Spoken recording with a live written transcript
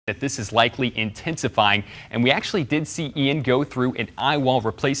that this is likely intensifying, and we actually did see Ian go through an eye wall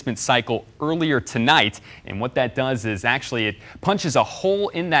replacement cycle earlier tonight, and what that does is actually it punches a hole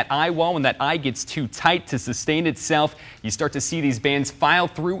in that eye wall. When that eye gets too tight to sustain itself, you start to see these bands file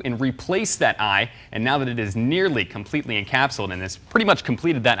through and replace that eye, and now that it is nearly completely encapsulated and has pretty much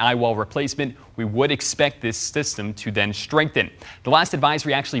completed that eye wall replacement, we would expect this system to then strengthen. The last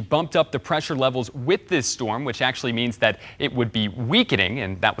advisory actually bumped up the pressure levels with this storm, which actually means that it would be weakening,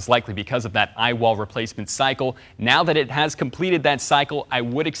 and that was likely because of that eye wall replacement cycle. Now that it has completed that cycle, I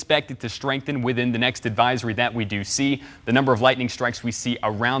would expect it to strengthen within the next advisory that we do see. The number of lightning strikes we see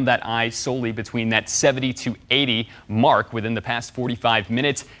around that eye solely between that 70 to 80 mark within the past 45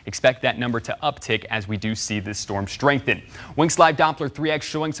 minutes. Expect that number to uptick as we do see this storm strengthen. Winks Live Doppler 3X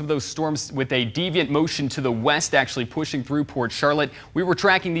showing some of those storms with a deviant motion to the west, actually pushing through Port Charlotte. We were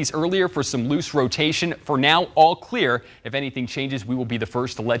tracking these earlier for some loose rotation. For now, all clear. If anything changes, we will be the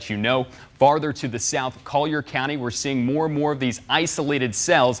first to let you know. Farther to the south, Collier County, we're seeing more and more of these isolated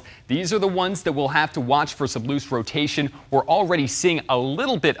cells. These are the ones that we'll have to watch for some loose rotation. We're already seeing a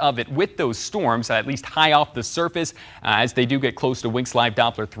little bit of it with those storms, at least high off the surface. As they do get close to Winks Live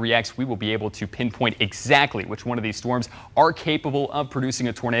Doppler 3X, we will be able to pinpoint exactly which one of these storms are capable of producing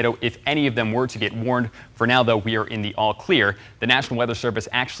a tornado if any of them were to get warned. For now, though, we are in the all clear. The National Weather Service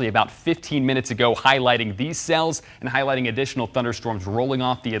actually about 15 minutes ago highlighting these cells and highlighting additional thunderstorms rolling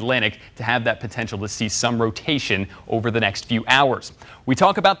off the Atlantic to have that potential to see some rotation over the next few hours. We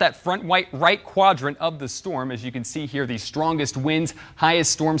talk about that front right quadrant of the storm. As you can see here, the strongest winds,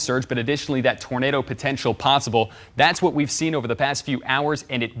 highest storm surge, but additionally that tornado potential possible. That's what we've seen over the past few hours,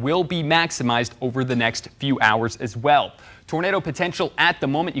 and it will be maximized over the next few hours as well. Tornado potential at the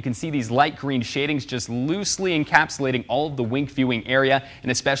moment, you can see these light green shadings just loosely encapsulating all of the wink viewing area,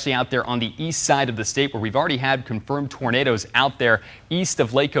 and especially out there on the east side of the state where we've already had confirmed tornadoes out there east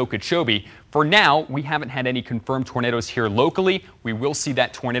of Lake Okeechobee. For now, we haven't had any confirmed tornadoes here locally. We will see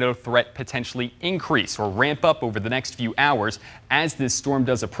that tornado threat potentially increase or ramp up over the next few hours as this storm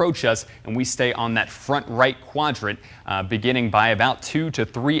does approach us and we stay on that front right quadrant beginning by about 2 to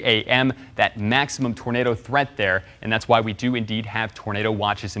 3 a.m. That maximum tornado threat there, and that's why we do indeed have tornado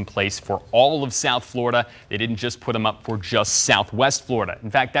watches in place for all of South Florida. They didn't just put them up for just Southwest Florida.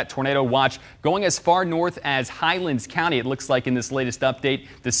 In fact, that tornado watch going as far north as Highlands County, it looks like in this latest update,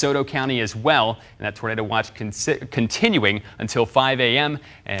 DeSoto County as well, and that tornado watch continuing until 5 a.m.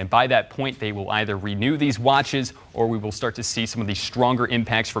 and by that point they will either renew these watches or we will start to see some of the stronger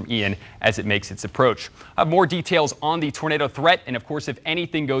impacts from Ian as it makes its approach. I have more details on the tornado threat, and of course if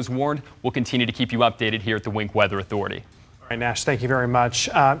anything goes warned, we'll continue to keep you updated here at the Wink Weather Authority. All right, Nash, thank you very much.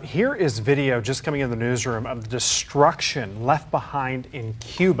 Here is video just coming in the newsroom of the destruction left behind in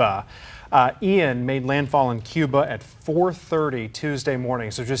Cuba. Ian made landfall in Cuba at 4:30 Tuesday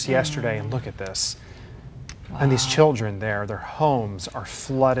morning, so just yesterday, and look at this. Wow. And these children there, their homes are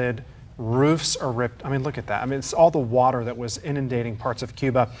flooded, roofs are ripped. I mean, look at that. I mean, it's all the water that was inundating parts of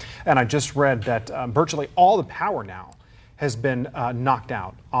Cuba. And I just read that virtually all the power now has been knocked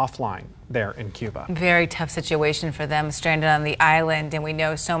out, offline there in Cuba. Very tough situation for them, stranded on the island, and we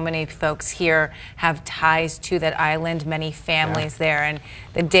know so many folks here have ties to that island, many families there, and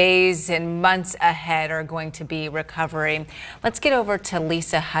the days and months ahead are going to be recovery. Let's get over to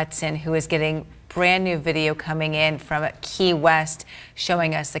Lisa Hudson, who is getting brand new video coming in from Key West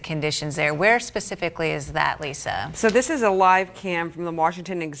showing us the conditions there. Where specifically is that, Lisa? So this is a live cam from the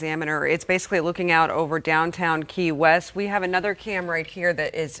Washington Examiner. It's basically looking out over downtown Key West. We have another cam right here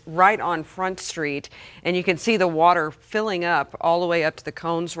that is right on Front Street, and you can see the water filling up all the way up to the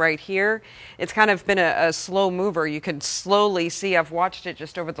cones right here. It's kind of been a slow mover. You can slowly see, I've watched it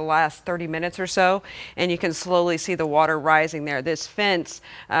just over the last 30 minutes or so, and you can slowly see the water rising there. This fence,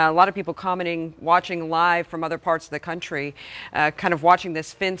 a lot of people commenting, watching live from other parts of the country, kind of watching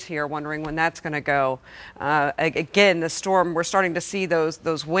this fence here, wondering when that's going to go. Again, the storm, we're starting to see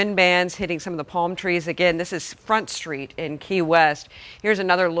those wind bands hitting some of the palm trees. Again, this is Front Street in Key West. Here's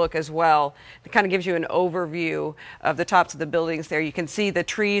another look as well. It kind of gives you an overview of the tops of the buildings there. You can see the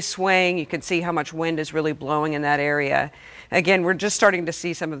trees swaying. You can see how much wind is really blowing in that area. Again, we're just starting to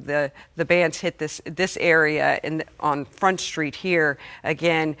see some of the bands hit this area on Front Street here.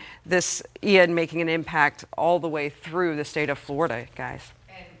 Again, this Ian making an impact all the way through the state of Florida, guys.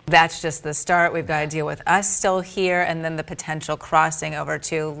 That's just the start. We've got to deal with us still here and then the potential crossing over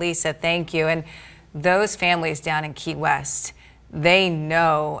to Lisa. Thank you. And those families down in Key West, they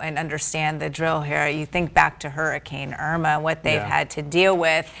know and understand the drill here. You think back to Hurricane Irma, what they've had to deal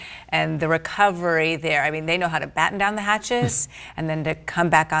with, and the recovery there. I mean, they know how to batten down the hatches and then to come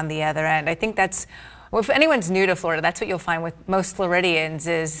back on the other end. I think that's Well, if anyone's new to Florida, that's what you'll find with most Floridians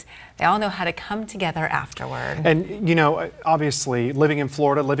is they all know how to come together afterward. And, you know, obviously, living in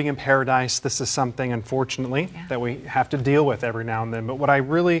Florida, living in paradise, this is something, unfortunately, that we have to deal with every now and then. But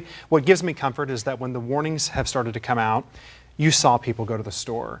what gives me comfort is that when the warnings have started to come out, you saw people go to the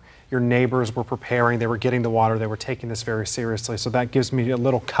store. Your neighbors were preparing, they were getting the water, they were taking this very seriously. So that gives me a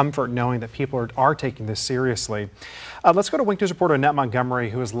little comfort knowing that people are taking this seriously. Let's go to Wink News reporter Annette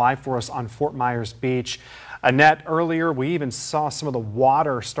Montgomery, who is live for us on Fort Myers Beach. Annette, earlier we even saw some of the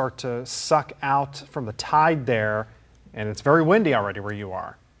water start to suck out from the tide there, and it's very windy already where you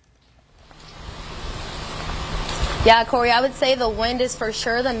are. Yeah, Corey, I would say the wind is for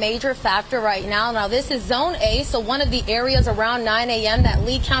sure the major factor right now. Now, this is Zone A, so one of the areas around 9 a.m. that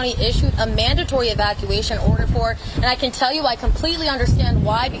Lee County issued a mandatory evacuation order for. And I can tell you I completely understand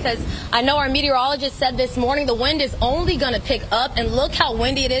why, because I know our meteorologist said this morning the wind is only going to pick up. And look how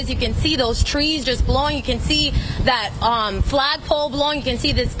windy it is. You can see those trees just blowing. You can see that flagpole blowing. You can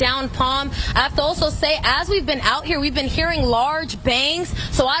see this down palm. I have to also say, as we've been out here, we've been hearing large bangs.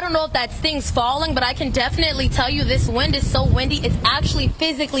 So I don't know if that's things falling, but I can definitely tell you this wind is so windy, it's actually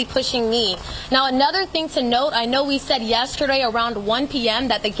physically pushing me. Now, another thing to note, I know we said yesterday around 1 p.m.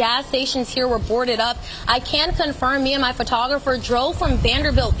 that the gas stations here were boarded up. I can confirm, me and my photographer drove from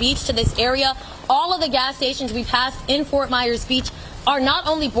Vanderbilt Beach to this area. All of the gas stations we passed in Fort Myers Beach are not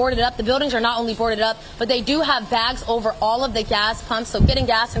only boarded up, the buildings are not only boarded up, but they do have bags over all of the gas pumps. So getting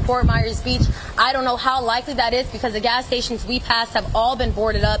gas in Fort Myers Beach, I don't know how likely that is because the gas stations we passed have all been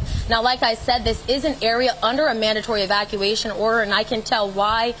boarded up. Now, like I said, this is an area under a mandatory evacuation order, and I can tell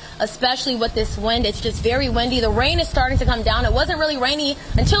why, especially with this wind. It's just very windy. The rain is starting to come down. It wasn't really rainy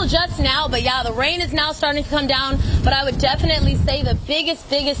until just now, but yeah, the rain is now starting to come down. But I would definitely say the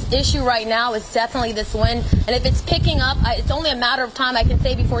biggest issue right now is definitely this wind. And if it's picking up, it's only a matter of time, I can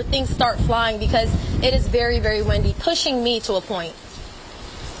say, before things start flying because it is very windy, pushing me to a point.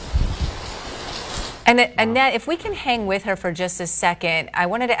 And Annette, if we can hang with her for just a second, I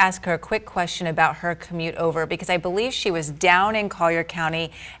wanted to ask her a quick question about her commute over, because I believe she was down in Collier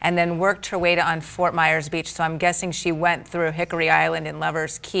County and then worked her way to on Fort Myers Beach. So I'm guessing she went through Hickory Island and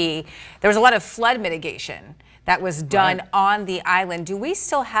Lover's Key. There was a lot of flood mitigation that was done on the island. Do we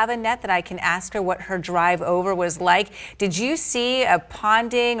still have Annette that I can ask her what her drive over was like? Did you see a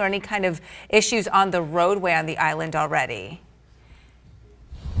ponding or any kind of issues on the roadway on the island already?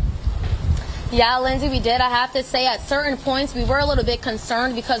 Yeah, Lindsay, we did. I have to say, at certain points, we were a little bit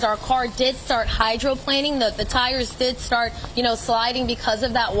concerned because our car did start hydroplaning. The tires did start, sliding because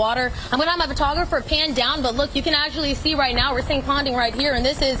of that water. I'm going to have my photographer pan down, but look, you can actually see right now we're seeing ponding right here, and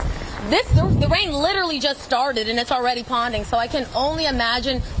the rain literally just started and it's already ponding. So I can only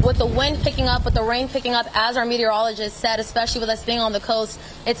imagine with the wind picking up, with the rain picking up, as our meteorologist said, especially with us being on the coast,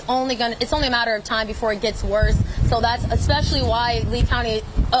 it's only a matter of time before it gets worse. So that's especially why Lee County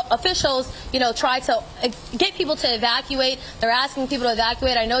officials, try to get people to evacuate. They're asking people to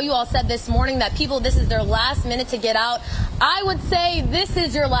evacuate. I know you all said this morning that this is their last minute to get out. I would say this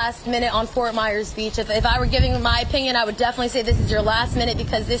is your last minute on Fort Myers Beach. If I were giving my opinion, I would definitely say this is your last minute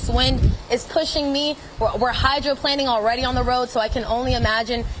because this wind is pushing me. We're hydroplaning already on the road, so I can only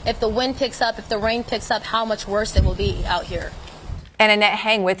imagine if the wind picks up, if the rain picks up, how much worse it will be out here. And Annette,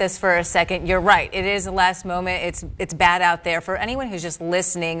 hang with us for a second. You're right. It is the last moment. It's bad out there. For anyone who's just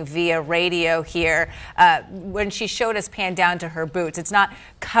listening via radio here, when she showed us pan down to her boots, it's not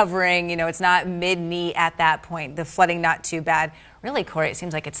covering, it's not mid-knee at that point. The flooding not too bad. Really, Corey, it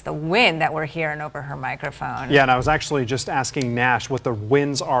seems like it's the wind that we're hearing over her microphone. Yeah, and I was actually just asking Nash what the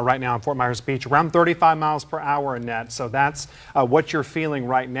winds are right now in Fort Myers Beach, around 35 miles per hour, Annette. So that's what you're feeling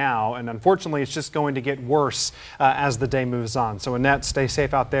right now. And unfortunately, it's just going to get worse as the day moves on. So Annette, stay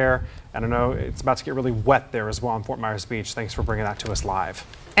safe out there. I don't know, it's about to get really wet there as well in Fort Myers Beach. Thanks for bringing that to us live.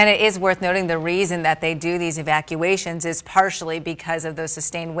 And it is worth noting the reason that they do these evacuations is partially because of those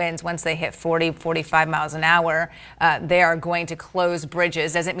sustained winds. Once they hit 40, 45 miles an hour, they are going to close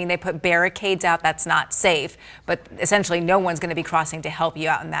bridges. Doesn't mean they put barricades out. That's not safe. But essentially, no one's going to be crossing to help you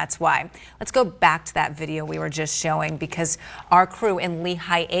out, and that's why. Let's go back to that video we were just showing because our crew in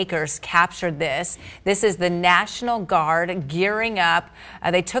Lehigh Acres captured this. This is the National Guard gearing up.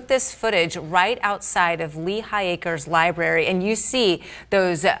 They took this footage right outside of Lehigh Acres Library, and you see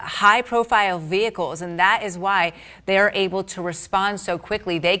those high-profile vehicles, and that is why they're able to respond so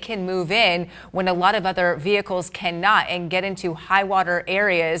quickly. They can move in when a lot of other vehicles cannot and get into high water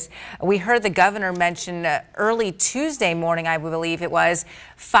areas. We heard the governor mention early Tuesday morning, I believe it was,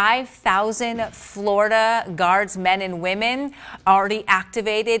 5,000 Florida Guards, men and women, already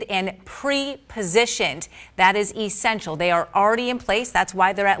activated and pre-positioned. That is essential. They are already in place. That's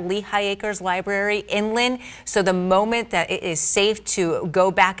why they're at Lehigh Acres Library inland. So the moment that it is safe to go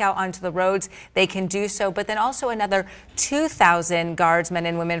back out onto the roads, they can do so. But then also another 2,000 Guards, men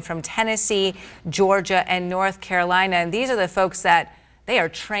and women from Tennessee, Georgia, and North Carolina. And these are the folks that they are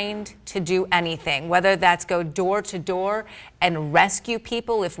trained to do anything, whether that's go door to door and rescue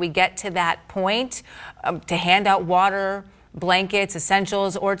people if we get to that point, to hand out water, blankets,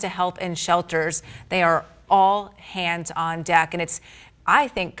 essentials, or to help in shelters. They are all hands on deck. And it's, I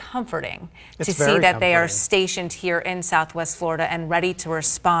think, comforting to see that they are stationed here in Southwest Florida and ready to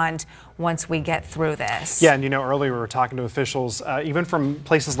respond once we get through this. Yeah, and you know, earlier we were talking to officials, even from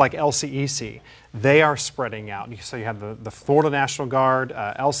places like LCEC, they are spreading out. So you have the Florida National Guard,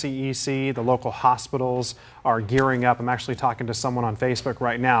 LCEC, the local hospitals are gearing up. I'm actually talking to someone on Facebook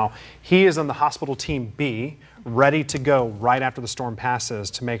right now. He is in the hospital team B, ready to go right after the storm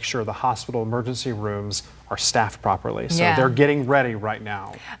passes to make sure the hospital emergency rooms are staffed properly. So they're getting ready right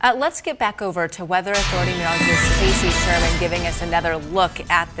now. Let's get back over to Weather Authority meteorologist Casey Sherman giving us another look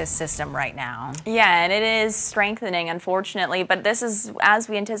at this system right now. Yeah, and it is strengthening, unfortunately, but this is as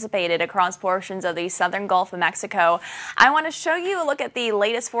we anticipated across portions of the southern Gulf of Mexico. I want to show you a look at the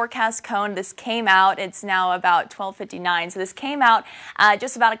latest forecast cone. This came out, it's now about 12:59, so this came out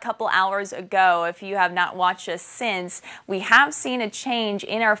just about a couple hours ago. If you have not watched us since, we have seen a change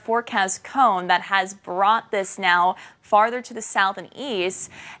in our forecast cone that has brought this now farther to the south and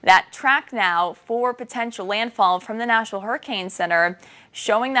east. That track now for potential landfall from the National Hurricane Center,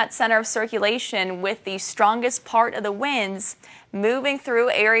 showing that center of circulation with the strongest part of the winds moving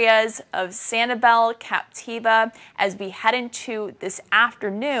through areas of Sanibel, Captiva as we head into this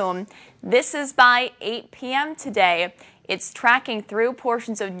afternoon. This is by 8 p.m. today. It's tracking through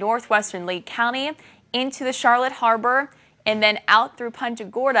portions of northwestern Lee County into the Charlotte Harbor and then out through Punta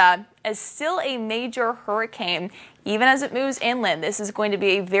Gorda as still a major hurricane. Even as it moves inland, this is going to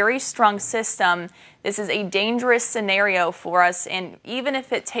be a very strong system. This is a dangerous scenario for us, and even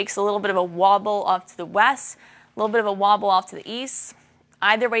if it takes a little bit of a wobble off to the west, a little bit of a wobble off to the east,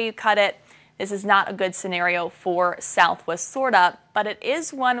 either way you cut it, this is not a good scenario for Southwest Florida, but it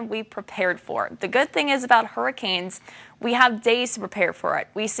is one we prepared for. The good thing is about hurricanes, we have days to prepare for it.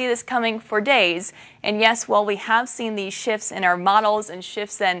 We see this coming for days, and yes, while we have seen these shifts in our models and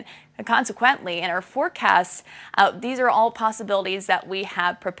shifts in consequently in our forecasts, these are all possibilities that we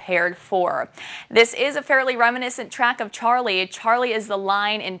have prepared for. This is a fairly reminiscent track of Charlie. Charlie is the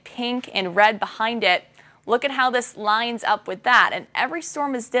line in pink and red behind it. Look at how this lines up with that, and every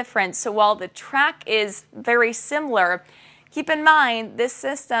storm is different, so while the track is very similar, keep in mind this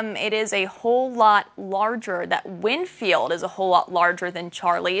system, it is a whole lot larger. That wind field is a whole lot larger than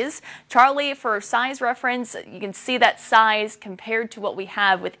Charlie's. Charlie, for size reference, you can see that size compared to what we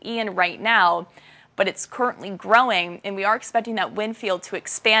have with Ian right now, but it's currently growing, and we are expecting that wind field to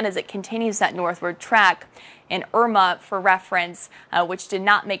expand as it continues that northward track. And Irma, for reference, which did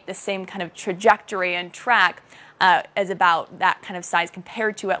not make the same kind of trajectory and track as about that kind of size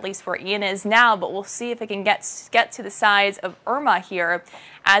compared to at least where Ian is now, but we'll see if it can get to the size of Irma here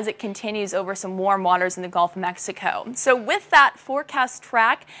as it continues over some warm waters in the Gulf of Mexico. So with that forecast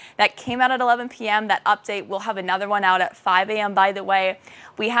track that came out at 11 p.m., that update, we'll have another one out at 5 a.m. by the way.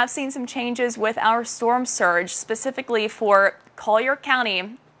 We have seen some changes with our storm surge, specifically for Collier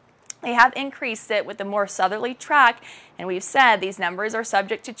County. They have increased it with the more southerly track, and we've said these numbers are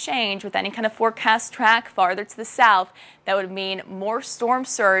subject to change with any kind of forecast track farther to the south. That would mean more storm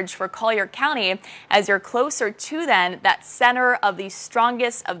surge for Collier County as you're closer to then that center of the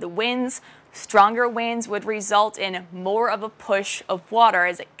strongest of the winds. Stronger winds would result in more of a push of water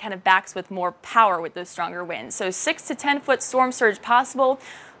as it kind of backs with more power with those stronger winds. So 6 to 10 foot storm surge possible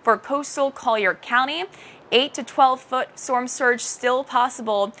for coastal Collier County. 8 to 12 foot storm surge still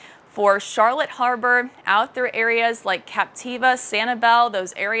possible for Charlotte Harbor, out through areas like Captiva, Sanibel,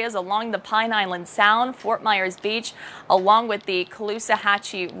 those areas along the Pine Island Sound, Fort Myers Beach, along with the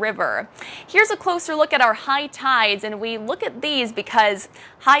Caloosahatchee River. Here's a closer look at our high tides, and we look at these because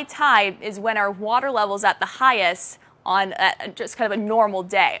high tide is when our water level's at the highest on just kind of a normal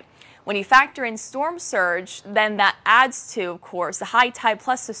day. When you factor in storm surge, then that adds to, of course, the high tide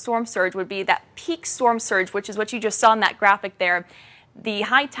plus the storm surge would be that peak storm surge, which is what you just saw in that graphic there. The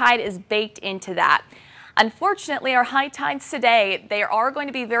high tide is baked into that. Unfortunately, our high tides today, they are going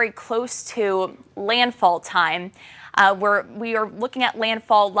to be very close to landfall time. We are looking at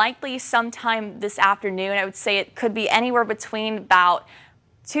landfall likely sometime this afternoon. I would say it could be anywhere between about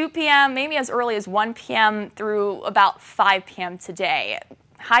 2 p.m., maybe as early as 1 p.m. through about 5 p.m. today.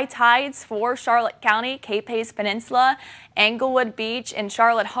 High tides for Charlotte County, Cape Hayes Peninsula, Englewood Beach, and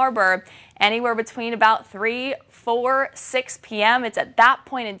Charlotte Harbor anywhere between about 3, 4, 6 p.m. It's at that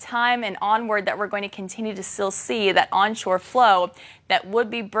point in time and onward that we're going to continue to still see that onshore flow that would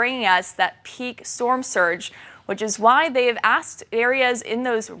be bringing us that peak storm surge, which is why they have asked areas in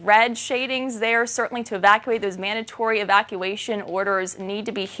those red shadings there certainly to evacuate. Those mandatory evacuation orders need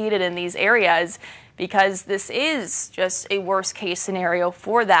to be heeded in these areas, because this is just a worst case scenario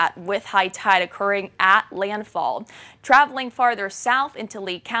for that, with high tide occurring at landfall. Traveling farther south into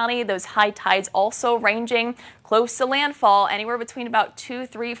Lee County, those high tides also ranging close to landfall anywhere between about 2,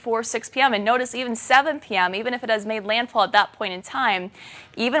 3, 4, 6 p.m. And notice even 7 p.m., even if it has made landfall at that point in time,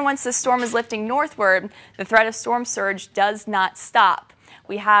 even once the storm is lifting northward, the threat of storm surge does not stop.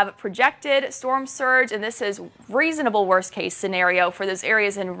 We have projected storm surge, and this is reasonable worst case scenario for those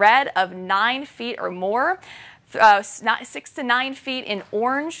areas in red of 9 feet or more. 6 to 9 feet in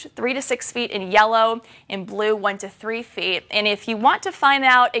orange, 3 to 6 feet in yellow, in blue 1 to 3 feet. And if you want to find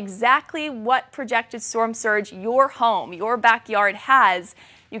out exactly what projected storm surge your home, your backyard has,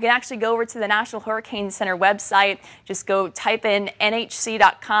 you can actually go over to the National Hurricane Center website. Just go type in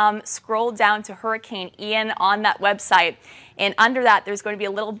nhc.com, scroll down to Hurricane Ian on that website. And under that, there's going to be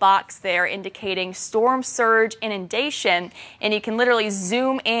a little box there indicating storm surge inundation. And you can literally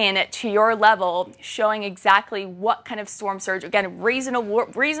zoom in to your level, showing exactly what kind of storm surge, again,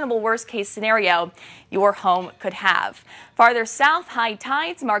 reasonable worst case scenario your home could have. Farther south, high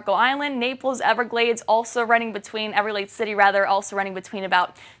tides, Marco Island, Naples, Everglades, also running between, Everglades City rather, also running between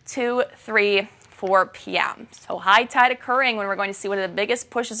about 2, 3, 4 p.m. So high tide occurring when we're going to see one of the biggest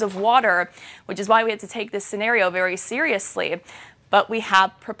pushes of water, which is why we have to take this scenario very seriously. But we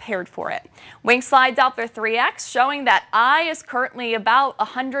have prepared for it. Wing slide Doppler 3X showing that I is currently about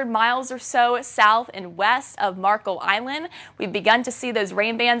 100 miles or so south and west of Marco Island. We've begun to see those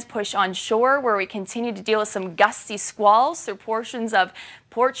rain bands push on shore, where we continue to deal with some gusty squalls through portions of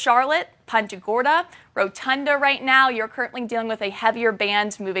Port Charlotte, Punta Gorda, Rotunda right now. You're currently dealing with a heavier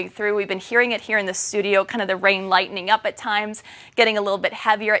band moving through. We've been hearing it here in the studio, kind of the rain lightening up at times, getting a little bit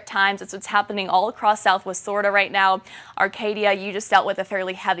heavier at times. That's what's happening all across Southwest Florida right now. Arcadia, you just dealt with a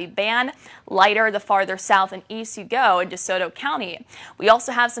fairly heavy band. Lighter the farther south and east you go in DeSoto County. We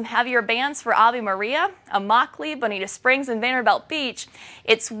also have some heavier bands for Ave Maria, Immokalee, Bonita Springs, and Vanderbilt Beach.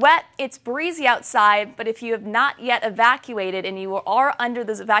 It's wet, it's breezy outside, but if you have not yet evacuated and you are under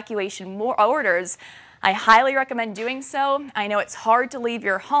those evacuation orders, I highly recommend doing so. I know it's hard to leave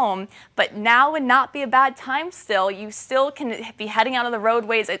your home, but now would not be a bad time still. You still can be heading out of the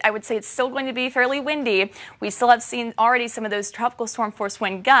roadways. I would say it's still going to be fairly windy. We still have seen already some of those tropical storm force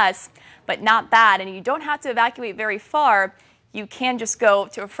wind gusts, but not bad. And you don't have to evacuate very far. You can just go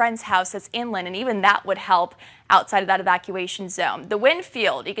to a friend's house that's inland, and even that would help outside of that evacuation zone. The wind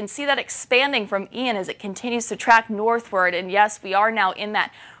field, you can see that expanding from Ian as it continues to track northward. And yes, we are now in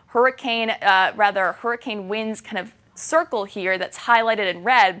that hurricane winds kind of circle here that's highlighted in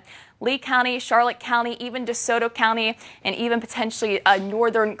red. Lee County, Charlotte County, even DeSoto County, and even potentially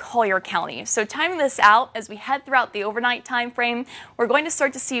northern Collier County. So timing this out as we head throughout the overnight time frame, we're going to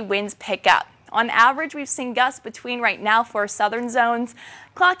start to see winds pick up. On average, we've seen gusts between right now for our southern zones,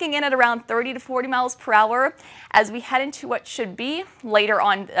 clocking in at around 30 to 40 miles per hour. As we head into what should be later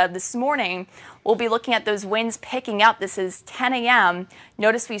on this morning, we'll be looking at those winds picking up. This is 10 a.m.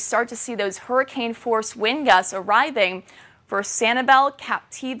 Notice we start to see those hurricane force wind gusts arriving for Sanibel,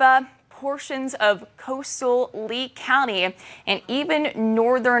 Captiva, portions of coastal Lee County, and even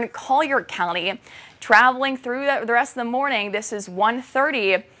northern Collier County. Traveling through the rest of the morning, this is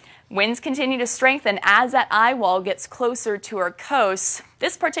 1:30. Winds continue to strengthen as that eye wall gets closer to our coast.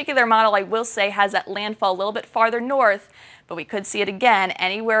 This particular model, I will say, has that landfall a little bit farther north, but we could see it again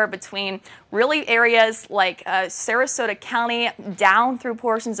anywhere between really areas like Sarasota County down through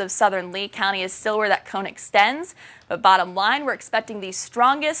portions of southern Lee County is still where that cone extends. But bottom line, we're expecting the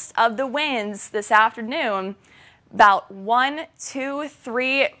strongest of the winds this afternoon. About 1, 2,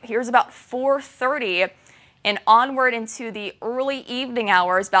 3, here's about 4:30. And onward into the early evening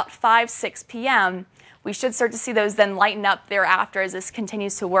hours, about 5, 6 p.m., we should start to see those then lighten up thereafter as this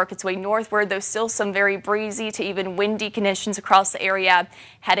continues to work its way northward. There's still some very breezy to even windy conditions across the area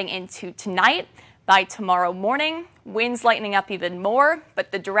heading into tonight. By tomorrow morning, winds lightening up even more,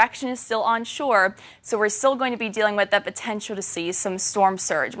 but the direction is still onshore, so we're still going to be dealing with the potential to see some storm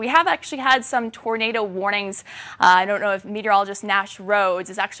surge. We have actually had some tornado warnings. I don't know if meteorologist Nash Rhodes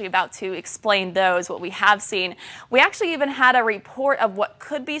is actually about to explain those, what we have seen. We actually even had a report of what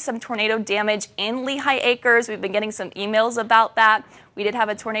could be some tornado damage in Lehigh Acres. We've been getting some emails about that. We did have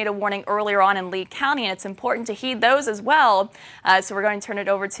a tornado warning earlier on in Lee County, and it's important to heed those as well. So we're going to turn it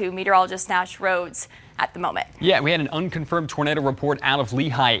over to meteorologist Nash Rhodes at the moment. Yeah, we had an unconfirmed tornado report out of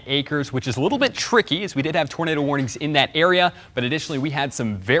Lehigh Acres, which is a little bit tricky as we did have tornado warnings in that area. But additionally, we had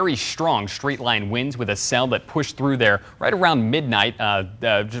some very strong straight line winds with a cell that pushed through there right around midnight,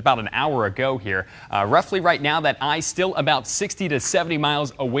 just about an hour ago here. Roughly right now, that eye still about 60 to 70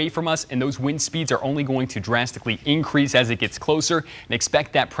 miles away from us, and those wind speeds are only going to drastically increase as it gets closer. And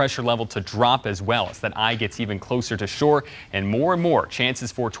expect that pressure level to drop as well as that eye gets even closer to shore, and more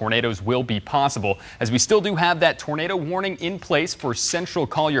chances for tornadoes will be possible. As we still do have that tornado warning in place for central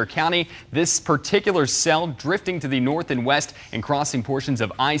Collier County. This particular cell drifting to the north and west and crossing portions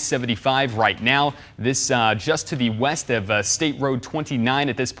of I-75 right now. This just to the west of State Road 29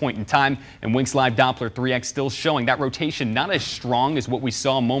 at this point in time. And Winks Live Doppler 3X still showing that rotation not as strong as what we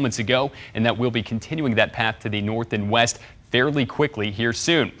saw moments ago, and that we'll be continuing that path to the north and west fairly quickly here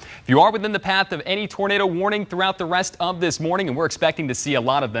soon. If you are within the path of any tornado warning throughout the rest of this morning, and we're expecting to see a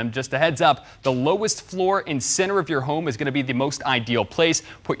lot of them, just a heads up, the lowest floor and center of your home is going to be the most ideal place.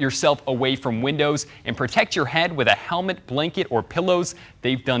 Put yourself away from windows and protect your head with a helmet, blanket, or pillows.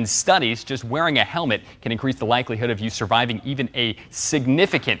 They've done studies just wearing a helmet can increase the likelihood of you surviving even a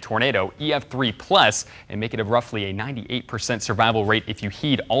significant tornado, EF3 plus, and make it a roughly a 98% survival rate if you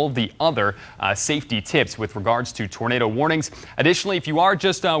heed all of the other safety tips with regards to tornado warnings. Additionally, if you are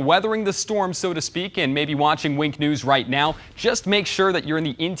just weathering the storm, so to speak, and maybe watching Wink News right now, just make sure that you're in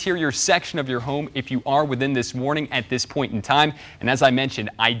the interior section of your home if you are within this warning at this point in time. And as I mentioned,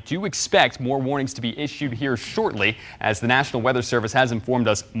 I do expect more warnings to be issued here shortly, as the National Weather Service has informed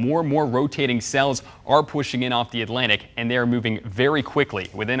us more and more rotating cells are pushing in off the Atlantic, and they are moving very quickly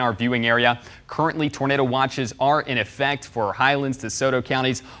within our viewing area. Currently, tornado watches are in effect for Highlands, DeSoto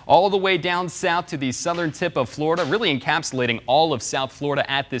counties, all the way down south to the southern tip of Florida, really encapsulating all of South Florida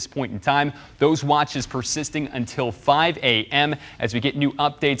at this point in time. Those watches persisting until 5 a.m. As we get new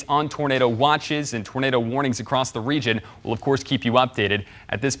updates on tornado watches and tornado warnings across the region, we'll of course keep you updated.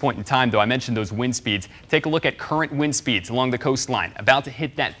 At this point in time, though, I mentioned those wind speeds. Take a look at current wind speeds along the coastline, about to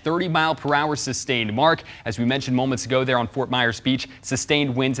hit that 30-mile-per-hour sustained mark. As we mentioned moments ago there on Fort Myers Beach,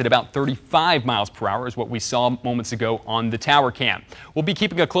 sustained winds at about 35 miles per hour is what we saw moments ago on the tower cam. We'll be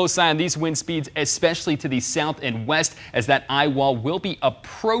keeping a close eye on these wind speeds, especially to the south and west, as that eye wall will be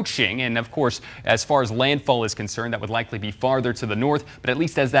approaching. And of course, as far as landfall is concerned, that would likely be farther to the north. But at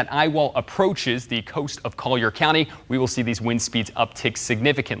least as that eye wall approaches the coast of Collier County, we will see these wind speeds uptick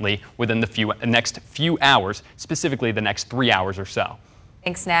significantly within the next few hours, specifically the next 3 hours or so.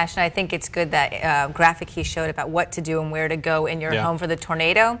 Thanks, Nash. And I think it's good that graphic he showed about what to do and where to go in your home for the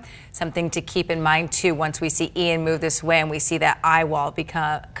tornado. Something to keep in mind, too, once we see Ian move this way and we see that eye wall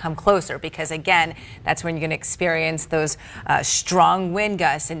come closer. Because, again, that's when you're going to experience those strong wind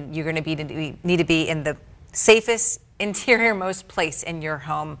gusts, and you're going to need to be in the safest interior-most place in your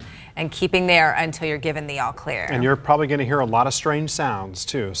home and keeping there until you're given the all clear. And you're probably going to hear a lot of strange sounds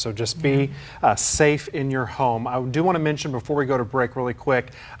too, so just be safe in your home. I do want to mention before we go to break really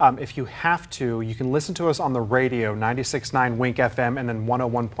quick, if you have to, you can listen to us on the radio, 96.9 Wink FM and then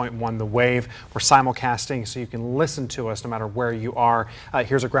 101.1 The Wave. We're simulcasting, so you can listen to us no matter where you are.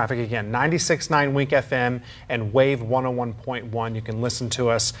 Here's a graphic again, 96.9 Wink FM and Wave 101.1. You can listen to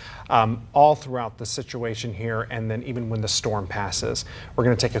us all throughout the situation here, and then even when the storm passes. We're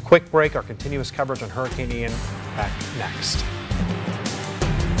going to take a quick break. Our continuous coverage on Hurricane Ian back next.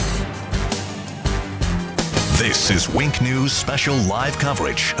 This is Wink News special live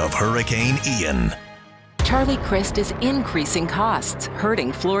coverage of Hurricane Ian. Charlie Crist is increasing costs,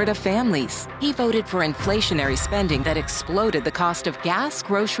 hurting Florida families. He voted for inflationary spending that exploded the cost of gas,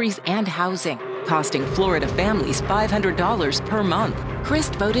 groceries, and housing, costing Florida families $500 per month.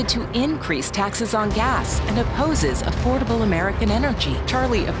 Crist voted to increase taxes on gas and opposes affordable American energy.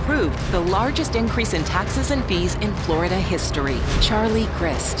 Charlie approved the largest increase in taxes and fees in Florida history. Charlie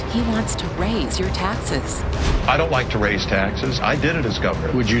Crist, he wants to raise your taxes. I don't like to raise taxes. I did it as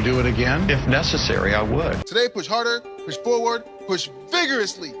governor. Would you do it again? If necessary, I would. Today, push harder, push forward, push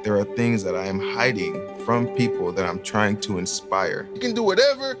vigorously. There are things that I am hiding from people that I'm trying to inspire. You can do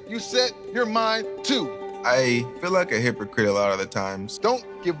whatever you set your mind to. I feel like a hypocrite a lot of the times. Don't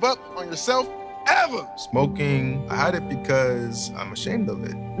give up on yourself ever. Smoking, I hide it because I'm ashamed of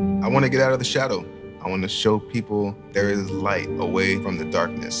it. I want to get out of the shadow. I want to show people there is light away from the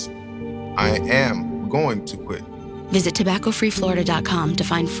darkness. I am going to quit. Visit tobaccofreeflorida.com to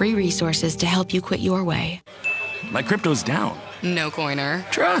find free resources to help you quit your way. My crypto's down. No coiner.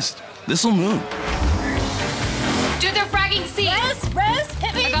 Trust. This'll move. Dude, they're fragging C. Rose,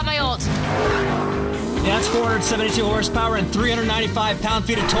 hit me. I got my ult. That's 472 horsepower and 395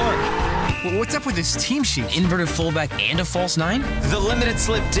 pound-feet of torque. Well, what's up with this team sheet? Inverted fullback and a false nine? The limited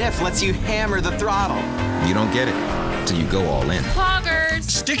slip diff lets you hammer the throttle. You don't get it till you go all in. Poggers.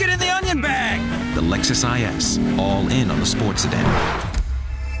 Stick it in the onion bag. The Lexus IS, all in on the sports sedan.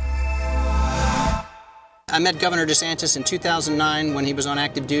 I met Governor DeSantis in 2009 when he was on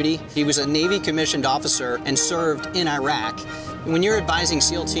active duty. He was a Navy commissioned officer and served in Iraq. When you're advising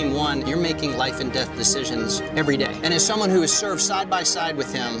SEAL Team 1, you're making life and death decisions every day. And as someone who has served side by side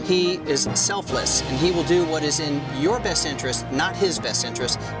with him, he is selfless and he will do what is in your best interest, not his best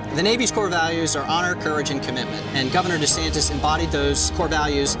interest. The Navy's core values are honor, courage, and commitment. And Governor DeSantis embodied those core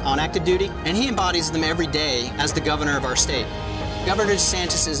values on active duty, and he embodies them every day as the governor of our state. Governor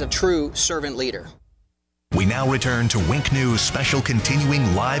DeSantis is a true servant leader. We now return to Wink News' special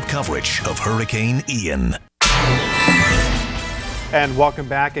continuing live coverage of Hurricane Ian. And welcome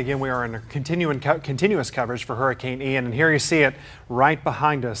back. Again, we are in a continuous coverage for Hurricane Ian. And here you see it right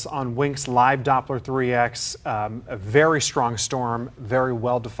behind us on Wink's live Doppler 3X. A very strong storm, very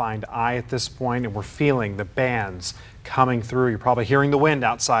well-defined eye at this point, and we're feeling the bands coming through. You're probably hearing the wind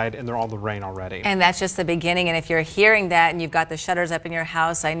outside and all the rain already. And that's just the beginning. And if you're hearing that and you've got the shutters up in your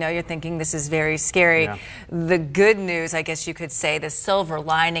house, I know you're thinking this is very scary. Yeah. The good news, I guess you could say, the silver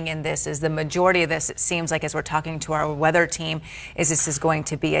lining in this is the majority of this, it seems like, as we're talking to our weather team, is this is going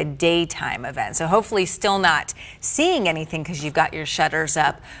to be a daytime event. So hopefully still not seeing anything because you've got your shutters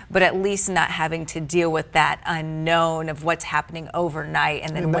up, but at least not having to deal with that unknown of what's happening overnight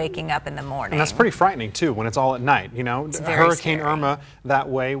and then waking up in the morning. And that's pretty frightening too when it's all at night. You know, Hurricane scary. Irma that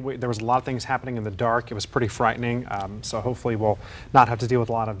way, there was a lot of things happening in the dark. It was pretty frightening. So hopefully we'll not have to deal with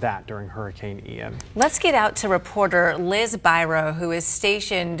a lot of that during Hurricane Ian. Let's get out to reporter Liz Byro, who is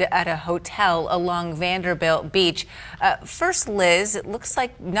stationed at a hotel along Vanderbilt Beach. First, Liz, it looks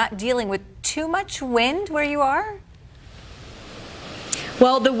like not dealing with too much wind where you are?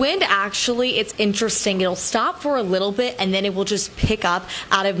 Well, the wind actually, it's interesting. It'll stop for a little bit and then it will just pick up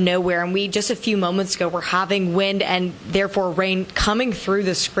out of nowhere. And we just a few moments ago were having wind and therefore rain coming through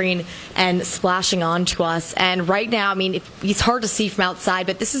the screen and splashing onto us. And right now, I mean, it's hard to see from outside,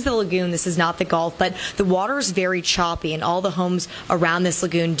 but this is the lagoon. This is not the Gulf, but the water is very choppy and all the homes around this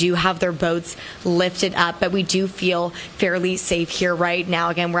lagoon do have their boats lifted up. But we do feel fairly safe here right now.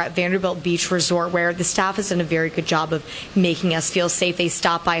 Again, we're at Vanderbilt Beach Resort where the staff has done a very good job of making us feel safe. They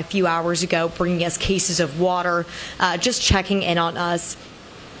stopped by a few hours ago, bringing us cases of water, just checking in on us.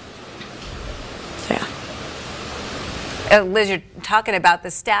 So, yeah. Liz, you're talking about the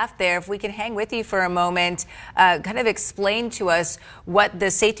staff there. If we can hang with you for a moment, kind of explain to us what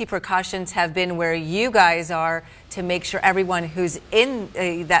the safety precautions have been where you guys are to make sure everyone who's in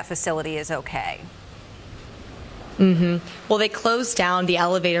that facility is okay. Well, they closed down the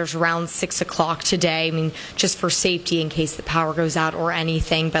elevators around 6 o'clock today. I mean, just for safety in case the power goes out or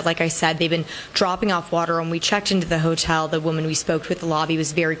anything. But like I said, they've been dropping off water. When we checked into the hotel, the woman we spoke to at the lobby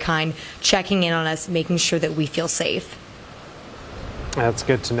was very kind, checking in on us, making sure that we feel safe. That's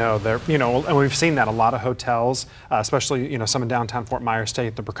good to know. There, you know, and we've seen that a lot of hotels, especially some in downtown Fort Myers,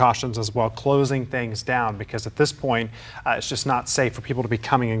 take the precautions as well, closing things down because at this point, it's just not safe for people to be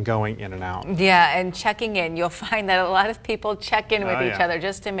coming and going in and out. Yeah, and checking in, you'll find that a lot of people check in with each other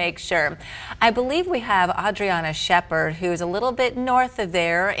just to make sure. I believe we have Adriana Shepard, who's a little bit north of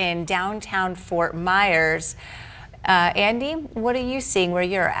there in downtown Fort Myers. Andy, what are you seeing where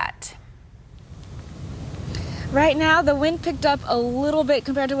you're at? Right now, the wind picked up a little bit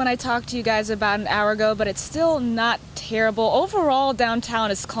compared to when I talked to you guys about an hour ago, but it's still not terrible. Overall,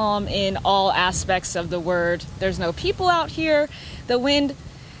 downtown is calm in all aspects of the word. There's no people out here. The wind,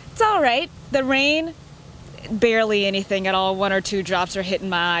 it's all right. The rain, barely anything at all. 1 or 2 drops are hitting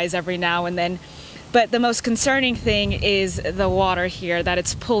my eyes every now and then. But the most concerning thing is the water here, that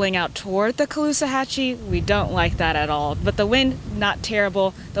it's pulling out toward the Caloosahatchee. We don't like that at all. But the wind, not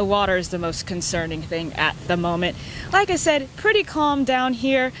terrible. The water is the most concerning thing at the moment. Like I said, pretty calm down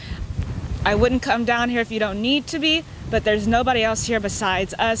here. I wouldn't come down here if you don't need to be, but there's nobody else here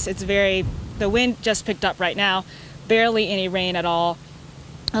besides us. The wind just picked up right now. Barely any rain at all.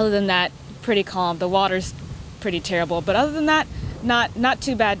 Other than that, pretty calm. The water's pretty terrible. But other than that, not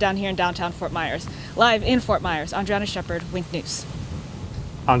too bad down here in downtown Fort Myers. Live in Fort Myers, Adriana Shepard, Wink News.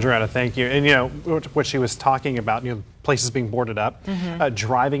 Adriana, thank you. And what she was talking about, places being boarded up,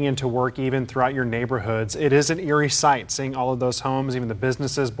 driving into work even throughout your neighborhoods. It is an eerie sight seeing all of those homes, even the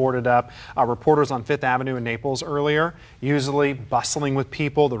businesses boarded up. Reporters on 5th Avenue in Naples earlier, usually bustling with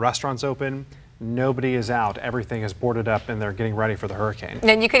people, the restaurants open. Nobody is out. Everything is boarded up and they're getting ready for the hurricane.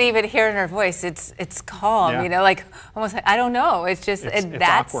 And you could even hear in her voice, it's calm, you know, like almost like, I don't know. It's just, that's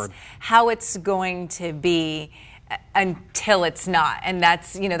awkward. how it's going to be until it's not. And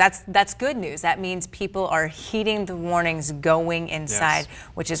that's, you know, that's good news. That means people are heeding the warnings, going inside,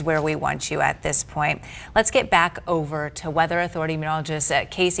 which is where we want you at this point. Let's get back over to Weather Authority meteorologist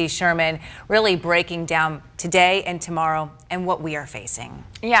Casey Sherman, really breaking down today and tomorrow and what we are facing.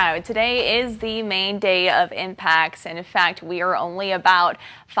 Yeah, today is the main day of impacts. And in fact, we are only about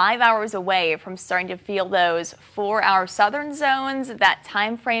 5 hours away from starting to feel those for our southern zones. That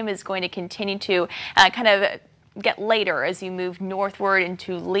time frame is going to continue to kind of get later as you move northward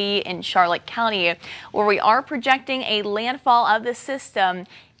into Lee and Charlotte County, where we are projecting a landfall of the system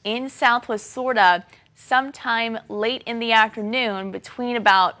in southwest Florida sometime late in the afternoon between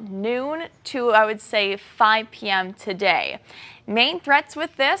about noon to, I would say, 5 p.m. today. Main threats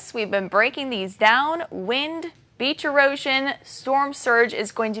with this, we've been breaking these down. Wind, beach erosion, storm surge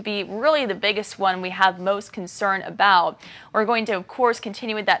is going to be really the biggest one we have most concern about. We're going to, of course,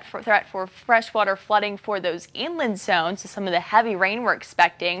 continue with that threat for freshwater flooding for those inland zones, so some of the heavy rain we're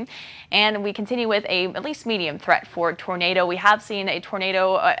expecting. And we continue with a at least medium threat for tornado. We have seen a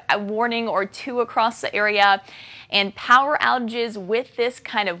tornado warning or two across the area. And power outages with this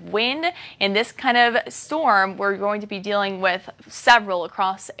kind of wind and this kind of storm, we're going to be dealing with several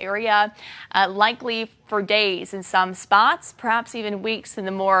across the area, likely for days in some spots, perhaps even weeks in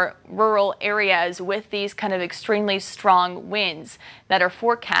the more rural areas with these kind of extremely strong winds that are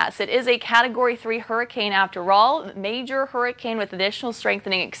forecast. It is a Category 3 hurricane after all, major hurricane with additional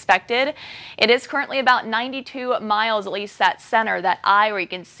strengthening expected. It is currently about 92 miles, at least that center, that eye where you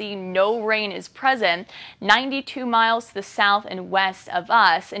can see no rain is present, 92 miles to the south and west of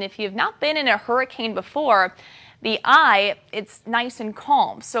us. And if you've not been in a hurricane before, the eye, it's nice and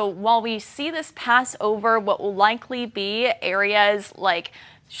calm. So while we see this pass over what will likely be areas like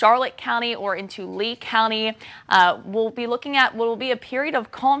Charlotte County or into Lee County, we'll be looking at what will be a period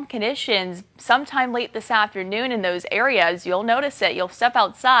of calm conditions sometime late this afternoon in those areas. You'll notice it. You'll step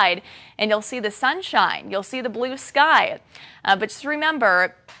outside and you'll see the sunshine. You'll see the blue sky. But just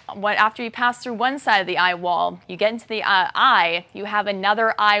remember, after you pass through one side of the eye wall, you get into the eye, you have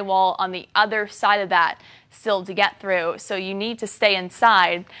another eye wall on the other side of that still to get through. So you need to stay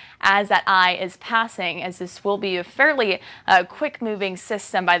inside as that eye is passing, as this will be a fairly quick moving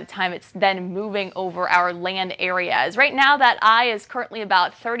system by the time it's then moving over our land areas. Right now that eye is currently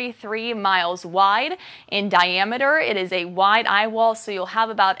about 33 miles wide in diameter. It is a wide eye wall, so you'll have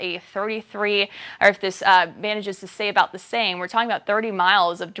about a 33, or if this manages to stay about the same, we're talking about 30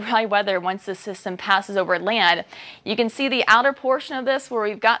 miles of dry weather once the system passes over land. You can see the outer portion of this where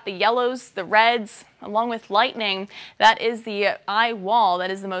we've got the yellows, the reds, along with lightning. That is the eye wall.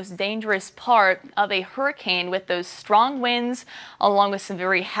 That is the most dangerous part of a hurricane, with those strong winds along with some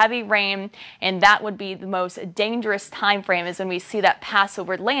very heavy rain. And that would be the most dangerous time frame, is when we see that pass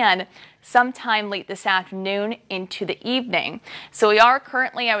over land sometime late this afternoon into the evening. So we are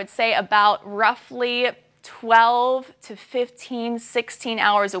currently, I would say, about roughly 12 to 15, 16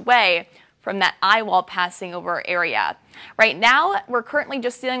 hours away from that eye wall passing over our area. Right now, we're currently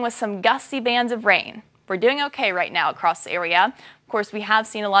just dealing with some gusty bands of rain. We're doing okay right now across the area. Of course, we have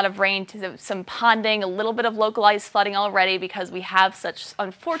seen a lot of rain, to some ponding, a little bit of localized flooding already because we have such,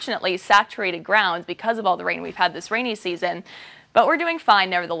 unfortunately, saturated grounds because of all the rain we've had this rainy season. But we're doing fine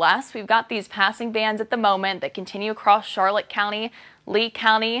nevertheless. We've got these passing bands at the moment that continue across Charlotte County, Lee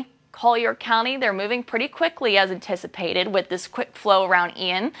County, Collier County. They're moving pretty quickly as anticipated with this quick flow around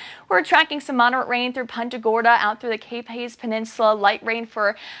Ian. We're tracking some moderate rain through Punta Gorda, out through the Cape Hayes Peninsula, light rain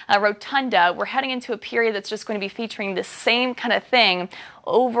for Rotunda. We're heading into a period that's just going to be featuring the same kind of thing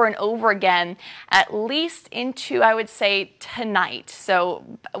over and over again, at least into, I would say, tonight.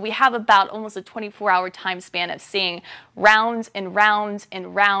 So we have about almost a 24-hour time span of seeing rounds and rounds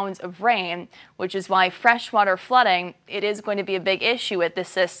and rounds of rain, which is why freshwater flooding, it is going to be a big issue with this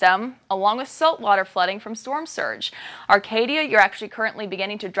system, along with saltwater flooding from storm surge. Arcadia, you're actually currently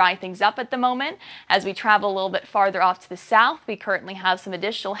beginning to dry things up at the moment. As we travel a little bit farther off to the south, we currently have some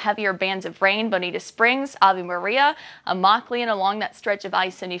additional heavier bands of rain. Bonita Springs, Ave Maria, Immokalee, and along that stretch of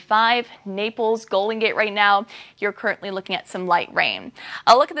I-75, Naples, Golden Gate right now, you're currently looking at some light rain.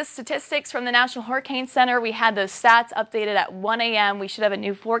 A look at the statistics from the National Hurricane Center. We had those stats updated at 1 a.m. We should have a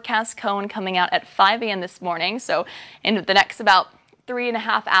new forecast cone coming out at 5 a.m. this morning. So in the next about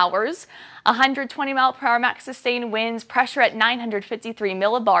 3.5 hours. 120 mile per hour max sustained winds, pressure at 953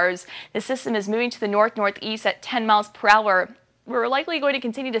 millibars. The system is moving to the north-northeast at 10 miles per hour. We're likely going to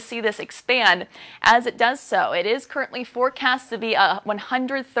continue to see this expand as it does so. It is currently forecast to be a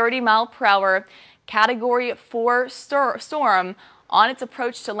 130 mile per hour Category 4 storm on its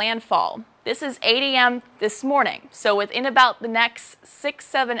approach to landfall. This is 8 a.m. this morning, so within about the next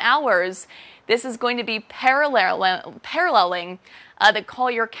 6-7 hours, this is going to be paralleling the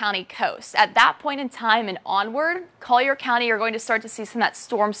Collier County coast. At that point in time and onward, Collier County, you're going to start to see some of that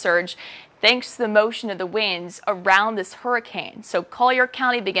storm surge thanks to the motion of the winds around this hurricane. So Collier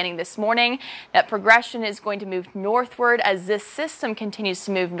County beginning this morning, that progression is going to move northward as this system continues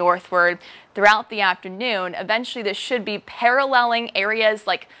to move northward throughout the afternoon. Eventually this should be paralleling areas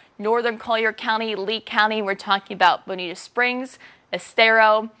like northern Collier County, Lee County. We're talking about Bonita Springs,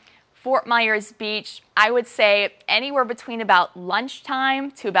 Estero, Fort Myers Beach. I would say anywhere between about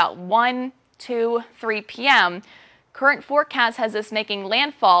lunchtime to about 1, 2, 3 p.m. Current forecast has this making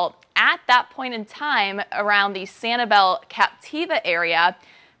landfall at that point in time around the Sanibel Captiva area,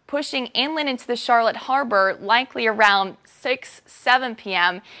 pushing inland into the Charlotte Harbor, likely around 6, 7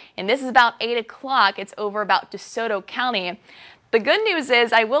 p.m. And this is about 8 o'clock. It's over about DeSoto County. The good news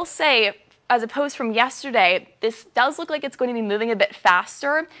is, I will say, as opposed from yesterday, this does look like it's going to be moving a bit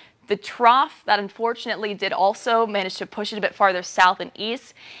faster. The trough that unfortunately did also manage to push it a bit farther south and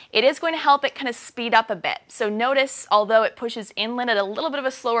east. It is going to help it kind of speed up a bit. So notice, although it pushes inland at a little bit of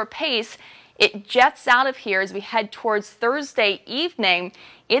a slower pace, it jets out of here as we head towards Thursday evening.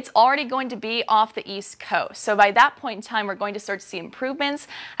 It's already going to be off the East Coast. So by that point in time, we're going to start to see improvements.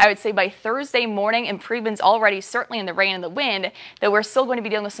 I would say by Thursday morning, improvements already, certainly in the rain and the wind, that we're still going to be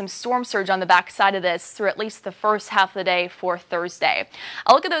dealing with some storm surge on the backside of this through at least the first half of the day for Thursday.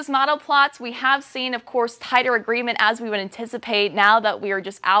 I'll look at those model plots. We have seen, of course, tighter agreement as we would anticipate now that we are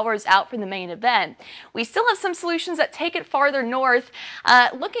just hours out from the main event. We still have some solutions that take it farther north,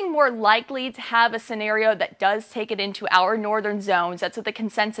 looking more likely to have a scenario that does take it into our northern zones. That's what the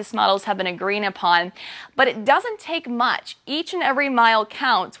consensus models have been agreeing upon, but it doesn't take much. Each and every mile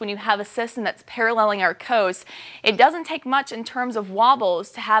counts when you have a system that's paralleling our coast. It doesn't take much in terms of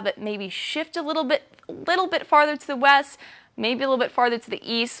wobbles to have it maybe shift a little bit farther to the west, maybe a little bit farther to the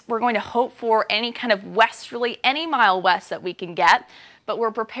east. We're going to hope for any kind of westerly, any mile west that we can get, but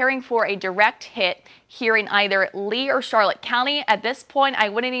we're preparing for a direct hit here in either Lee or Charlotte County. At this point, I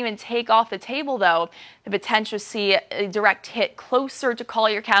wouldn't even take off the table, though, the potential to see a direct hit closer to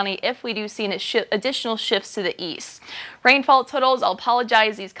Collier County if we do see an additional shifts to the east. Rainfall totals, I'll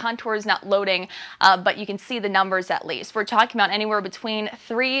apologize, these contours not loading, but you can see the numbers at least. We're talking about anywhere between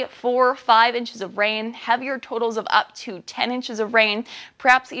 3, 4, 5 inches of rain, heavier totals of up to 10 inches of rain,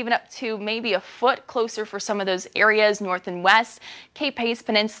 perhaps even up to maybe a foot closer for some of those areas north and west, Cape Hayes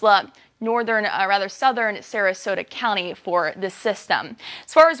Peninsula, southern Sarasota County for this system.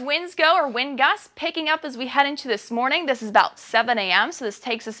 As far as winds go, or wind gusts, picking up as we head into this morning. This is about 7 a.m., so this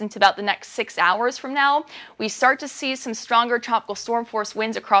takes us into about the next 6 hours from now. We start to see some stronger tropical storm force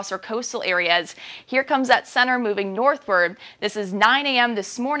winds across our coastal areas. Here comes that center moving northward. This is 9 a.m.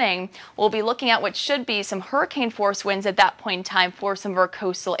 this morning. We'll be looking at what should be some hurricane force winds at that point in time for some of our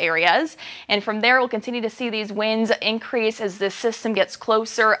coastal areas. And from there, we'll continue to see these winds increase as this system gets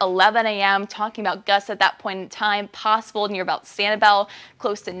closer. 11 a.m. talking about gusts at that point in time, possible near about Sanibel,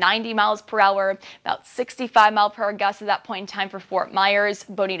 close to 90 miles per hour, about 65 mile per hour gusts at that point in time for Fort Myers.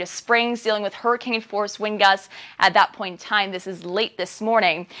 Bonita Springs dealing with hurricane force wind gusts at that point in time. This is late this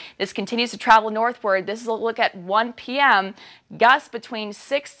morning. This continues to travel northward. This is a look at 1 p.m. Gusts between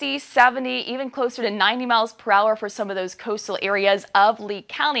 60, 70, even closer to 90 miles per hour for some of those coastal areas of Lee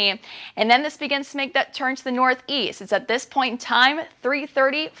County. And then this begins to make that turn to the northeast. It's at this point in time,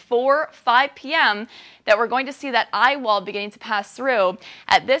 3:30, 4, 5 p.m., that we're going to see that eye wall beginning to pass through.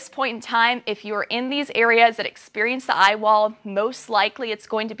 At this point in time, if you're in these areas that experience the eye wall, most likely it's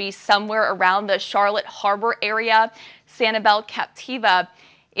going to be somewhere around the Charlotte Harbor area, Sanibel Captiva.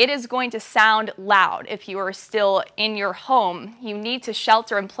 It is going to sound loud if you are still in your home. You need to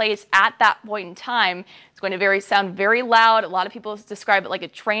shelter in place at that point in time. It's going to sound very loud. A lot of people describe it like a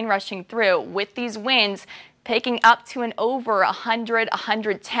train rushing through with these winds picking up to and over 100,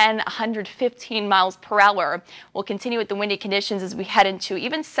 110, 115 miles per hour. We'll continue with the windy conditions as we head into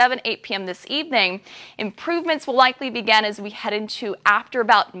even 7, 8 p.m. this evening. Improvements will likely begin as we head into after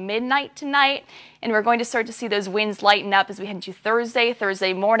about midnight tonight. And we're going to start to see those winds lighten up as we head into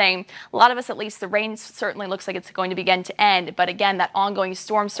Thursday morning. A lot of us, at least, the rain certainly looks like it's going to begin to end. But again, that ongoing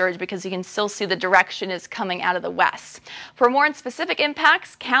storm surge, because you can still see the direction is coming out of the west. For more on specific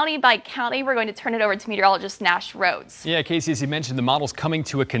impacts, county by county, we're going to turn it over to meteorologist just Nash roads. Yeah, Casey, as you mentioned, the model's coming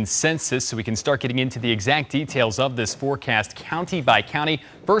to a consensus, so we can start getting into the exact details of this forecast county by county.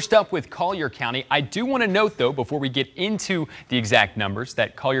 First up with Collier County. I do want to note, though, before we get into the exact numbers,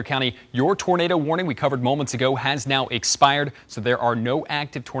 that Collier County, your tornado warning we covered moments ago has now expired, so there are no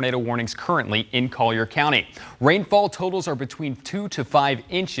active tornado warnings currently in Collier County. Rainfall totals are between 2 to 5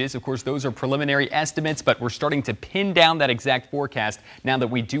 inches. Of course, those are preliminary estimates, but we're starting to pin down that exact forecast now that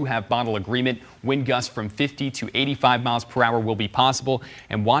we do have model agreement. Wind gusts from 50 to 85 miles per hour will be possible.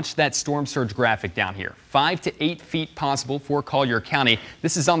 And watch that storm surge graphic down here. 5 to 8 feet possible for Collier County.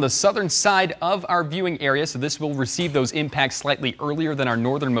 This is on the southern side of our viewing area, so this will receive those impacts slightly earlier than our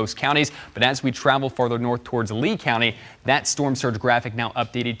northernmost counties. But as we travel farther north towards Lee County, that storm surge graphic now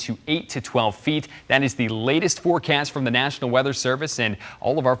updated to 8 to 12 feet. That is the latest forecast from the National Weather Service, and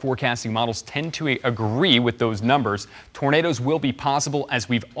all of our forecasting models tend to agree with those numbers. Tornadoes will be possible, as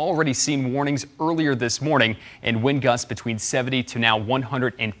we've already seen warnings earlier this morning, and wind gusts between 70 to now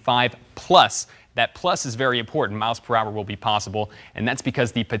 105 plus. That plus is very important. Miles per hour will be possible, and that's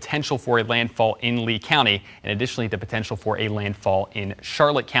because the potential for a landfall in Lee County, and additionally the potential for a landfall in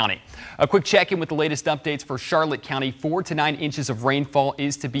Charlotte County. A quick check-in with the latest updates for Charlotte County. 4 to 9 inches of rainfall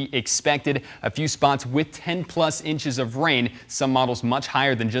is to be expected. A few spots with 10 plus inches of rain. Some models much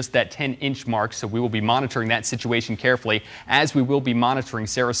higher than just that 10-inch mark, so we will be monitoring that situation carefully, as we will be monitoring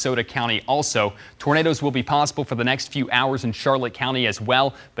Sarasota County also. Tornadoes will be possible for the next few hours in Charlotte County as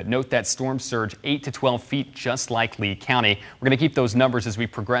well, but note that storm surge 8 to 12 feet, just like Lee County. We're going to keep those numbers as we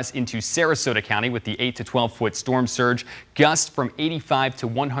progress into Sarasota County with the 8 to 12 foot storm surge. Gusts from 85 to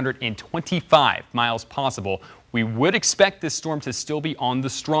 125 miles possible. We would expect this storm to still be on the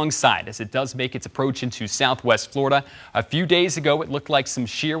strong side as it does make its approach into southwest Florida. A few days ago, it looked like some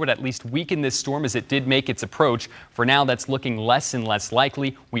shear would at least weaken this storm as it did make its approach. For now, that's looking less and less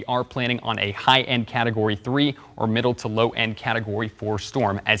likely. We are planning on a high-end Category 3 or middle to low-end Category 4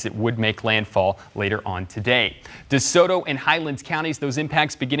 storm, as it would make landfall later on today. DeSoto and Highlands counties, those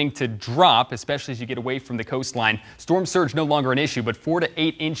impacts beginning to drop, especially as you get away from the coastline. Storm surge no longer an issue, but 4 to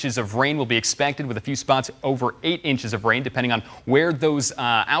 8 inches of rain will be expected, with a few spots over 8 inches of rain, depending on where those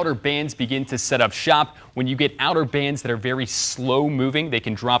outer bands begin to set up shop. When you get outer bands that are very slow moving, they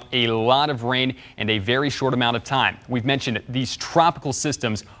can drop a lot of rain in a very short amount of time. We've mentioned these tropical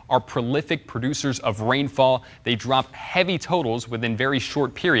systems are prolific producers of rainfall. They drop heavy totals within very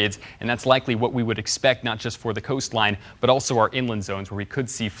short periods, and that's likely what we would expect, not just for the coastline, but also our inland zones, where we could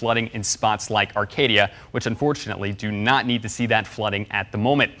see flooding in spots like Arcadia, which unfortunately do not need to see that flooding at the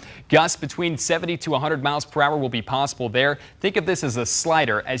moment. Gusts between 70 to 100 miles per hour will be possible there. Think of this as a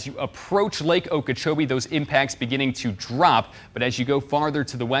slider. As you approach Lake Okeechobee, those impacts beginning to drop, but as you go farther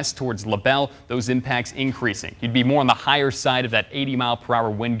to the west towards LaBelle, those impacts increasing. You'd be more on the higher side of that 80 mile per hour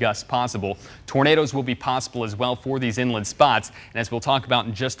wind gusts possible. Tornadoes will be possible as well for these inland spots, and as we'll talk about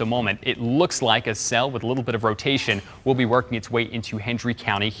in just a moment, it looks like a cell with a little bit of rotation will be working its way into Hendry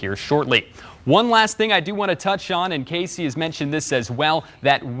County here shortly. One last thing I do want to touch on, and Casey has mentioned this as well,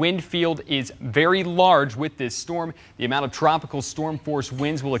 that wind field is very large with this storm. The amount of tropical storm force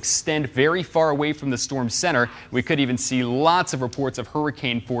winds will extend very far away from the storm center. We could even see lots of reports of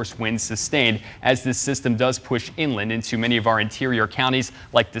hurricane force winds sustained as this system does push inland into many of our interior counties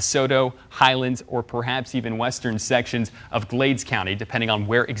like DeSoto, Highlands, or perhaps even western sections of Glades County, depending on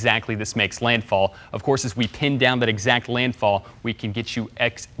where exactly this makes landfall. Of course, as we pin down that exact landfall, we can get you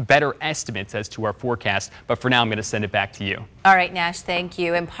better estimates as to our forecast. But for now, I'm going to send it back to you. All right, Nash, thank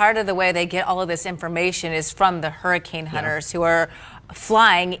you. And part of the way they get all of this information is from the hurricane hunters who are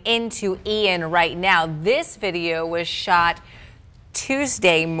flying into Ian right now. This video was shot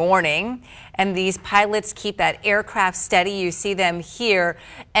Tuesday morning, and these pilots keep that aircraft steady. You see them here.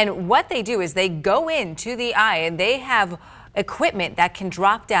 And what they do is they go into the eye, and they have equipment that can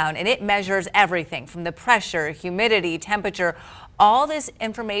drop down, and it measures everything from the pressure, humidity, temperature, all this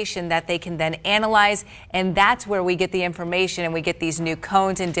information that they can then analyze, and that's where we get the information, and we get these new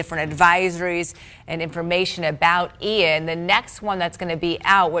cones and different advisories and information about Ian. The next one that's going to be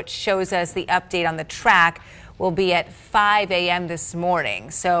out, which shows us the update on the track, will be at 5 a.m. this morning.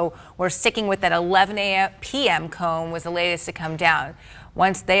 So we're sticking with that 11 p.m. cone was the latest to come down.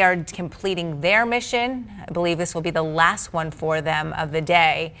 Once they are completing their mission, I believe this will be the last one for them of the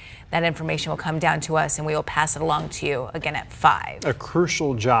day. that information will come down to us and we will pass it along to you again at 5. A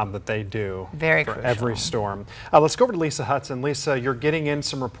crucial job that they do Very for crucial. every storm. Let's go over to Lisa Hudson. Lisa, you're getting in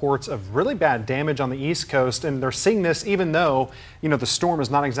some reports of really bad damage on the East Coast, and they're seeing this even though, you know, the storm is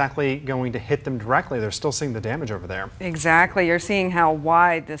not exactly going to hit them directly. They're still seeing the damage over there. Exactly. You're seeing how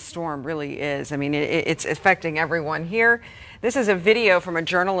wide this storm really is. I mean, it's affecting everyone here. This is a video from a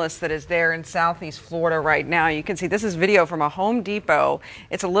journalist that is there in Southeast Florida right now. You can see this is video from a Home Depot.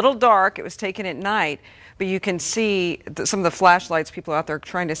 It's a little dark. It was taken at night, but you can see some of the flashlights, people out there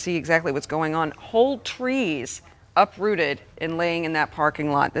trying to see exactly what's going on. Whole trees uprooted and laying in that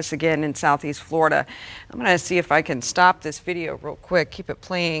parking lot. This again in Southeast Florida. I'm going to see if I can stop this video real quick, keep it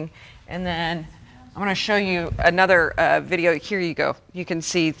playing, and then I'm going to show you another video. Here you go. You can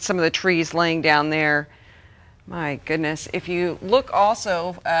see some of the trees laying down there. My goodness. If you look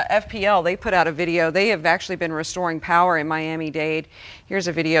also, FPL, they put out a video. They have actually been restoring power in Miami-Dade. Here's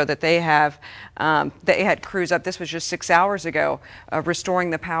a video that they have. They had crews up. This was just 6 hours ago,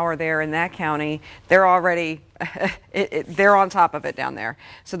 restoring the power there in that county. They're already, they're on top of it down there.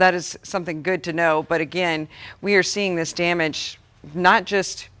 So that is something good to know. But again, we are seeing this damage, not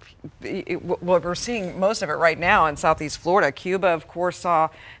just well, we're seeing most of it right now in Southeast Florida. Cuba, of course, saw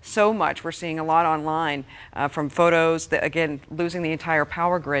so much. We're seeing a lot online from photos that, again, losing the entire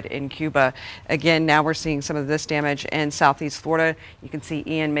power grid in Cuba. Again, now we're seeing some of this damage in Southeast Florida. You can see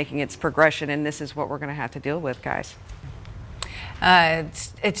Ian making its progression, and this is what we're going to have to deal with, guys.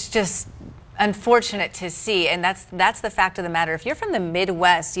 It's just unfortunate to see, and that's the fact of the matter. If you're from the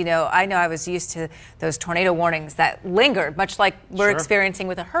Midwest, you know I was used to those tornado warnings that lingered, much like we're experiencing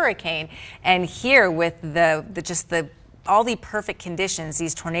with a hurricane, and here with all the perfect conditions,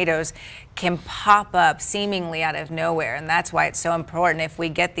 these tornadoes can pop up seemingly out of nowhere, and that's why it's so important if we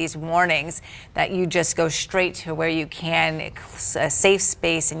get these warnings that you just go straight to where you can, a safe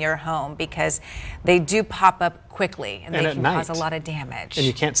space in your home, because they do pop up quickly and they can cause a lot of damage. And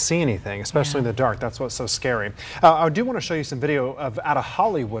you can't see anything, especially in the dark. That's what's so scary. I do want to show you some video out of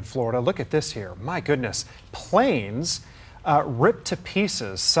Hollywood, Florida. Look at this here. My goodness. Planes ripped to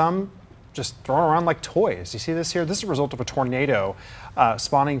pieces. Some just thrown around like toys. You see this here? This is a result of a tornado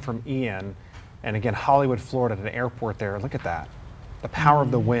spawning from Ian. And again, Hollywood, Florida, at an airport there. Look at that. The power of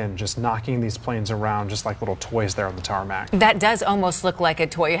the wind just knocking these planes around just like little toys there on the tarmac. That does almost look like a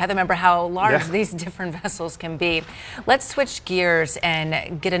toy. You have to remember how large these different vessels can be. Let's switch gears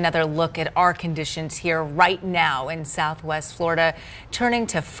and get another look at our conditions here right now in Southwest Florida. Turning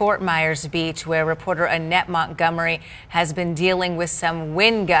to Fort Myers Beach, where reporter Annette Montgomery has been dealing with some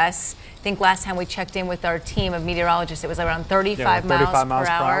wind gusts. I think last time we checked in with our team of meteorologists, it was around 35 miles per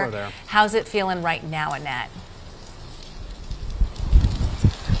hour there. How's it feeling right now, Annette?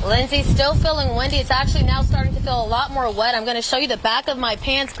 Lindsay, still feeling windy. It's actually now starting to feel a lot more wet. I'm going to show you the back of my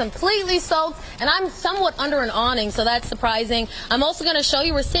pants completely soaked, and I'm somewhat under an awning, so that's surprising. I'm also going to show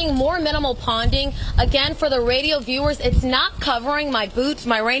you we're seeing more minimal ponding. Again, for the radio viewers, it's not covering my boots,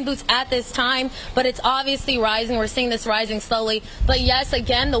 my rain boots at this time, but it's obviously rising. We're seeing this rising slowly. But yes,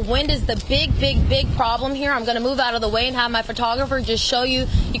 again, the wind is the big problem here. I'm going to move out of the way and have my photographer just show you.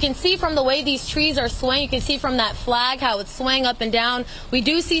 You can see from the way these trees are swaying, you can see from that flag how it's swaying up and down. We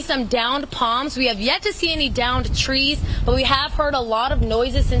do see some downed palms. We have yet to see any downed trees, but we have heard a lot of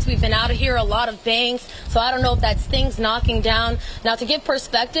noises since we've been out of here, a lot of bangs. So I don't know if that's things knocking down. Now, to give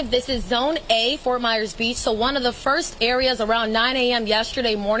perspective, this is Zone A, Fort Myers Beach. So one of the first areas around 9 a.m.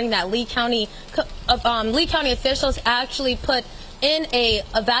 yesterday morning that Lee County officials actually put in a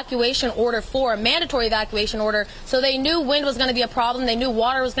evacuation order for, a mandatory evacuation order. So they knew wind was going to be a problem. They knew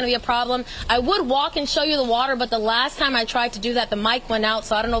water was going to be a problem. I would walk and show you the water, but the last time I tried to do that, the mic went out,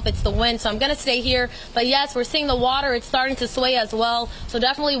 so I don't know if it's the wind. So I'm going to stay here. But yes, we're seeing the water. It's starting to sway as well. So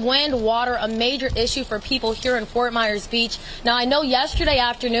definitely wind, water, a major issue for people here in Fort Myers Beach. Now, I know yesterday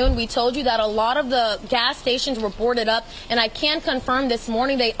afternoon we told you that a lot of the gas stations were boarded up, and I can confirm this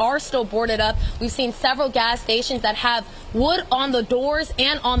morning they are still boarded up. We've seen several gas stations that have wood on the doors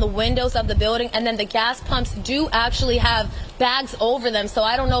and on the windows of the building, and then the gas pumps do actually have bags over them. So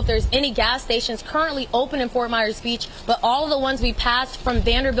I don't know if there's any gas stations currently open in Fort Myers Beach, but all of the ones we passed from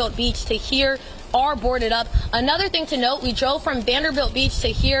Vanderbilt Beach to here are boarded up. Another thing to note, we drove from Vanderbilt Beach to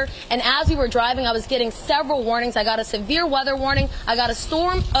here, and as we were driving, I was getting several warnings. I got a severe weather warning, I got a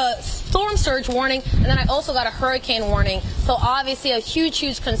storm surge warning, and then I also got a hurricane warning. So obviously a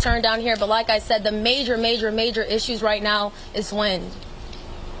huge concern down here, but like I said, the major issues right now is wind.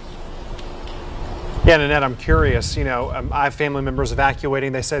 Yeah, Nanette, I'm curious. You know, I have family members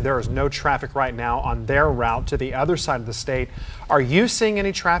evacuating. They say there is no traffic right now on their route to the other side of the state. Are you seeing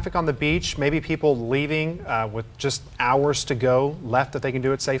any traffic on the beach? Maybe people leaving with just hours to go left that they can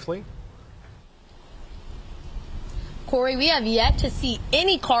do it safely? Corey, we have yet to see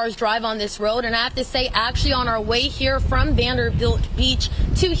any cars drive on this road, and I have to say, actually on our way here from Vanderbilt Beach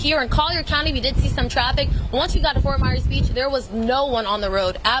to here in Collier County, we did see some traffic. Once we got to Fort Myers Beach, there was no one on the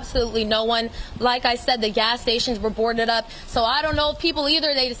road, absolutely no one. Like I said, the gas stations were boarded up, so I don't know if people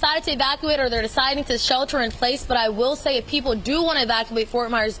either they decided to evacuate or they're deciding to shelter in place, but I will say if people do want to evacuate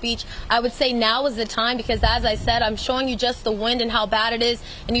Fort Myers Beach, I would say now is the time, because as I said, I'm showing you just the wind and how bad it is,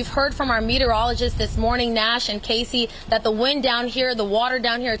 and you've heard from our meteorologists this morning, Nash and Casey, that the wind down here, the water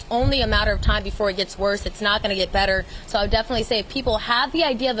down here, it's only a matter of time before it gets worse. It's not going to get better. So I would definitely say if people have the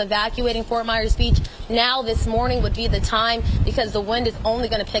idea of evacuating Fort Myers Beach, now this morning would be the time, because the wind is only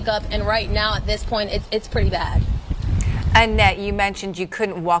going to pick up, and right now at this point it's pretty bad. Annette, you mentioned you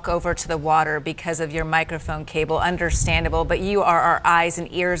couldn't walk over to the water because of your microphone cable. Understandable, but you are our eyes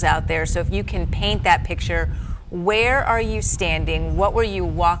and ears out there. So if you can paint that picture, where are you standing? What were you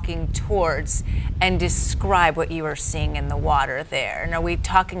walking towards? And describe what you were seeing in the water there. And are we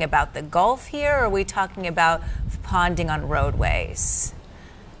talking about the Gulf here, or are we talking about ponding on roadways?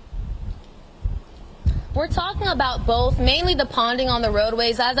 We're talking about both, mainly the ponding on the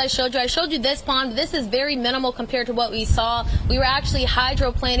roadways. As I showed you this pond. This is very minimal compared to what we saw. We were actually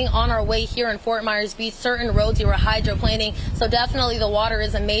hydroplaning on our way here in Fort Myers Beach. Certain roads we were hydroplaning, so definitely the water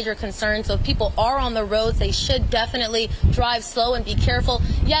is a major concern. So if people are on the roads, they should definitely drive slow and be careful.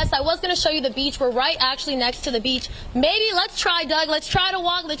 Yes, I was going to show you the beach. We're right actually next to the beach. Maybe let's try, Doug. Let's try to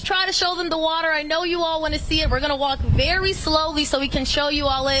walk. Let's try to show them the water. I know you all want to see it. We're going to walk very slowly so we can show you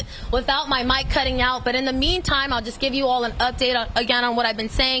all it without my mic cutting out. But in the meantime, I'll just give you all an update again on what I've been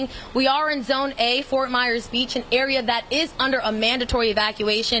saying. We are in Zone A, Fort Myers Beach, an area that is under a mandatory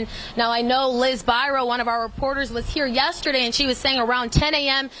evacuation. Now, I know Liz Byro, one of our reporters, was here yesterday, and she was saying around 10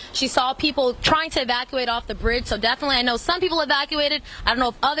 a.m. she saw people trying to evacuate off the bridge. So definitely, I know some people evacuated. I don't know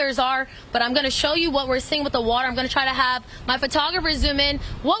if others are, but I'm going to show you what we're seeing with the water. I'm going to try to have my photographer zoom in.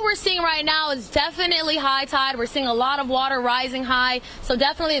 What we're seeing right now is definitely high tide. We're seeing a lot of water rising high. So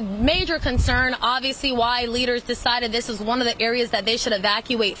definitely a major concern, obviously, why leaders decided this is one of the areas that they should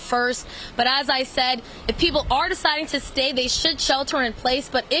evacuate first. But as I said, if people are deciding to stay, they should shelter in place.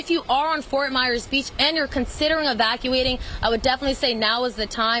 But if you are on Fort Myers Beach and you're considering evacuating, I would definitely say now is the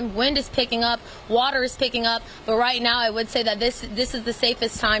time. Wind is picking up, water is picking up, but right now I would say that this is the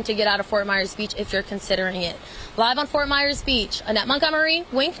safest time to get out of Fort Myers Beach if you're considering it. Live on Fort Myers Beach, Annette Montgomery,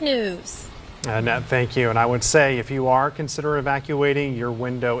 Wink News. Annette, thank you. And I would say if you are considering evacuating, your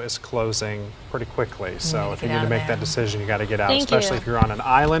window is closing pretty quickly. So if you need to make that decision, you got to get out, especially if you're on an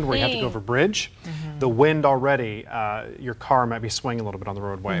island where you have to go over a bridge. The wind already, your car might be swinging a little bit on the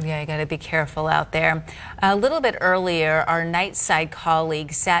roadway. Yeah, you got to be careful out there. A little bit earlier, our Nightside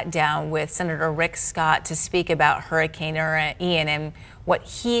colleague sat down with Senator Rick Scott to speak about Hurricane Ian and what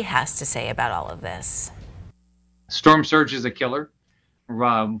he has to say about all of this. Storm surge is a killer.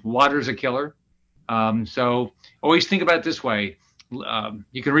 Water's a killer. So always think about it this way.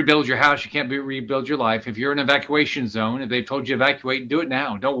 You can rebuild your house. You can't rebuild your life. If you're in an evacuation zone, if they've told you to evacuate, do it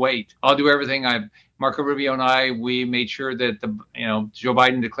now. Don't wait. I'll do everything. Marco Rubio and I, we made sure that Joe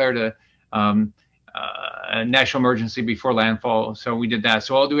Biden declared a national emergency before landfall. So we did that.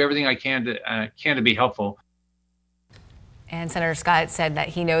 So I'll do everything I can to be helpful. And Senator Scott said that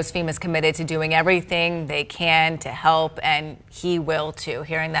he knows FEMA is committed to doing everything they can to help, and he will too.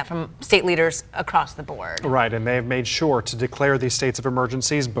 Hearing that from state leaders across the board. Right, and they've made sure to declare these states of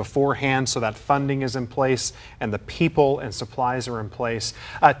emergencies beforehand so that funding is in place and the people and supplies are in place.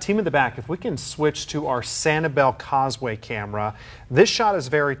 Team in the back, if we can switch to our Sanibel Causeway camera. This shot is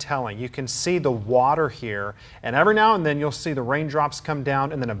very telling. You can see the water here, and every now and then you'll see the raindrops come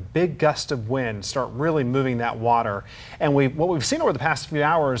down and then a big gust of wind start really moving that water. And what we've seen over the past few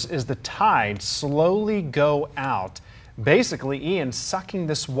hours is the tide slowly go out, basically Ian sucking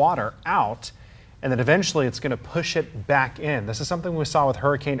this water out, and then eventually it's going to push it back in. This is something we saw with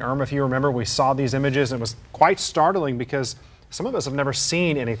Hurricane Irma. If you remember, we saw these images and it was quite startling because some of us have never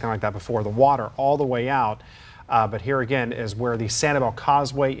seen anything like that before, the water all the way out. But here again is where the Sanibel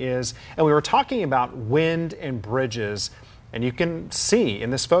Causeway is. And we were talking about wind and bridges. And you can see in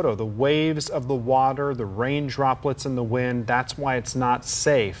this photo the waves of the water, the rain droplets in the wind. That's why it's not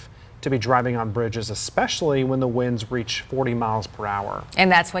safe to be driving on bridges, especially when the winds reach 40 miles per hour.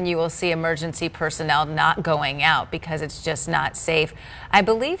 And that's when you will see emergency personnel not going out because it's just not safe. I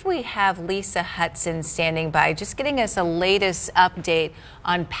believe we have Lisa Hudson standing by, just getting us a latest update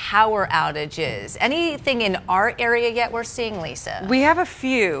on power outages. Anything in our area yet we're seeing, Lisa? We have a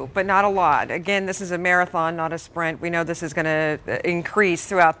few, but not a lot. Again, this is a marathon, not a sprint. We know this is going to increase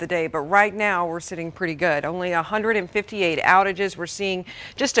throughout the day, but right now we're sitting pretty good. Only 158 outages. We're seeing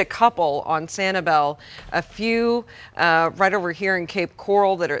just a couple on Sanibel, a few right over here in Cape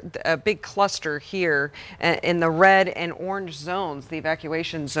Coral that are a big cluster here in the red and orange zones, the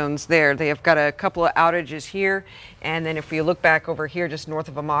evacuation zones there. They have got a couple of outages here, and then if you look back over here just north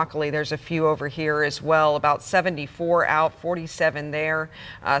of Immokalee, there's a few over here as well, about 74 out, 47 there.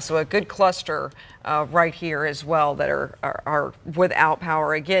 So a good cluster right here as well that are without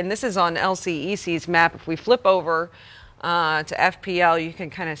power. Again, this is on LCEC's map. If we flip over to FPL, you can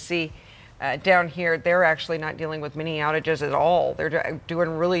kind of see down here, they're actually not dealing with many outages at all. They're doing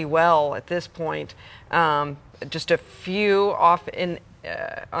really well at this point. Just a few off in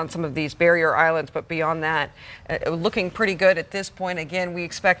on some of these barrier islands, but beyond that, looking pretty good at this point. Again, we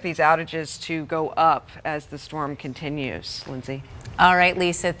expect these outages to go up as the storm continues. Lindsay. All right,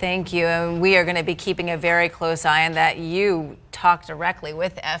 Lisa, thank you. And we are going to be keeping a very close eye on that. You talked directly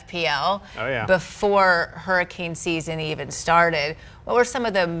with FPL before hurricane season even started. What were some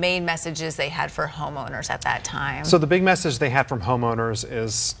of the main messages they had for homeowners at that time? So the big message they had from homeowners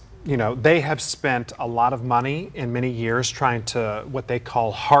is, you know, they have spent a lot of money in many years trying to what they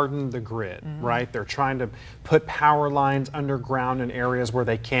call harden the grid, right? They're trying to put power lines underground in areas where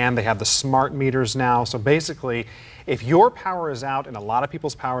they can. They have the smart meters now. So basically, if your power is out and a lot of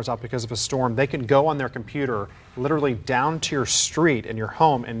people's power is out because of a storm, they can go on their computer literally down to your street and your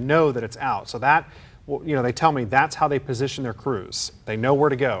home and know that it's out. So that, you know, they tell me that's how they position their crews. They know where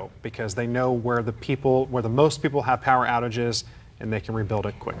to go because they know where the most people have power outages, and they can rebuild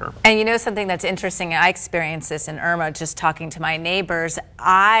it quicker. And you know something that's interesting, I experienced this in Irma just talking to my neighbors.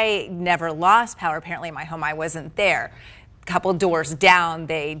 I never lost power apparently in my home. I wasn't there. A couple doors down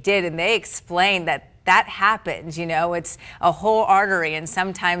they did, and they explained that happens, you know, it's a whole artery, and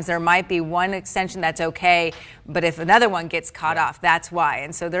sometimes there might be one extension that's okay, but if another one gets cut off, that's why.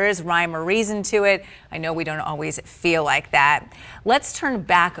 And so there is rhyme or reason to it. I know we don't always feel like that. Let's turn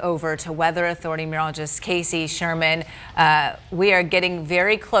back over to Weather Authority meteorologist Casey Sherman. We are getting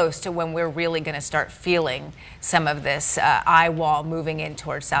very close to when we're really going to start feeling some of this eye wall moving in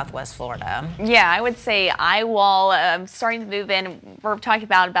towards Southwest Florida. Yeah, I would say eye wall starting to move in. We're talking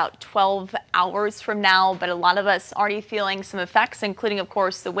about 12 hours from now, but a lot of us already feeling some effects, including, of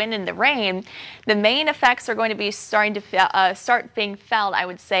course, the wind and the rain. The main effects are going to be starting to start being felt, I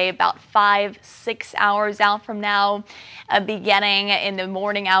would say, about 5-6 hours out from now, beginning in the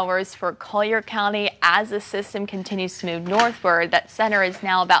morning hours for Collier County as the system continues to move northward. That center is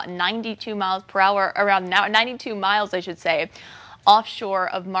now about 92 miles per hour, around 92 miles, I should say, offshore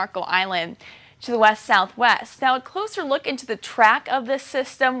of Marco Island to the west-southwest. Now, a closer look into the track of this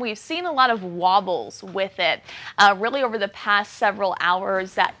system, we've seen a lot of wobbles with it. Really over the past several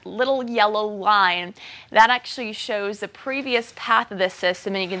hours, that little yellow line, that actually shows the previous path of this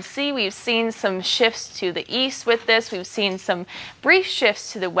system. And you can see we've seen some shifts to the east with this. We've seen some brief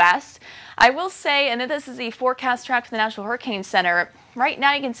shifts to the west. I will say, and this is the forecast track from the National Hurricane Center, right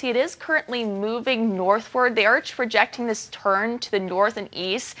now you can see it is currently moving northward. They are projecting this turn to the north and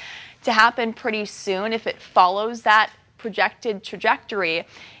east to happen pretty soon. If it follows that projected trajectory,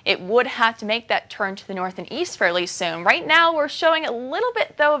 it would have to make that turn to the north and east fairly soon. Right now we're showing a little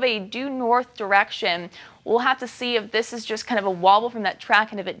bit though of a due north direction. We'll have to see if this is just kind of a wobble from that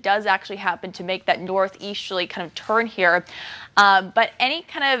track and if it does actually happen to make that northeasterly kind of turn here. But any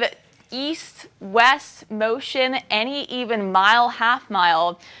kind of east-west motion, any even mile, half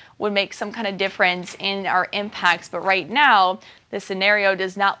mile, would make some kind of difference in our impacts. But right now, the scenario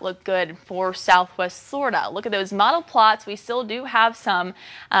does not look good for Southwest Florida. Look at those model plots. We still do have some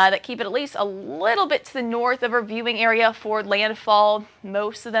that keep it at least a little bit to the north of our viewing area for landfall.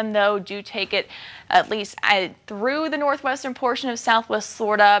 Most of them, though, do take it at least through the northwestern portion of Southwest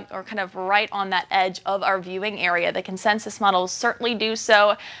Florida, or kind of right on that edge of our viewing area. The consensus models certainly do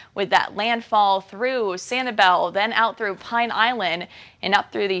so, with that landfall through Sanibel, then out through Pine Island and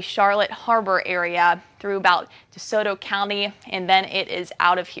up through the Charlotte Harbor area, through about DeSoto County, and then it is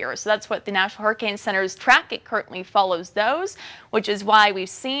out of here. So that's what the National Hurricane Center's track. It currently follows those, which is why we've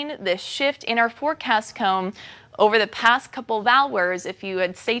seen this shift in our forecast cone over the past couple of hours. If you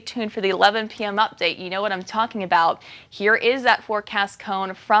had stayed tuned for the 11 p.m. update, you know what I'm talking about. Here is that forecast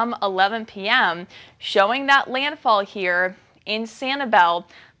cone from 11 p.m. showing that landfall here in Sanibel,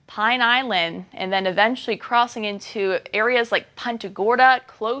 Pine Island, and then eventually crossing into areas like Punta Gorda,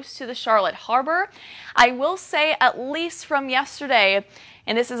 close to the Charlotte Harbor. I will say, at least from yesterday,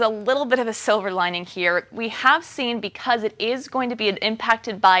 and this is a little bit of a silver lining here, we have seen, because it is going to be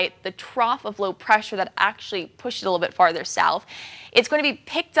impacted by the trough of low pressure that actually pushed it a little bit farther south, it's going to be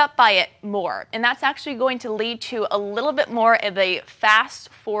picked up by it more. And that's actually going to lead to a little bit more of a fast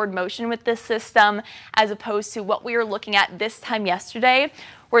forward motion with this system, as opposed to what we were looking at this time yesterday,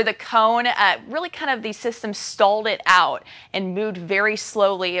 where the cone really kind of the system stalled it out and moved very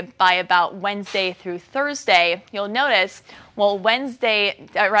slowly by about Wednesday through Thursday. You'll notice, well,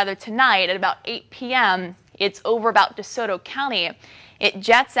 tonight at about 8 p.m., it's over about DeSoto County. It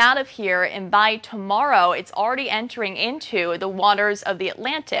jets out of here, and by tomorrow, it's already entering into the waters of the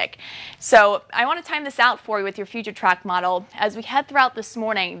Atlantic. So I want to time this out for you with your future track model. As we head throughout this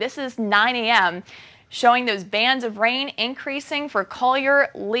morning, this is 9 a.m., showing those bands of rain increasing for Collier,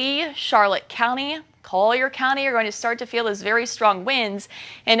 Lee, Charlotte County. Collier County, you're going to start to feel those very strong winds.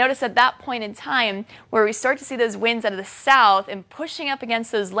 And notice at that point in time where we start to see those winds out of the south and pushing up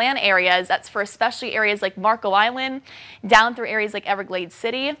against those land areas, that's for especially areas like Marco Island, down through areas like Everglades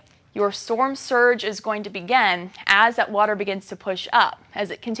City. Your storm surge is going to begin as that water begins to push up.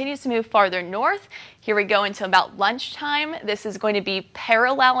 As it continues to move farther north, here we go until about lunchtime. This is going to be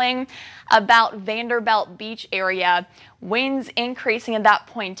paralleling about Vanderbilt Beach area. Winds increasing at that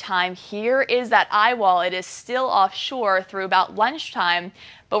point in time. Here is that eye wall. It is still offshore through about lunchtime,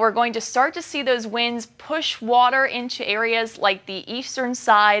 but we're going to start to see those winds push water into areas like the eastern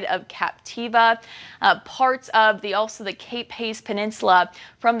side of Captiva, parts of also the Cape Hayes Peninsula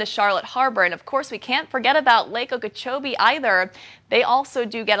from the Charlotte Harbor. And of course, we can't forget about Lake Okeechobee either. They also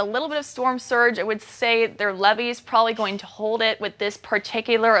do get a little bit of storm surge. I would say their levees probably going to hold it with this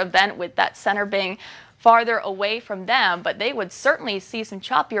particular event, with that center being farther away from them, but they would certainly see some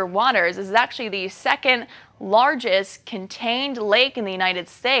choppier waters. This is actually the second largest contained lake in the United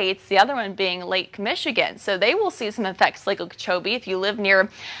States, the other one being Lake Michigan. So they will see some effects. Lake Okeechobee, if you live near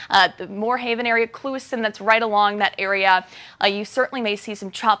the Moorhaven area, Clewiston, that's right along that area, you certainly may see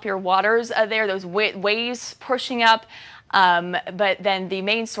some choppier waters there, those waves pushing up. But then the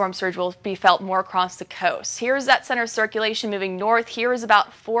main storm surge will be felt more across the coast. Here's that center circulation moving north. Here is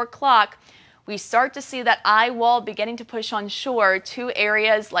about 4 o'clock. We start to see that eye wall beginning to push on shore to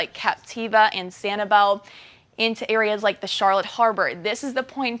areas like Captiva and Sanibel, into areas like the Charlotte Harbor. This is the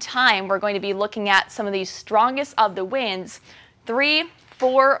point in time we're going to be looking at some of these strongest of the winds, 3,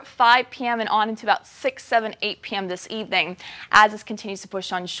 4, 5 p.m. and on into about 6, 7, 8 p.m. this evening as this continues to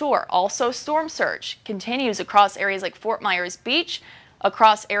push on shore. Also, storm surge continues across areas like Fort Myers Beach,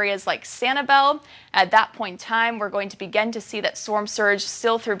 across areas like Sanibel. At that point in time, we're going to begin to see that storm surge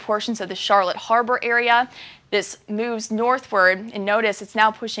still through portions of the Charlotte Harbor area. This moves northward, and notice it's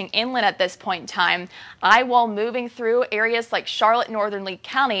now pushing inland at this point in time. Eye wall moving through areas like Charlotte, northern Lee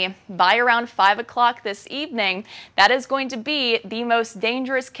County by around 5 o'clock this evening. That is going to be the most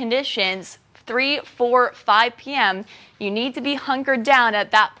dangerous conditions. 3, 4, 5 p.m. You need to be hunkered down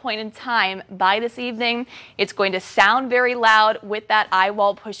at that point in time. By this evening, it's going to sound very loud with that eye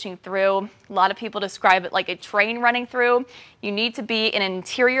wall pushing through. A lot of people describe it like a train running through. You need to be in an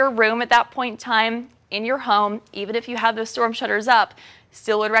interior room at that point in time in your home. Even if you have those storm shutters up,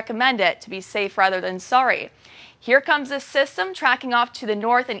 still would recommend it to be safe rather than sorry. Here comes this system tracking off to the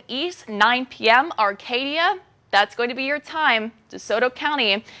north and east, 9 p.m. Arcadia. That's going to be your time. DeSoto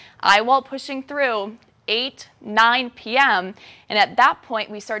County, eye wall pushing through 8, 9 p.m. And at that point,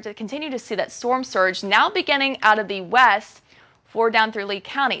 we start to continue to see that storm surge now beginning out of the west down through Lee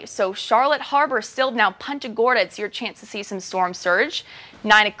County. So Charlotte Harbor still now Punta Gorda, it's your chance to see some storm surge.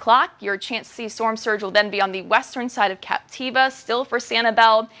 9 o'clock, your chance to see storm surge will then be on the western side of Captiva, still for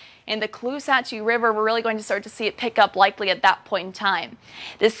Sanibel. In the Caloosahatchee River, we're really going to start to see it pick up likely at that point in time.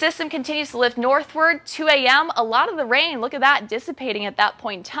 This system continues to lift northward. 2 a.m., a lot of the rain, look at that, dissipating at that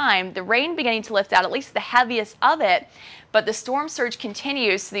point in time. The rain beginning to lift out, at least the heaviest of it, but the storm surge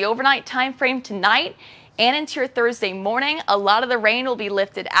continues. So the overnight time frame tonight and into your Thursday morning, a lot of the rain will be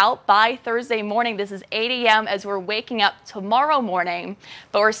lifted out by Thursday morning. This is 8 a.m. as we're waking up tomorrow morning,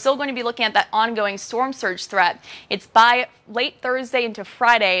 but we're still going to be looking at that ongoing storm surge threat. It's by late Thursday into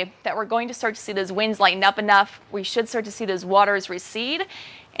Friday that we're going to start to see those winds lighten up enough. We should start to see those waters recede,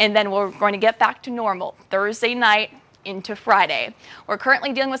 and then we're going to get back to normal. Thursday night, into Friday. We're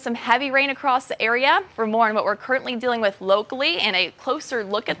currently dealing with some heavy rain across the area. For more on what we're currently dealing with locally and a closer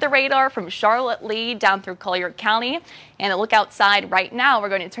look at the radar from Charlotte Lee down through Collier County and a look outside right now, we're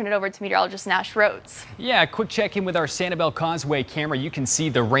going to turn it over to meteorologist Nash Rhodes. Yeah, quick check in with our Sanibel Causeway camera. You can see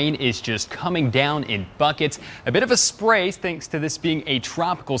the rain is just coming down in buckets. A bit of a spray thanks to this being a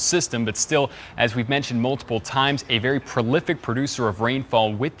tropical system, but still, as we've mentioned multiple times, a very prolific producer of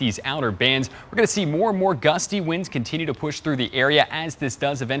rainfall with these outer bands. We're going to see more and more gusty winds continue to push through the area as this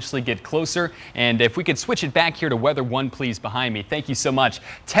does eventually get closer. And if we could switch it back here to Weather 1, please, behind me. Thank you so much.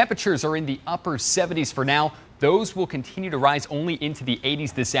 Temperatures are in the upper 70s for now. Those will continue to rise only into the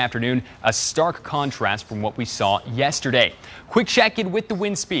 80s this afternoon, a stark contrast from what we saw yesterday. Quick check in with the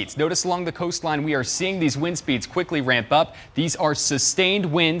wind speeds. Notice along the coastline we are seeing these wind speeds quickly ramp up. These are sustained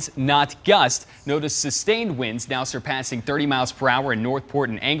winds, not gusts. Notice sustained winds now surpassing 30 miles per hour in Northport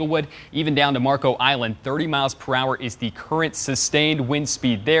and Englewood, even down to Marco Island. 30 miles per hour is the current sustained wind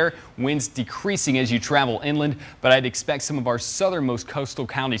speed there. Winds decreasing as you travel inland, but I'd expect some of our southernmost coastal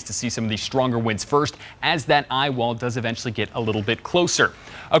counties to see some of these stronger winds first as that eye wall does eventually get a little bit closer.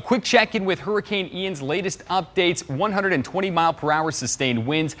 A quick check-in with Hurricane Ian's latest updates. 120 mile per hour sustained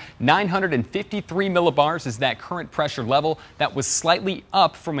winds, 953 millibars is that current pressure level. That was slightly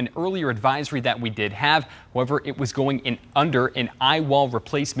up from an earlier advisory that we did have. However, it was going in under an eye wall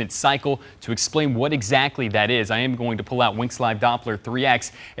replacement cycle. To explain what exactly that is, I am going to pull out Winks Live Doppler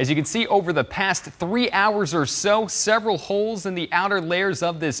 3X. As you can see, over the past 3 hours or so, several holes in the outer layers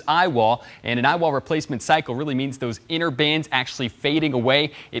of this eye wall. And an eye wall replacement cycle really means those inner bands actually fading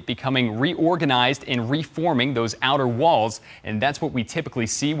away, it becoming reorganized and reforming those outer walls. And that's what we typically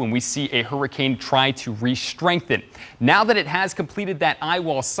see when we see a hurricane try to re-strengthen. Now that it has completed that eye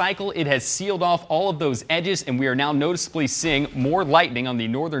wall cycle, it has sealed off all of those edges, and we are now noticeably seeing more lightning on the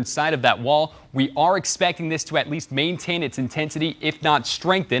northern side of that wall. We are expecting this to at least maintain its intensity, if not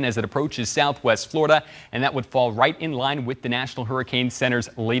strengthen, as it approaches southwest Florida, and that would fall right in line with the National Hurricane Center's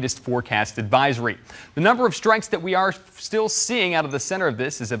latest forecast advisory. The number of strikes that we are still seeing out of the center of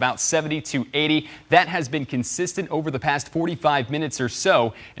this is about 70 to 80. That has been consistent over the past 45 minutes or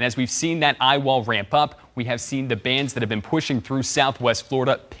so, and as we've seen that eye wall ramp up, we have seen the bands that have been pushing through southwest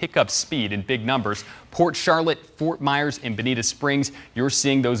Florida pick up speed in big numbers. Port Charlotte, Fort Myers, and Bonita Springs, you're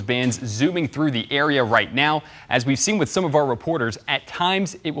seeing those bands zooming through the area right now. As we've seen with some of our reporters, at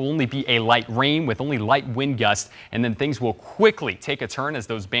times it will only be a light rain with only light wind gusts, and then things will quickly take a turn as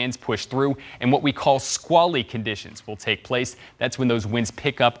those bands push through, and what we call squally conditions will take place. That's when those winds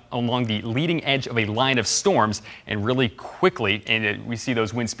pick up along the leading edge of a line of storms and really quickly, and we see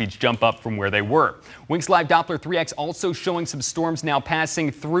those wind speeds jump up from where they were. Winks Live Doppler 3X also showing some storms now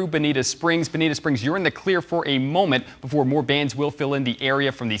passing through Bonita Springs. Bonita Springs, you're in the clear for a moment before more bands will fill in the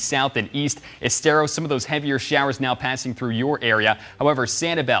area from the south and east. Estero, some of those heavier showers now passing through your area. However,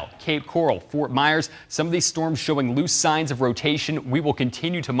 Sanibel, Cape Coral, Fort Myers, some of these storms showing loose signs of rotation. We will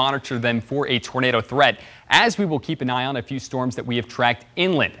continue to monitor them for a tornado threat, as we will keep an eye on a few storms that we have tracked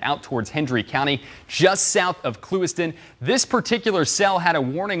inland out towards Hendry County, just south of Clewiston. This particular cell had a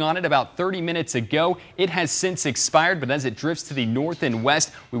warning on it about 30 minutes ago. It has since expired, but as it drifts to the north and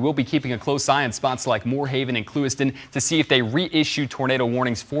west, we will be keeping a close eye on spots like Moorhaven and Clewiston to see if they reissue tornado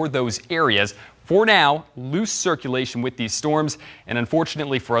warnings for those areas. For now, loose circulation with these storms, and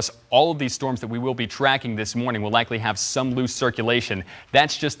unfortunately for us, all of these storms that we will be tracking this morning will likely have some loose circulation.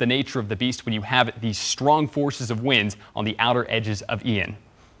 That's just the nature of the beast when you have these strong forces of winds on the outer edges of Ian.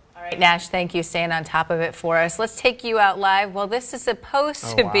 All right, Nash, thank you. Staying on top of it for us. Let's take you out live. Well, this is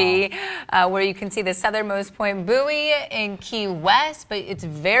supposed to be where you can see the southernmost point buoy in Key West, but it's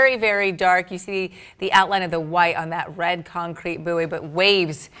very, very dark. You see the outline of the white on that red concrete buoy, but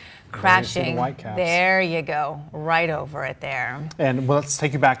waves crashing. There you go, right over it there. And let's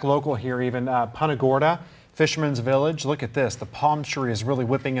take you back local here, even Punta Gorda, Fisherman's Village. Look at this. The palm tree is really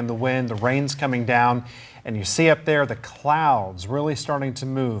whipping in the wind. The rain's coming down. And you see up there the clouds really starting to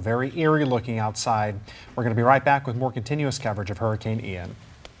move. Very eerie looking outside. We're going to be right back with more continuous coverage of Hurricane Ian.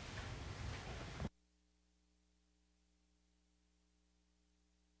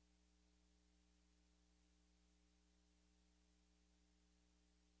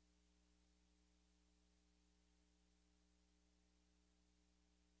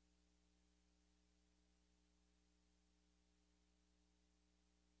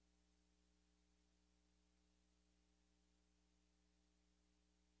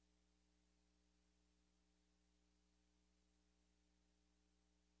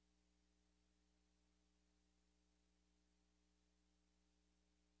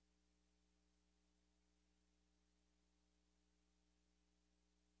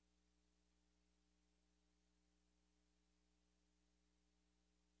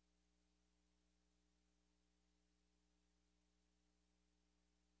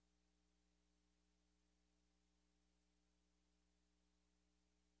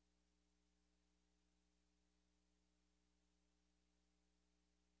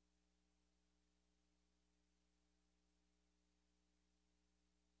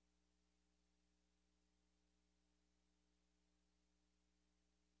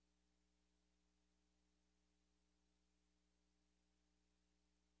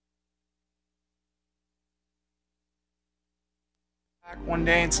 One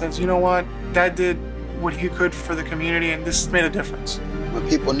day and says, you know what, Dad did what he could for the community and this made a difference. When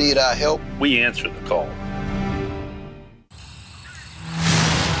people need our help, we answer the call.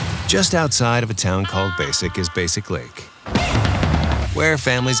 Just outside of a town called Basic is Basic Lake, where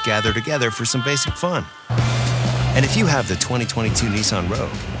families gather together for some basic fun. And if you have the 2022 Nissan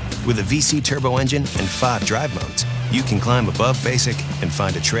Rogue, with a VC turbo engine and 5 drive modes, you can climb above Basic and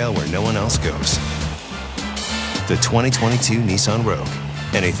find a trail where no one else goes. The 2022 Nissan Rogue,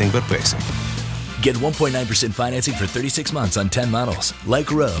 anything but basic. Get 1.9% financing for 36 months on 10 models,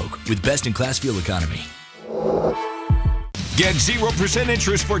 like Rogue, with best-in-class fuel economy. Get 0%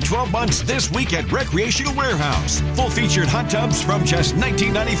 interest for 12 months this week at Recreational Warehouse. Full-featured hot tubs from just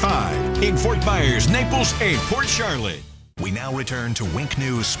 $19.95 in Fort Myers, Naples, and Port Charlotte. We now return to Wink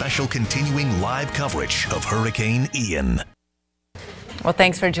News special continuing live coverage of Hurricane Ian. Well,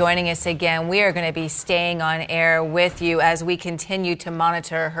 thanks for joining us again. We are going to be staying on air with you as we continue to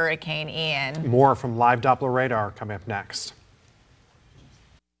monitor Hurricane Ian. More from live Doppler radar coming up next.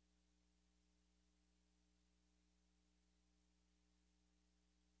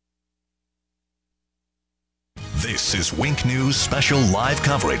 This is Wink News special live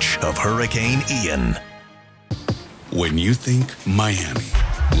coverage of Hurricane Ian. When you think Miami,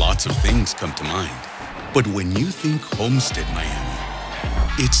 lots of things come to mind. But when you think Homestead Miami,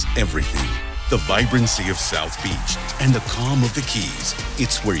 it's everything. The vibrancy of South Beach and the calm of the Keys.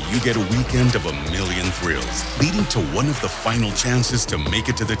 It's where you get a weekend of a million thrills, leading to one of the final chances to make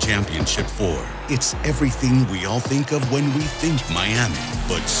it to the championship 4. It's everything we all think of when we think Miami,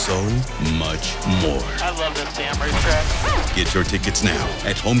 but so much more. I love this damn racetrack. Get your tickets now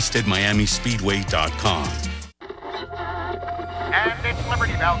at HomesteadMiamiSpeedway.com. And it's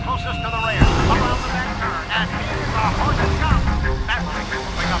Liberty Bell closest to the rail. Around the back turn, and here's the Hornet Cup. Maverick is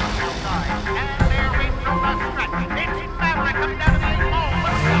moving up the outside. And they're in from the stretch. It's Maverick coming down to the 8 hole.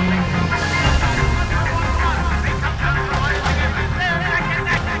 What's happening? They come down to the line again. They're neck and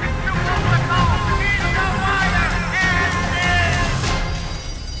neck. Two over the goal. He's the wire.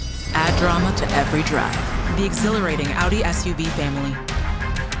 And Add drama to every drive. The exhilarating Audi SUV family.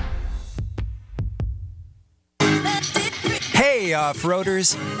 Hey,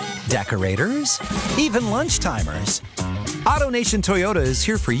 off-roaders, decorators, even lunchtimers. AutoNation Toyota is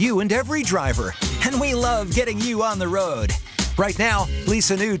here for you and every driver, and we love getting you on the road. Right now, lease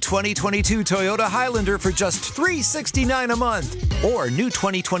a new 2022 Toyota Highlander for just $369 a month, or new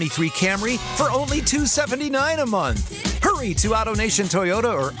 2023 Camry for only $279 a month. Hurry to AutoNation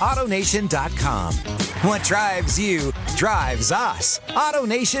Toyota or AutoNation.com. What drives you drives us.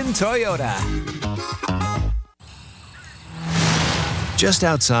 AutoNation Toyota. Just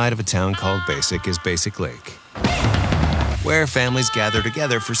outside of a town called Basic is Basic Lake, where families gather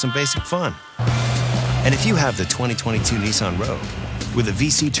together for some basic fun. And if you have the 2022 Nissan Rogue, with a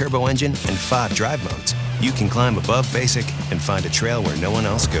VC turbo engine and 5 drive modes, you can climb above Basic and find a trail where no one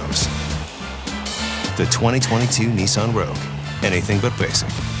else goes. The 2022 Nissan Rogue, anything but basic.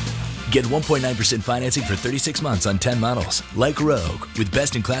 Get 1.9% financing for 36 months on 10 models, like Rogue, with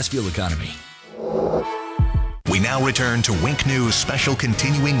best-in-class fuel economy. We now return to Wink News special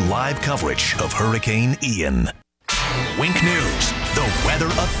continuing live coverage of Hurricane Ian. Wink News, the Weather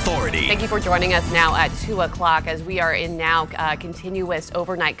Authority. Thank you for joining us now at 2 o'clock as we are in now continuous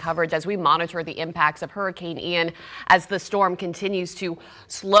overnight coverage as we monitor the impacts of Hurricane Ian as the storm continues to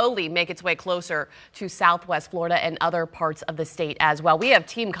slowly make its way closer to southwest Florida and other parts of the state as well. We have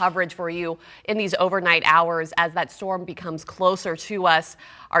team coverage for you in these overnight hours as that storm becomes closer to us.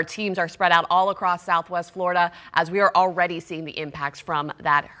 Our teams are spread out all across southwest Florida as we are already seeing the impacts from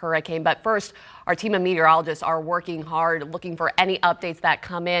that hurricane. But first, our team of meteorologists are working hard, looking for any updates that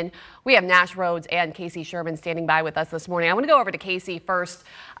come in. We have Nash Rhodes and Casey Sherman standing by with us this morning. I want to go over to Casey first.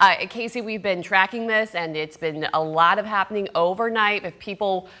 Casey, we've been tracking this, and it's been a lot of happening overnight. If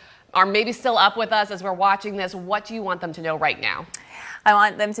people are maybe still up with us as we're watching this, what do you want them to know right now? I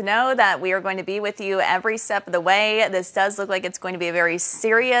want them to know that we are going to be with you every step of the way. This does look like it's going to be a very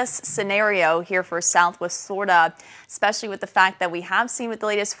serious scenario here for southwest Florida, especially with the fact that we have seen with the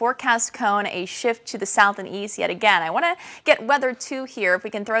latest forecast cone a shift to the south and east yet again. I want to get weather 2 here, if we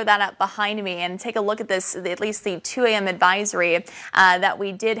can throw that up behind me and take a look at this, at least the 2 a.m. advisory that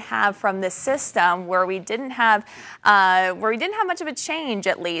we did have from this system where we didn't have much of a change.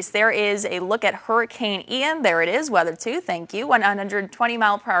 At least there is a look at Hurricane Ian. There it is, weather 2. Thank you.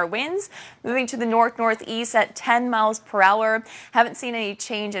 120-mile-per-hour winds moving to the north-northeast at 10 miles per hour. Haven't seen any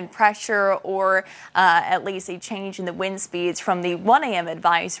change in pressure or at least a change in the wind speeds from the 1 a.m.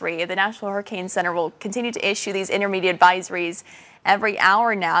 advisory. The National Hurricane Center will continue to issue these intermediate advisories every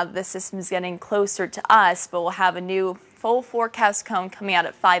hour now. The system is getting closer to us, but we'll have a new full forecast cone coming out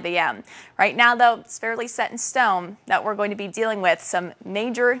at 5 a.m. Right now, though, it's fairly set in stone that we're going to be dealing with some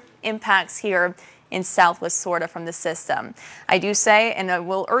major impacts here in southwest Florida from the system. I do say, and I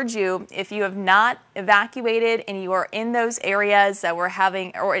will urge you, if you have not evacuated and you are in those areas that we're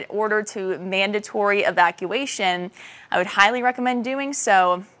having or in order to mandatory evacuation, I would highly recommend doing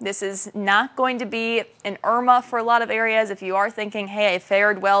so. This is not going to be an Irma for a lot of areas. If you are thinking, hey, I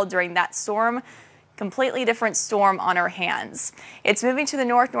fared well during that storm, completely different storm on our hands. It's moving to the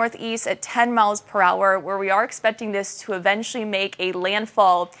north-northeast at 10 miles per hour, where we are expecting this to eventually make a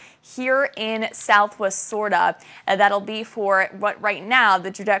landfall here in southwest Florida. And that'll be for what right now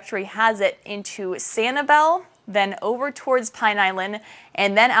the trajectory has it into Sanibel, then over towards Pine Island,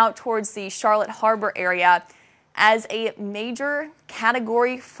 and then out towards the Charlotte Harbor area as a major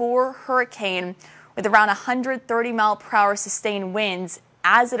Category 4 hurricane with around 130 mile per hour sustained winds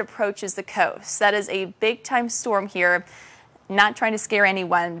as it approaches the coast. That is a big time storm here. Not trying to scare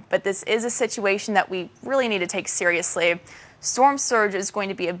anyone, but this is a situation that we really need to take seriously. Storm surge is going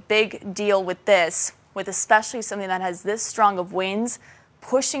to be a big deal with this, with especially something that has this strong of winds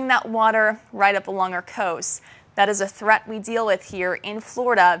pushing that water right up along our coast. That is a threat we deal with here in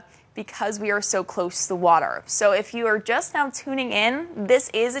Florida because we are so close to the water. So if you are just now tuning in, this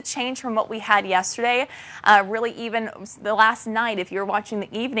is a change from what we had yesterday. Really even the last night, if you're watching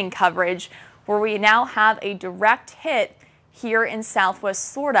the evening coverage, where we now have a direct hit here in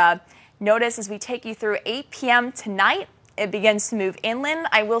southwest Florida. Notice as we take you through 8 p.m. tonight, it begins to move inland.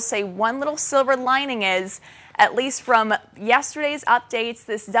 I will say one little silver lining is, at least from yesterday's updates,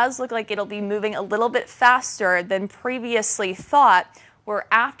 this does look like it'll be moving a little bit faster than previously thought, where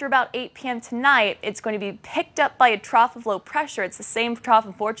after about 8 p.m. tonight, it's going to be picked up by a trough of low pressure. It's the same trough,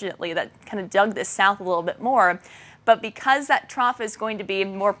 unfortunately, that kind of dug this south a little bit more. But because that trough is going to be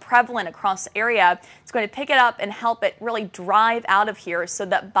more prevalent across the area, it's going to pick it up and help it really drive out of here so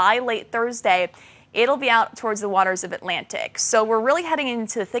that by late Thursday, it'll be out towards the waters of Atlantic. So we're really heading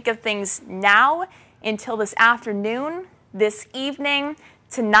into the thick of things now until this afternoon, this evening.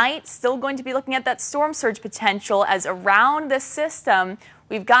 Tonight, still going to be looking at that storm surge potential as around this system,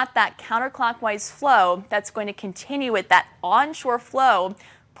 we've got that counterclockwise flow that's going to continue with that onshore flow,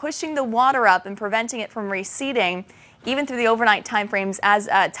 pushing the water up and preventing it from receding, even through the overnight time frame as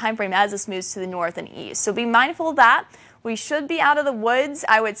this moves to the north and east. So be mindful of that. We should be out of the woods,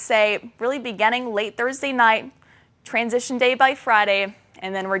 I would say, really beginning late Thursday night, transition day by Friday,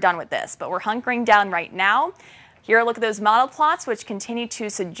 and then we're done with this. But we're hunkering down right now. Here, look at those model plots, which continue to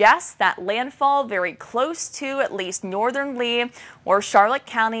suggest that landfall very close to at least northern Lee or Charlotte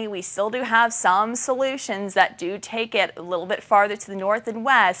County. We still do have some solutions that do take it a little bit farther to the north and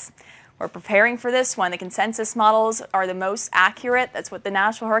west. We're preparing for this one. The consensus models are the most accurate. That's what the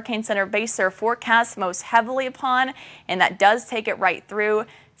National Hurricane Center based their forecast most heavily upon, and that does take it right through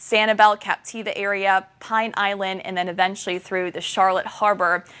Sanibel, Captiva area, Pine Island, and then eventually through the Charlotte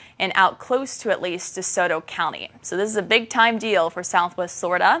Harbor and out close to at least DeSoto County. So this is a big time deal for southwest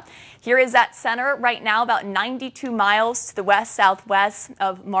Florida. Here is that center right now, about 92 miles to the west-southwest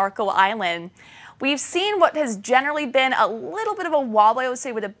of Marco Island. We've seen what has generally been a little bit of a wobble, I would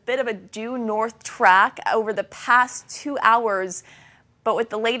say, with a bit of a due north track over the past 2 hours. But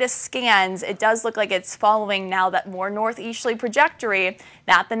with the latest scans, it does look like it's following now that more northeasterly trajectory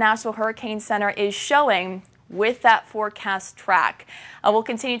that the National Hurricane Center is showing with that forecast track. We'll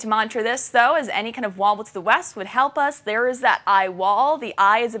continue to monitor this, though, as any kind of wobble to the west would help us. There is that eye wall. The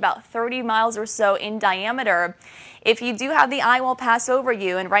eye is about 30 miles or so in diameter. If you do have the eye wall pass over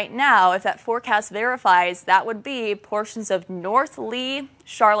you, and right now, if that forecast verifies, that would be portions of North Lee,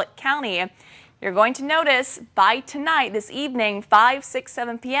 Charlotte County. You're going to notice by tonight, this evening, 5, 6,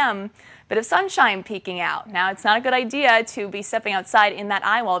 7 p.m., bit of sunshine peeking out. Now, it's not a good idea to be stepping outside in that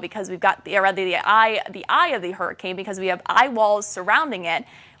eye wall because we've got the eye of the hurricane, because we have eye walls surrounding it.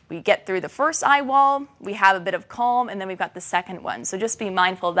 We get through the first eye wall, we have a bit of calm, and then we've got the second one. So just be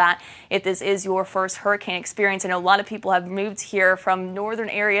mindful of that if this is your first hurricane experience. I know a lot of people have moved here from northern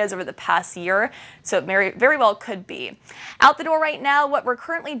areas over the past year, so it very well could be. Out the door right now, what we're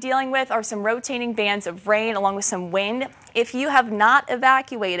currently dealing with are some rotating bands of rain along with some wind. If you have not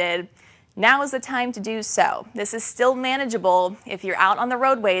evacuated, now is the time to do so. This is still manageable. If you're out on the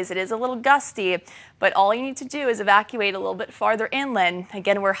roadways, it is a little gusty, but all you need to do is evacuate a little bit farther inland.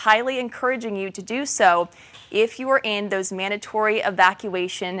 Again, we're highly encouraging you to do so if you are in those mandatory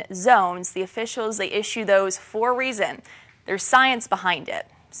evacuation zones. The officials, they issue those for a reason. There's science behind it.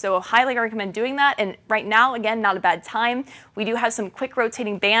 So highly recommend doing that. And right now, again, not a bad time. We do have some quick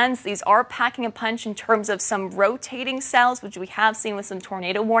rotating bands. These are packing a punch in terms of some rotating cells, which we have seen with some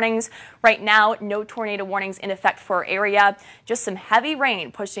tornado warnings. Right now, no tornado warnings in effect for our area. Just some heavy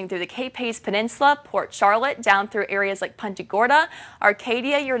rain pushing through the Cape Hayes Peninsula, Port Charlotte, down through areas like Punta Gorda,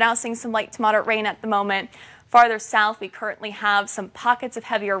 Arcadia. You're now seeing some light to moderate rain at the moment. Farther south, we currently have some pockets of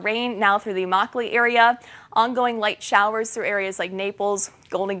heavier rain now through the Immokalee area. Ongoing light showers through areas like Naples,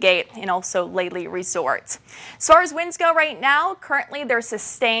 Golden Gate, and also Lely Resort. As far as winds go right now, currently they're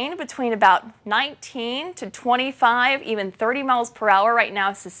sustained between about 19 to 25, even 30 miles per hour right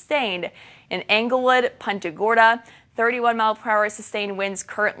now sustained in Englewood, Punta Gorda. 31 mile per hour sustained winds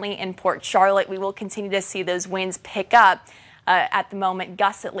currently in Port Charlotte. We will continue to see those winds pick up. At the moment,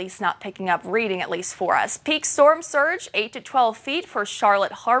 gusts at least not picking up reading, at least for us. Peak storm surge 8 to 12 feet for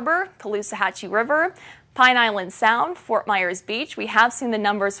Charlotte Harbor, Caloosahatchee River, Pine Island Sound, Fort Myers Beach. We have seen the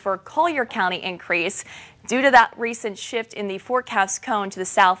numbers for Collier County increase due to that recent shift in the forecast cone to the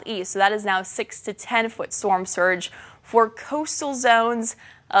southeast. So that is now 6 to 10 foot storm surge for coastal zones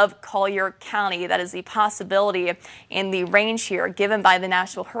of Collier County. That is the possibility in the range here given by the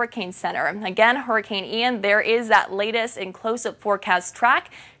National Hurricane Center. Again, Hurricane Ian, there is that latest and close-up forecast track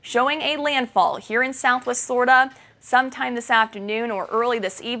showing a landfall here in southwest Florida sometime this afternoon or early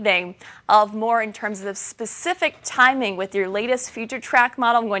this evening. I'll have more in terms of specific timing with your latest future track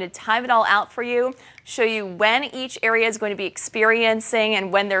model. I'm going to time it all out for you, show you when each area is going to be experiencing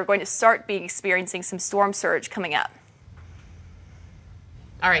and when they're going to start experiencing some storm surge coming up.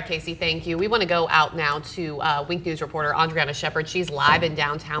 All right, Casey, thank you. We want to go out now to Wink News reporter Andriana Shepard. She's live in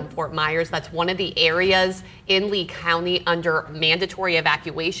downtown Fort Myers. That's one of the areas in Lee County under mandatory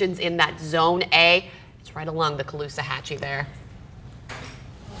evacuations in that Zone A. It's right along the Caloosahatchee there.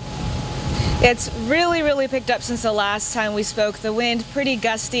 It's really picked up since the last time we spoke. The wind pretty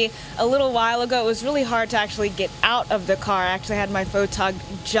gusty. A little while ago, it was really hard to actually get out of the car. I actually had my photog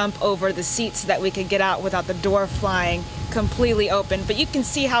jump over the seat so that we could get out without the door flying completely open. But you can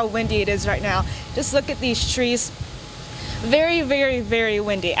see how windy it is right now. Just look at these trees. Very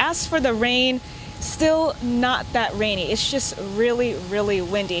windy. As for the rain, still not that rainy. It's just really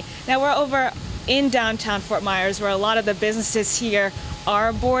windy. Now we're over in downtown Fort Myers where a lot of the businesses here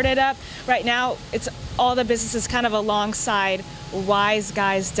are boarded up. Right now, it's all the businesses kind of alongside Wise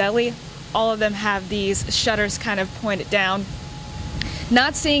Guys Deli. All of them have these shutters kind of pointed down.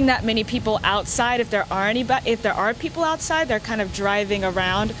 Not seeing that many people outside. If there are people outside, they're kind of driving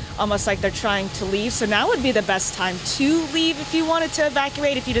around almost like they're trying to leave. So now would be the best time to leave if you wanted to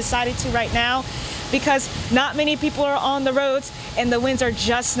evacuate, if you decided to right now, because not many people are on the roads and the winds are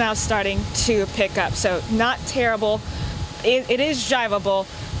just now starting to pick up. So not terrible. It is drivable,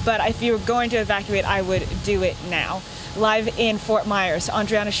 but if you were going to evacuate, I would do it now. Live in Fort Myers,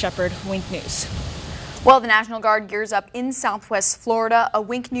 Andriana Shepard, Wink News. Well, the National Guard gears up in Southwest Florida. A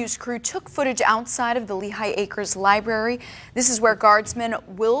Wink News crew took footage outside of the Lehigh Acres Library. This is where guardsmen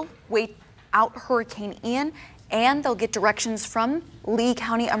will wait out Hurricane Ian, and they'll get directions from Lee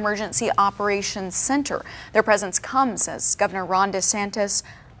County Emergency Operations Center. Their presence comes as Governor Ron DeSantis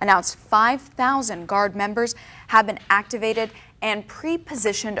announced 5,000 Guard members have been activated and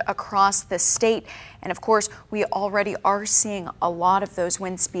pre-positioned across the state. And of course, we already are seeing a lot of those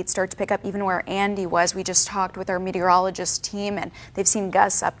wind speeds start to pick up, even where Andy was. We just talked with our meteorologist team, and they've seen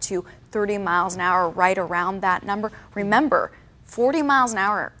gusts up to 30 miles an hour, right around that number. Remember, 40 miles an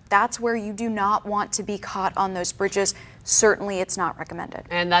hour, that's where you do not want to be caught on those bridges. Certainly, it's not recommended.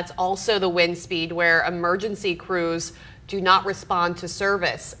 And that's also the wind speed where emergency crews do not respond to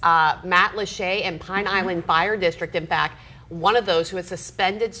service. Matt Lachey and Pine Island Fire District, in fact, one of those who has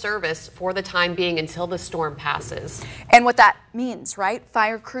suspended service for the time being until the storm passes. And what that means, right?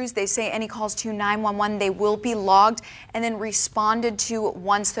 Fire crews, they say any calls to 911, they will be logged and then responded to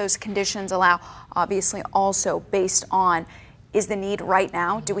once those conditions allow. Obviously, also based on, is the need right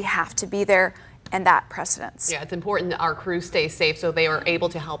now? Do we have to be there? And that precedence. Yeah, it's important that our crews stay safe so they are able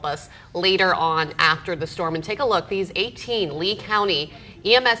to help us later on after the storm. And take a look, these 18 Lee County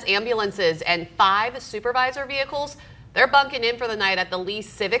EMS ambulances and 5 supervisor vehicles, they're bunking in for the night at the Lee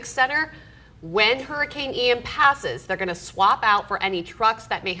Civic Center. When Hurricane Ian passes, they're going to swap out for any trucks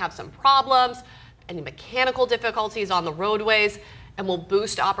that may have some problems, any mechanical difficulties on the roadways, and will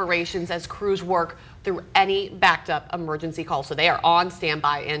boost operations as crews work through any backed up emergency calls. So they are on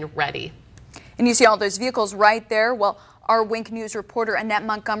standby and ready. And you see all those vehicles right there. Well, our Wink News reporter Annette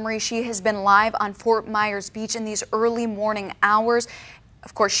Montgomery, she has been live on Fort Myers Beach in these early morning hours.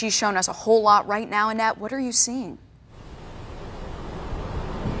 Of course, she's shown us a whole lot right now. Annette, what are you seeing?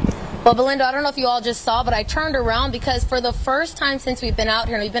 Well, Belinda, I don't know if you all just saw, but I turned around because for the first time since we've been out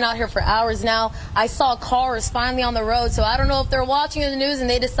here, and we've been out here for hours now, I saw cars finally on the road. So I don't know if they're watching the news and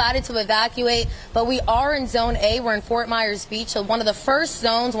they decided to evacuate, but we are in Zone A. We're in Fort Myers Beach, so one of the first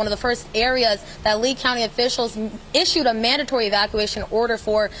zones, one of the first areas that Lee County officials issued a mandatory evacuation order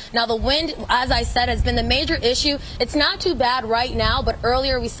for. Now, the wind, as I said, has been the major issue. It's not too bad right now, but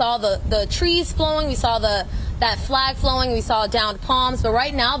earlier we saw the trees flowing, we saw that flag flowing, we saw downed palms, but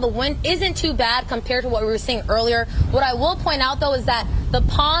right now the wind isn't too bad compared to what we were seeing earlier. What I will point out though is that the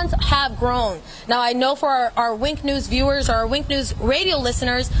ponds have grown. Now I know for our Wink News viewers or our Wink News radio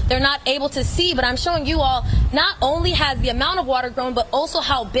listeners, they're not able to see, but I'm showing you all not only has the amount of water grown, but also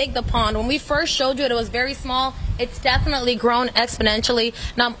how big the pond. When we first showed you it was very small. It's definitely grown exponentially.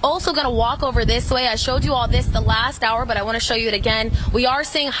 Now I'm also going to walk over this way. I showed you all this the last hour, but I want to show you it again. We are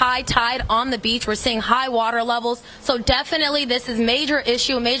seeing high tide on the beach. We're seeing high water levels. So definitely this is major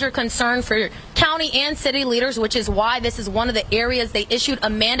issue, major concern for county and city leaders, which is why this is one of the areas they issued a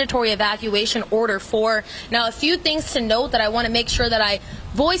mandatory evacuation order for. Now a few things to note that I want to make sure that I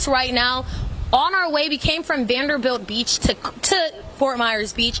voice right now. On our way, we came from Vanderbilt Beach to Fort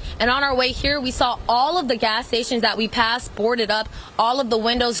Myers Beach, and on our way here, we saw all of the gas stations that we passed boarded up, all of the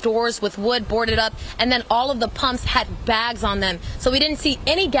windows, doors with wood boarded up, and then all of the pumps had bags on them. So we didn't see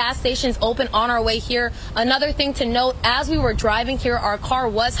any gas stations open on our way here. Another thing to note, as we were driving here, our car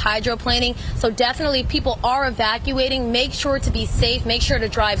was hydroplaning, so definitely people are evacuating. Make sure to be safe, make sure to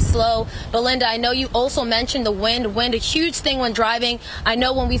drive slow. Belinda, I know you also mentioned the wind. Wind, a huge thing when driving. I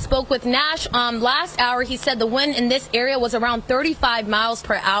know when we spoke with Nash last hour, he said the wind in this area was around 35 miles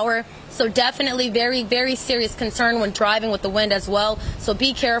per hour. So definitely very, very serious concern when driving with the wind as well. So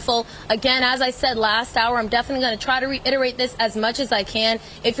be careful. Again, as I said last hour, I'm definitely going to try to reiterate this as much as I can.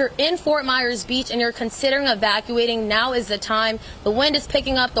 If you're in Fort Myers Beach and you're considering evacuating, now is the time. The wind is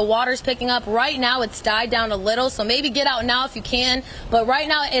picking up, the water's picking up. Right now it's died down a little, so maybe get out now if you can. But right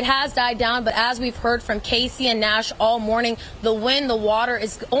now it has died down. But as we've heard from Casey and Nash all morning, the wind, the water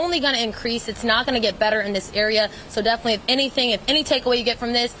is only going to increase. It's not going to get better in this area. So definitely, if anything, if any takeaway you get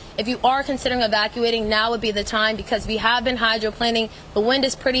from this, if you are considering evacuating, now would be the time because we have been hydroplaning. The wind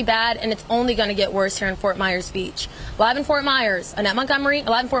is pretty bad and it's only going to get worse here in Fort Myers Beach. Live in Fort Myers, Annette Montgomery,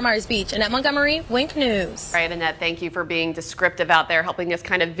 live in Fort Myers Beach. Annette Montgomery, Wink News. All right, Annette, thank you for being descriptive out there, helping us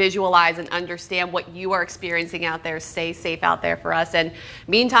kind of visualize and understand what you are experiencing out there. Stay safe out there for us. And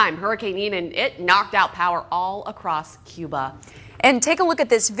meantime, Hurricane Ian, it knocked out power all across Cuba. And take a look at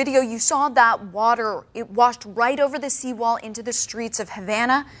this video. You saw that water, it washed right over the seawall into the streets of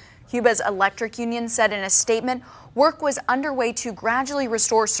Havana. Cuba's electric union said in a statement, work was underway to gradually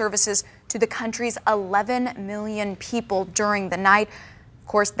restore services to the country's 11 million people during the night. Of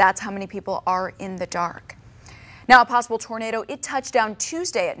course, that's how many people are in the dark. Now, a possible tornado, it touched down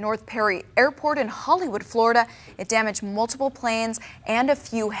Tuesday at North Perry Airport in Hollywood, Florida. It damaged multiple planes and a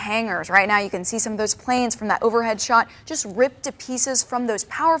few hangars. Right now, you can see some of those planes from that overhead shot just ripped to pieces from those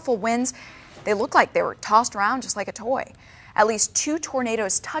powerful winds. They look like they were tossed around just like a toy. At least 2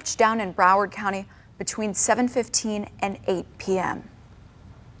 tornadoes touched down in Broward County between 7:15 and 8 p.m.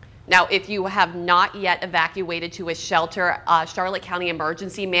 Now, if you have not yet evacuated to a shelter, Charlotte County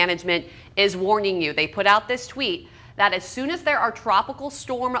Emergency Management is warning you. They put out this tweet that as soon as there are tropical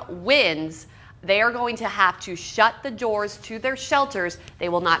storm winds, they are going to have to shut the doors to their shelters. They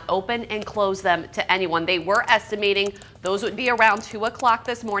will not open and close them to anyone. They were estimating those would be around 2 o'clock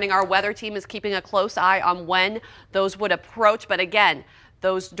this morning. Our weather team is keeping a close eye on when those would approach. But again,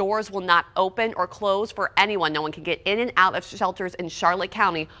 those doors will not open or close for anyone. No one can get in and out of shelters in Charlotte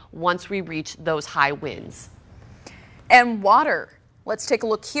County once we reach those high winds. And water. Let's take a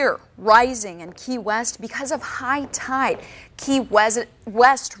look here. Rising in Key West because of high tide. Key West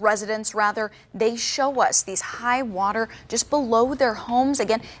residents, they show us these high water just below their homes.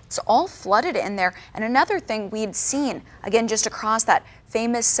 Again, it's all flooded in there. And another thing we'd seen, again, just across that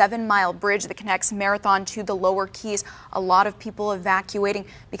famous 7-mile bridge that connects Marathon to the lower Keys, a lot of people evacuating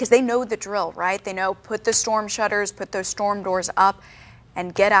because they know the drill, right? They know put the storm shutters, put those storm doors up,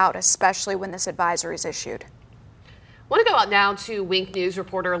 and get out, especially when this advisory is issued. I want to go out now to Wink News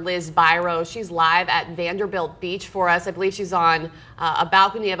reporter Liz Byro. She's live at Vanderbilt Beach for us. I believe she's on a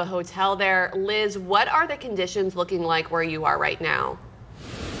balcony of a hotel there. Liz, what are the conditions looking like where you are right now?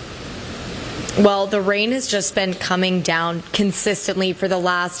 Well, the rain has just been coming down consistently for the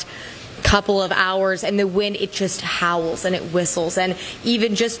last couple of hours, and the wind, it just howls and it whistles. And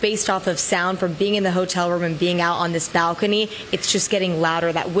even just based off of sound from being in the hotel room and being out on this balcony, it's just getting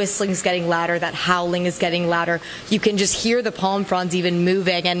louder. That whistling is getting louder, that howling is getting louder. You can just hear the palm fronds even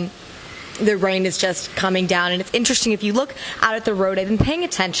moving. And the rain is just coming down. And it's interesting, if you look out at the road, I've been paying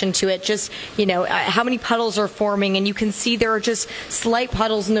attention to it, just, how many puddles are forming, and you can see there are just slight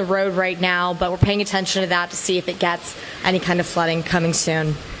puddles in the road right now, but we're paying attention to that to see if it gets any kind of flooding coming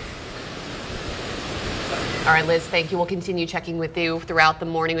soon. All right, Liz, thank you. We'll continue checking with you throughout the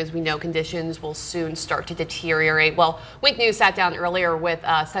morning as we know conditions will soon start to deteriorate. Well, Wink News sat down earlier with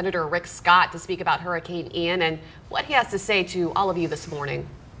Senator Rick Scott to speak about Hurricane Ian and what he has to say to all of you this morning.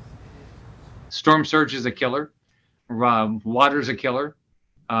 Storm surge is a killer. Water is a killer.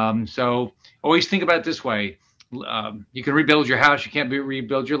 So always think about it this way. You can rebuild your house. You can't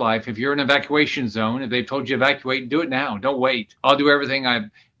rebuild your life. If you're in an evacuation zone, if they've told you to evacuate, do it now. Don't wait. I'll do everything.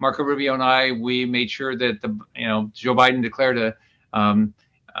 Marco Rubio and I, we made sure that Joe Biden declared a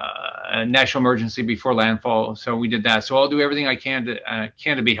national emergency before landfall. So we did that. So I'll do everything I can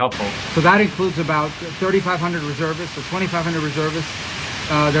to be helpful. So that includes about 3,500 reservists or 2,500 reservists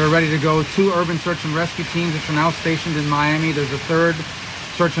that are ready to go. 2 urban search and rescue teams which are now stationed in Miami. There's a 3rd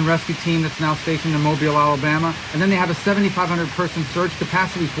search and rescue team that's now stationed in Mobile, Alabama. And then they have a 7,500 person search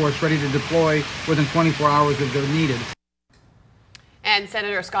capacity force ready to deploy within 24 hours if they're needed. And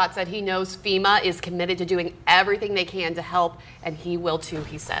Senator Scott said he knows FEMA is committed to doing everything they can to help, and he will too,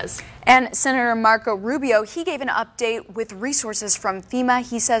 he says. And Senator Marco Rubio, he gave an update with resources from FEMA.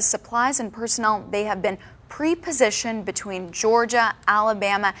 He says supplies and personnel, they have been pre-positioned between Georgia,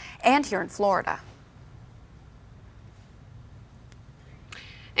 Alabama, and here in Florida.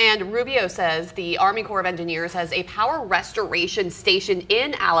 And Rubio says the Army Corps of Engineers has a power restoration station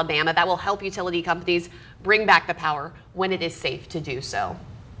in Alabama that will help utility companies bring back the power when it is safe to do so.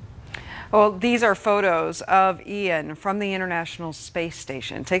 Well, these are photos of Ian from the International Space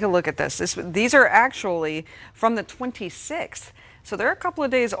Station. Take a look at this. These are actually from the 26th. So they're a couple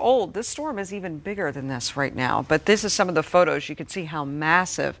of days old. This storm is even bigger than this right now. But this is some of the photos. You can see how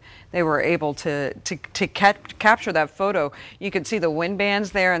massive they were able to capture that photo. You can see the wind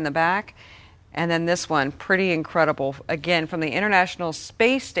bands there in the back. And then this one, pretty incredible. Again, from the International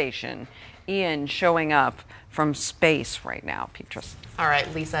Space Station, Ian showing up from space right now. Petrus. All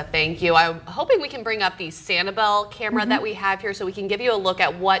right, Lisa, thank you. I'm hoping we can bring up the Sanibel camera that we have here so we can give you a look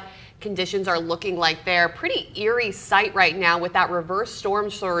at what conditions are looking like there. Pretty eerie sight right now with that reverse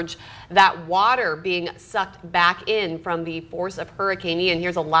storm surge, that water being sucked back in from the force of Hurricane Ian.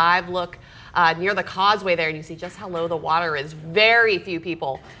 Here's a live look near the causeway there, and you see just how low the water is. Very few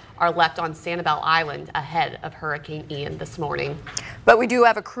people are left on Sanibel Island ahead of Hurricane Ian this morning. But we do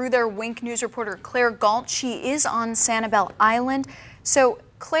have a crew there. Wink News reporter Claire Galt, she is on Sanibel Island. So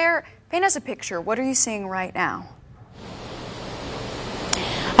Claire, paint us a picture. What are you seeing right now?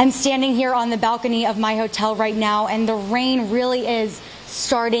 I'm standing here on the balcony of my hotel right now, and the rain really is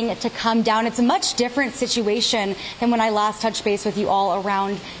starting to come down. It's a much different situation than when I last touched base with you all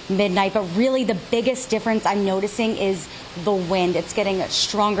around midnight, but really the biggest difference I'm noticing is the wind. It's getting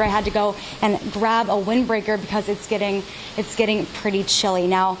stronger. I had to go and grab a windbreaker because it's getting pretty chilly.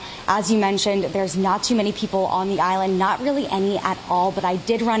 Now, as you mentioned, there's not too many people on the island, not really any at all, but I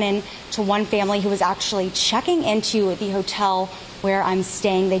did run into one family who was actually checking into the hotel where I'm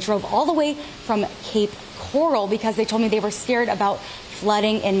staying. They drove all the way from Cape Coral because they told me they were scared about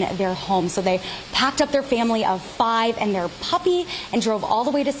flooding in their home. So they packed up their family of 5 and their puppy and drove all the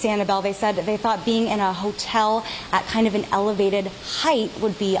way to Sanibel. They said they thought being in a hotel at kind of an elevated height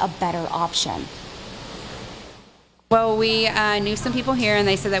would be a better option. Well, we knew some people here and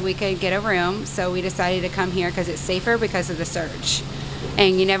they said that we could get a room, so we decided to come here because it's safer because of the surge.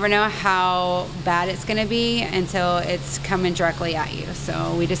 And you never know how bad it's going to be until it's coming directly at you.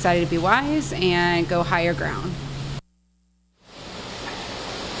 So we decided to be wise and go higher ground.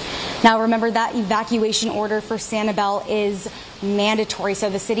 Now remember that evacuation order for Sanibel is mandatory,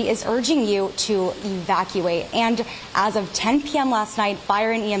 so the city is urging you to evacuate. And as of 10 p.m. last night,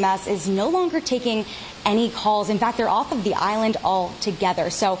 Fire and EMS is no longer taking any calls. In fact, they're off of the island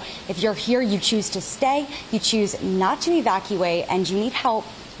altogether. So if you're here, you choose to stay, you choose not to evacuate, and you need help,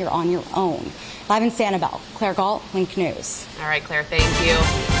 you're on your own. Live in Sanibel, Claire Galt, Wink News. All right, Claire, thank you.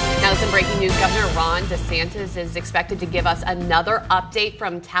 Now, some breaking news. Governor Ron DeSantis is expected to give us another update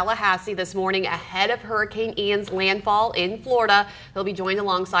from Tallahassee this morning ahead of Hurricane Ian's landfall in Florida. He'll be joined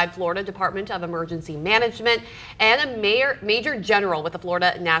alongside Florida Department of Emergency Management and a major general with the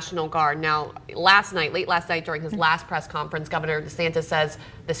Florida National Guard. Now, late last night during his last press conference, Governor DeSantis says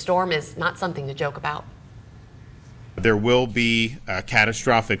the storm is not something to joke about. There will be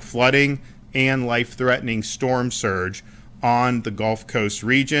catastrophic flooding and life-threatening storm surge on the Gulf Coast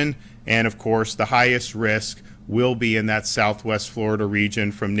region, and of course the highest risk will be in that southwest Florida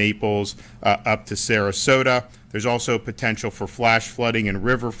region from Naples up to Sarasota. There's also potential for flash flooding and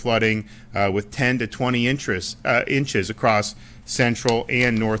river flooding with 10 to 20 inches across central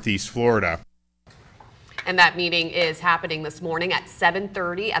and northeast Florida. And that meeting is happening this morning at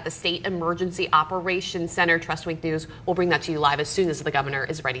 7:30 at the State Emergency Operations Center. Trust Wink News will bring that to you live as soon as the governor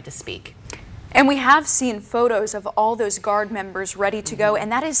is ready to speak. And we have seen photos of all those Guard members ready to go,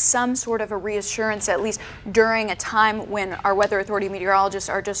 and that is some sort of a reassurance, at least during a time when our Weather Authority meteorologists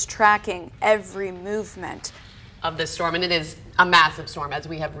are just tracking every movement of this storm. And it is a massive storm, as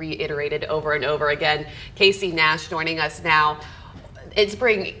we have reiterated over and over again. Casey Nash joining us now. It's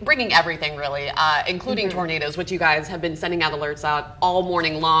bringing everything, really, including tornadoes, which you guys have been sending out alerts out all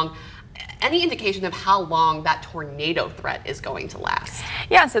morning long. Any indication of how long that tornado threat is going to last?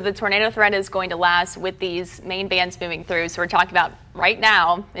 Yeah, so the tornado threat is going to last with these main bands moving through. So we're talking about right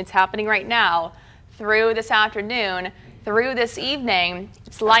now, it's happening right now, through this afternoon, through this evening.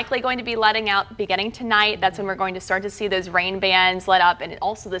 It's likely going to be letting out beginning tonight. That's when we're going to start to see those rain bands let up, and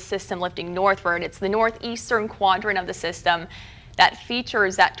also the system lifting northward. It's the northeastern quadrant of the system that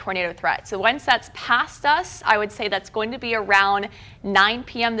features that tornado threat. So once that's past us, I would say that's going to be around 9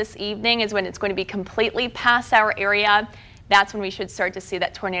 p.m. this evening is when it's going to be completely past our area. That's when we should start to see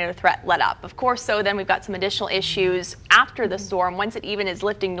that tornado threat let up. Of course, so then we've got some additional issues after the storm, once it even is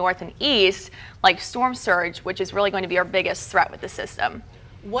lifting north and east, like storm surge, which is really going to be our biggest threat with the system.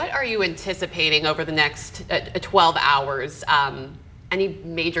 What are you anticipating over the next 12 hours? Any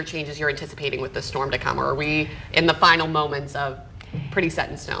major changes you're anticipating with the storm to come, or are we in the final moments of pretty set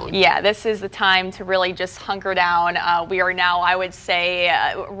in stone? Yeah, this is the time to really just hunker down. We are now, I would say,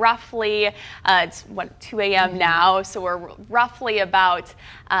 roughly, it's what, 2 a.m. now, so we're roughly about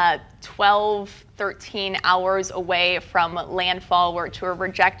 12, 13 hours away from landfall, which we're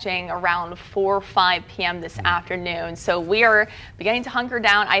projecting around 4 or 5 p.m. this afternoon. So we are beginning to hunker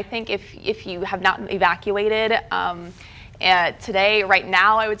down. I think if you have not evacuated, today, right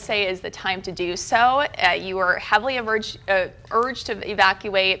now, I would say is the time to do so. You are heavily urged to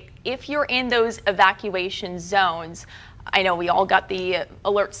evacuate. If you're in those evacuation zones, I know we all got the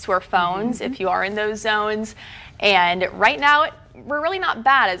alerts to our phones if you are in those zones. And right now, we're really not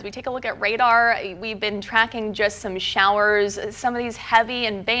bad. As we take a look at radar, we've been tracking just some showers, some of these heavy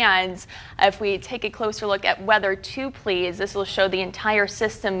in bands. If we take a closer look at weather 2, please, this will show the entire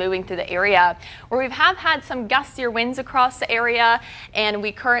system moving through the area, where we have had some gustier winds across the area, and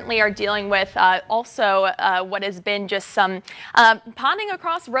we currently are dealing with also what has been just some ponding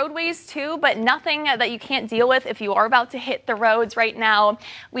across roadways too, but nothing that you can't deal with if you are about to hit the roads right now.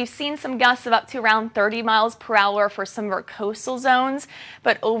 We've seen some gusts of up to around 30 miles per hour for some of our coastal zones,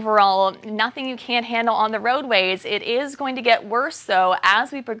 but overall, nothing you can't handle on the roadways. It is going to get worse, though,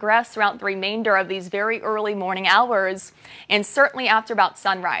 as we progress throughout the remainder of these very early morning hours, and certainly after about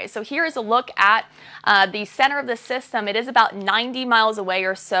sunrise. So here is a look at the center of the system. It is about 90 miles away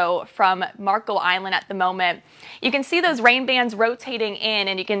or so from Marco Island at the moment. You can see those rain bands rotating in,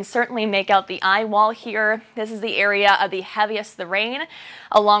 and you can certainly make out the eye wall here. This is the area of the heaviest of the rain,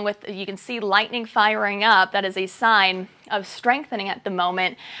 along with, you can see lightning firing up. That is a sign of strengthening at the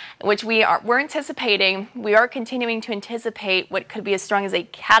moment, which we're anticipating. We are continuing to anticipate what could be as strong as a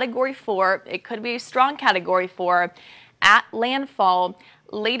Category 4. It could be a strong Category 4 at landfall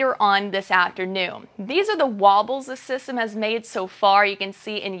later on this afternoon. These are the wobbles the system has made so far. You can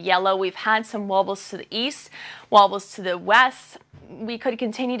see in yellow we've had some wobbles to the east, wobbles to the west. We could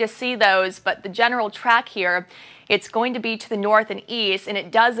continue to see those, but the general track here, it's going to be to the north and east, and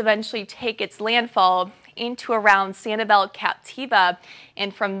it does eventually take its landfall into around Sanibel, Captiva,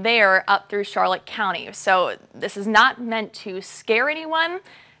 and from there up through Charlotte County. So this is not meant to scare anyone,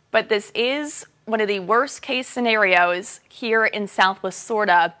 but this is one of the worst case scenarios here in Southwest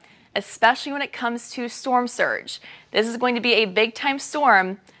Florida, especially when it comes to storm surge. This is going to be a big time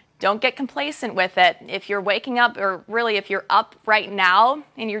storm. Don't get complacent with it. If you're waking up, or really if you're up right now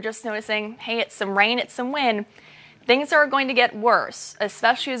and you're just noticing, hey, it's some rain, it's some wind, things are going to get worse,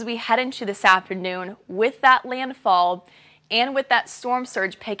 especially as we head into this afternoon with that landfall and with that storm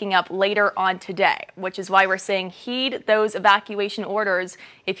surge picking up later on today, which is why we're saying heed those evacuation orders.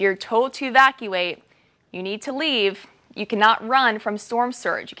 If you're told to evacuate, you need to leave. You cannot run from storm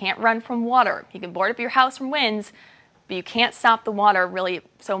surge. You can't run from water. You can board up your house from winds, but you can't stop the water really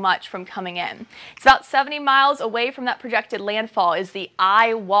so much from coming in. It's about 70 miles away from that projected landfall is the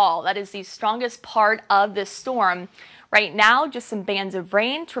eye wall. That is the strongest part of this storm. Right now, just some bands of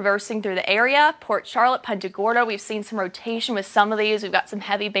rain traversing through the area. Port Charlotte, Punta Gorda, we've seen some rotation with some of these. We've got some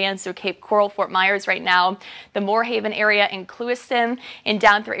heavy bands through Cape Coral, Fort Myers right now. The Moorhaven area in Clewiston, and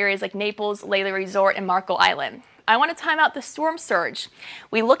down through areas like Naples, Layla Resort, and Marco Island. I want to time out the storm surge.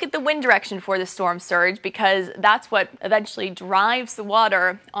 We look at the wind direction for the storm surge because that's what eventually drives the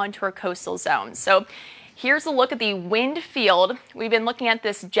water onto our coastal zone. So here's a look at the wind field. We've been looking at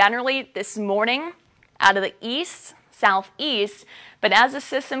this generally this morning out of the east, southeast, but as the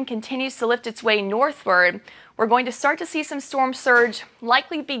system continues to lift its way northward, we're going to start to see some storm surge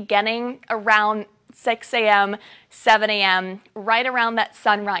likely beginning around 6 a.m., 7 a.m., right around that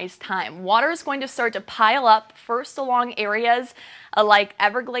sunrise time. Water is going to start to pile up first along areas like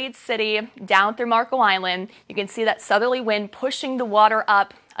Everglades City down through Marco Island. You can see that southerly wind pushing the water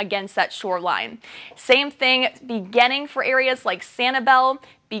up against that shoreline. Same thing beginning for areas like Sanibel,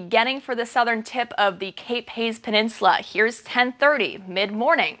 beginning for the southern tip of the Cape Hayes Peninsula. Here's 10:30,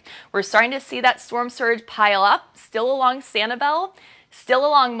 mid-morning. We're starting to see that storm surge pile up, still along Sanibel, still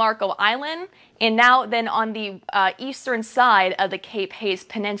along Marco Island, and now then on the eastern side of the Cape Hayes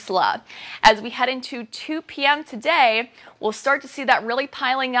Peninsula. As we head into 2 p.m. today, we'll start to see that really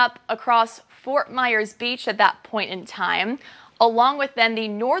piling up across Fort Myers Beach at that point in time, along with then the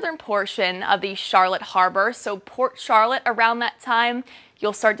northern portion of the Charlotte Harbor. So Port Charlotte around that time,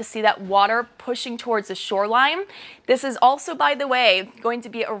 you'll start to see that water pushing towards the shoreline. This is also, by the way, going to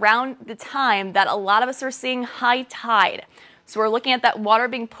be around the time that a lot of us are seeing high tide. So we're looking at that water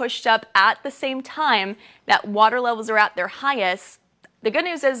being pushed up at the same time that water levels are at their highest. The good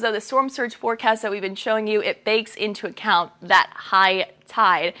news is, though, the storm surge forecast that we've been showing you, it bakes into account that high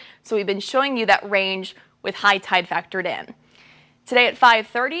tide. So we've been showing you that range with high tide factored in. Today at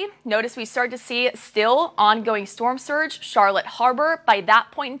 5:30, notice we start to see still ongoing storm surge, Charlotte Harbor. By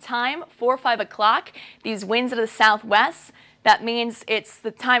that point in time, 4 or 5 o'clock, these winds to the southwest, that means it's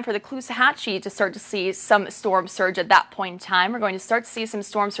the time for the Caloosahatchee to start to see some storm surge at that point in time. We're going to start to see some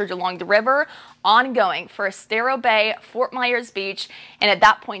storm surge along the river, ongoing for Estero Bay, Fort Myers Beach, and at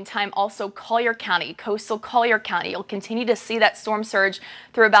that point in time also Collier County, coastal Collier County. You'll continue to see that storm surge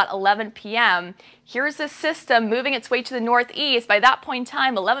through about 11 p.m. Here's this system moving its way to the northeast. By that point in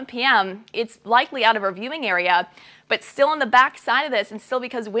time, 11 p.m., it's likely out of our viewing area, but still on the back side of this, and still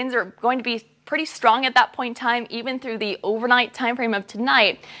because winds are going to be pretty strong at that point in time, even through the overnight time frame of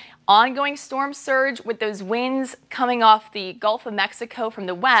tonight. Ongoing storm surge with those winds coming off the Gulf of Mexico from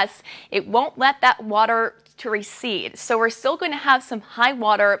the west, it won't let that water to recede. So we're still going to have some high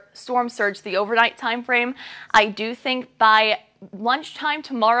water storm surge the overnight time frame. I do think by lunchtime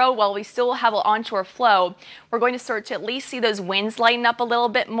tomorrow, while we still have an onshore flow, we're going to start to at least see those winds lighten up a little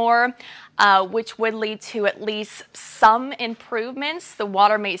bit more, which would lead to at least some improvements. The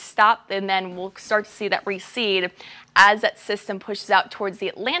water may stop, and then we'll start to see that recede as that system pushes out towards the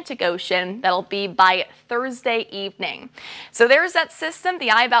Atlantic Ocean. That'll be by Thursday evening. So there's that system,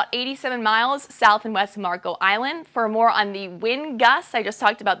 the eye about 87 miles south and west of Marco Island. For more on the wind gusts, I just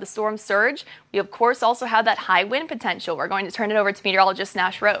talked about the storm surge. We, of course, also have that high wind potential. We're going to turn it over to meteorologist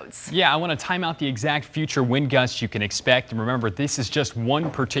Nash Rhodes. Yeah, I want to time out the exact future wind gusts you can expect. And remember, this is just one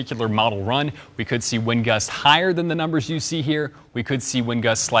particular model run. We could see wind gusts higher than the numbers you see here. We could see wind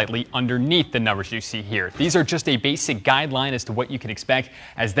gusts slightly underneath the numbers you see here. These are just a basic guideline as to what you can expect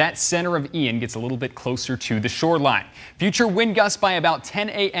as that center of Ian gets a little bit closer to the shoreline. Future wind gusts by about 10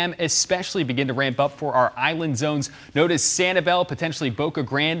 a.m. especially begin to ramp up for our island zones. Notice Sanibel, potentially Boca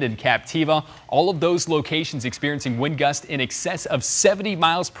Grande and Captiva. All of those locations experiencing wind gusts in excess of 70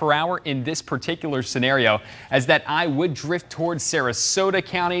 miles per hour in this particular scenario, as that eye would drift towards Sarasota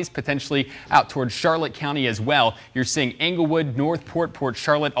counties, potentially out towards Charlotte County as well. You're seeing Englewood, Northport, Port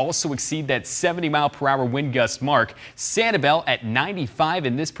Charlotte also exceed that 70 mile per hour wind gust mark. Sanibel at 95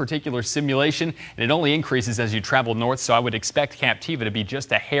 in this particular simulation, and it only increases as you travel north, so I would expect Captiva to be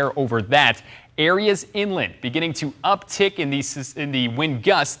just a hair over that. Areas inland beginning to uptick in the wind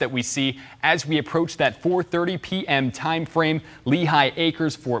gusts that we see as we approach that 4:30 p.m. time frame. Lehigh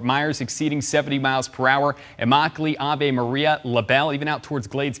Acres, Fort Myers exceeding 70 miles per hour. Immokalee, Ave Maria, LaBelle, even out towards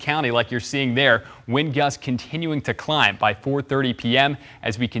Glades County like you're seeing there. Wind gusts continuing to climb by 4:30 p.m.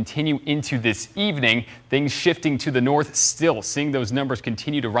 as we continue into this evening. Things shifting to the north, still seeing those numbers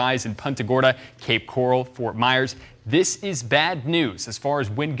continue to rise in Punta Gorda, Cape Coral, Fort Myers. This is bad news as far as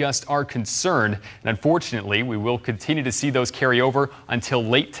wind gusts are concerned, and unfortunately we will continue to see those carry over until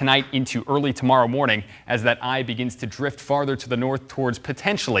late tonight into early tomorrow morning as that eye begins to drift farther to the north towards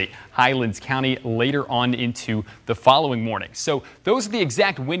potentially Highlands County later on into the following morning. So those are the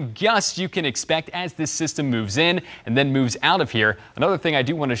exact wind gusts you can expect as this system moves in and then moves out of here. Another thing I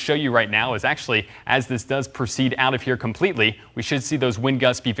do want to show you right now is actually as this does proceed out of here completely, we should see those wind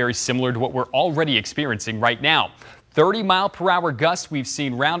gusts be very similar to what we're already experiencing right now. 30-mile-per-hour gusts we've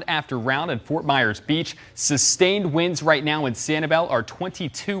seen round after round at Fort Myers Beach. Sustained winds right now in Sanibel are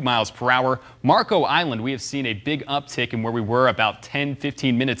 22 miles per hour. Marco Island, we have seen a big uptick in where we were about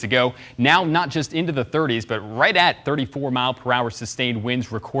 10-15 minutes ago. Now not just into the 30s, but right at 34-mile-per-hour sustained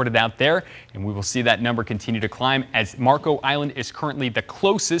winds recorded out there. And we will see that number continue to climb as Marco Island is currently the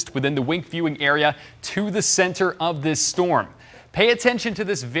closest within the wink viewing area to the center of this storm. Pay attention to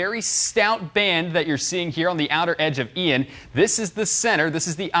this very stout band that you're seeing here on the outer edge of Ian. This is the center. This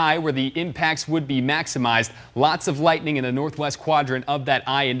is the eye where the impacts would be maximized. Lots of lightning in the northwest quadrant of that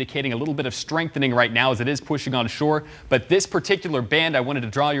eye, indicating a little bit of strengthening right now as it is pushing on shore. But this particular band I wanted to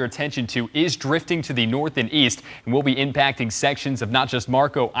draw your attention to is drifting to the north and east and will be impacting sections of not just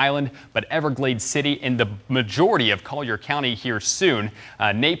Marco Island, but Everglades City and the majority of Collier County here soon.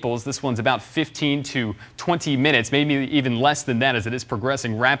 Naples, this one's about 15 to 20 minutes, maybe even less than that as it is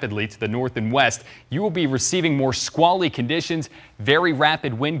progressing rapidly to the north and west. You will be receiving more squally conditions, very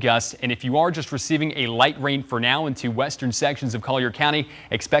rapid wind gusts, and if you are just receiving a light rain for now into western sections of Collier County,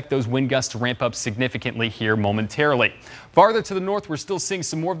 expect those wind gusts to ramp up significantly here momentarily. Farther to the north, we're still seeing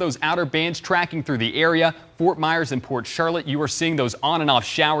some more of those outer bands tracking through the area. Fort Myers and Port Charlotte, you are seeing those on and off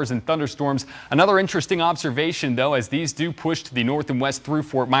showers and thunderstorms. Another interesting observation, though, as these do push to the north and west through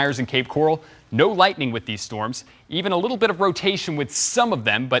Fort Myers and Cape Coral, no lightning with these storms, even a little bit of rotation with some of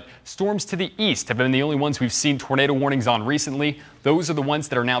them, but storms to the east have been the only ones we've seen tornado warnings on recently. Those are the ones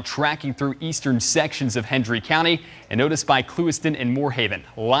that are now tracking through eastern sections of Hendry County and noticed by Clewiston and Moorhaven.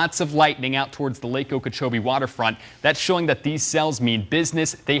 Lots of lightning out towards the Lake Okeechobee waterfront. That's showing that these cells mean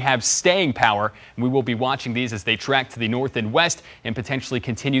business. They have staying power, and we will be watching these as they track to the north and west and potentially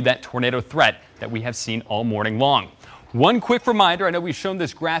continue that tornado threat that we have seen all morning long. One quick reminder, I know we've shown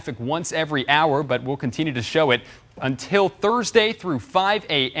this graphic once every hour, but we'll continue to show it. Until Thursday through 5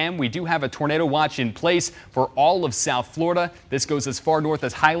 a.m., we do have a tornado watch in place for all of South Florida. This goes as far north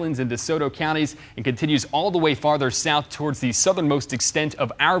as Highlands and DeSoto counties and continues all the way farther south towards the southernmost extent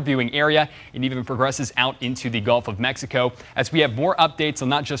of our viewing area and even progresses out into the Gulf of Mexico. As we have more updates on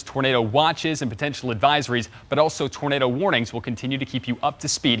not just tornado watches and potential advisories, but also tornado warnings, we'll continue to keep you up to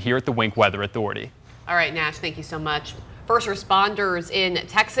speed here at the Wink Weather Authority. All right, Nash, thank you so much. First responders in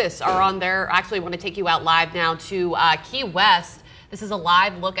Texas are on there. Actually, I want to take you out live now to Key West. This is a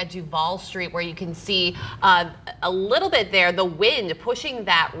live look at Duval Street where you can see a little bit there, the wind pushing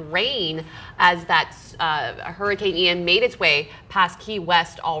that rain as that Hurricane Ian made its way past Key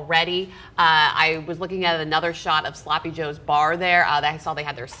West already. I was looking at another shot of Sloppy Joe's bar there. I saw they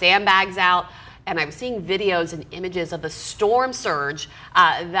had their sandbags out. And I was seeing videos and images of the storm surge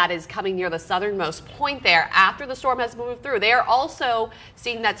that is coming near the southernmost point there after the storm has moved through. They are also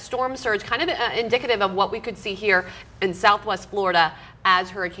seeing that storm surge, kind of indicative of what we could see here in southwest Florida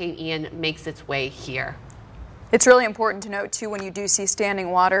as Hurricane Ian makes its way here. It's really important to note, too, when you do see standing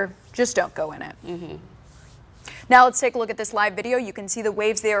water, just don't go in it. Now let's take a look at this live video. You can see the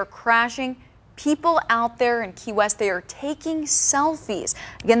waves. They are crashing. People out there in Key West, they are taking selfies.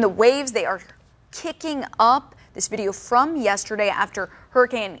 Again, the waves, they are kicking up. This video from yesterday after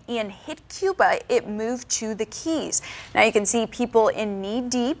Hurricane Ian hit Cuba, it moved to the Keys. Now you can see people in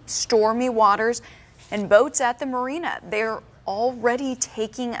knee-deep, stormy waters and boats at the marina. They're already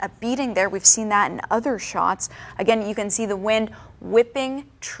taking a beating there. We've seen that in other shots. Again, you can see the wind whipping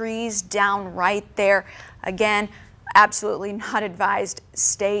trees down right there. Again, absolutely not advised.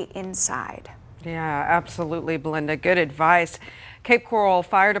 Stay inside. Yeah, absolutely, Belinda. Good advice. Cape Coral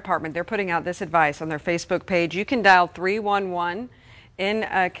Fire Department, they're putting out this advice on their Facebook page. You can dial 311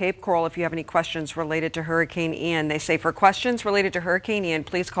 in Cape Coral if you have any questions related to Hurricane Ian. They say for questions related to Hurricane Ian,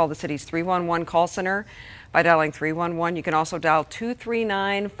 please call the city's 311 call center by dialing 311. You can also dial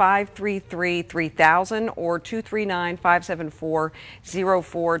 239-533-3000 or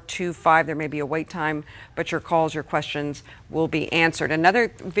 239-574-0425. There may be a wait time, but your calls, your questions will be answered.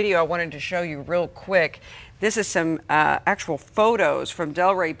 Another video I wanted to show you real quick. This is some actual photos from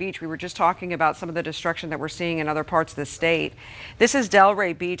Delray Beach. We were just talking about some of the destruction that we're seeing in other parts of the state. This is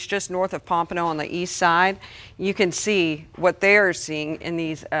Delray Beach, just north of Pompano on the east side. You can see what they are seeing in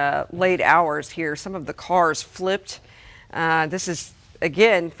these late hours here. Some of the cars flipped. This is,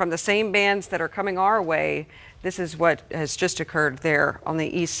 again, from the same bands that are coming our way. This is what has just occurred there on the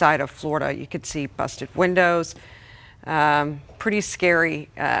east side of Florida. You could see busted windows. Pretty scary,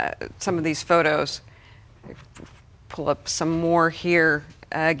 some of these photos. Pull up some more here.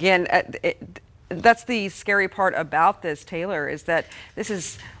 Again, that's the scary part about this, Taylor, is that this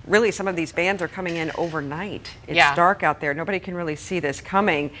is really, some of these bands are coming in overnight. It's dark out there. Nobody can really see this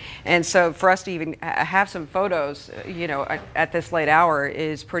coming. And so for us to even have some photos, you know, at this late hour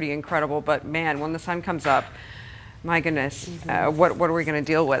is pretty incredible. But man, when the sun comes up, My goodness, what are we going to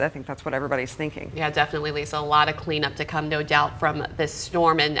deal with? I think that's what everybody's thinking. Yeah, definitely, Lisa. A lot of cleanup to come, no doubt, from this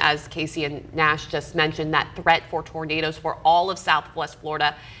storm. And as Casey and Nash just mentioned, that threat for tornadoes for all of Southwest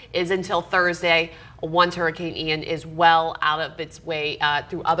Florida is until Thursday, once Hurricane Ian is well out of its way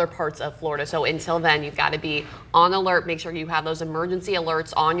through other parts of Florida. So until then, you've got to be on alert. Make sure you have those emergency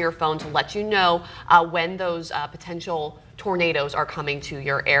alerts on your phone to let you know when those potential tornadoes are coming to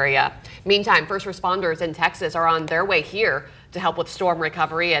your area. Meantime, first responders in Texas are on their way here to help with storm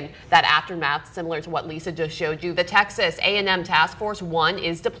recovery and that aftermath, similar to what Lisa just showed you. The Texas A&M Task Force 1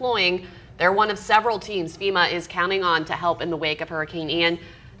 is deploying. They're one of several teams FEMA is counting on to help in the wake of Hurricane Ian.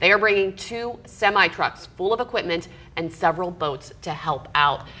 They are bringing 2 semi-trucks full of equipment and several boats to help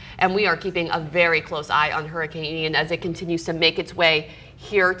out. And we are keeping a very close eye on Hurricane Ian as it continues to make its way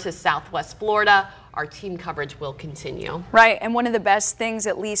here to Southwest Florida. Our team coverage will continue. Right, and one of the best things,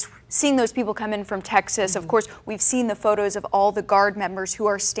 at least, seeing those people come in from Texas. Of course, we've seen the photos of all the Guard members who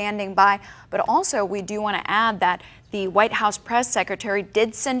are standing by, but also we do want to add that the White House press secretary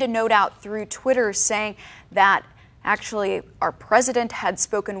did send a note out through Twitter saying that actually our president had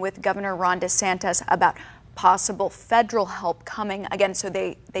spoken with Governor Ron DeSantis about possible federal help coming. Again, so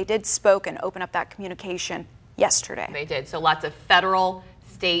they did spoke and open up that communication yesterday. They did, so lots of federal,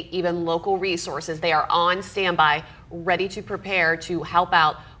 state, even local resources. They are on standby, ready to prepare to help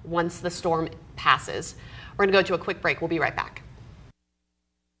out once the storm passes. We're going to go to a quick break. We'll be right back.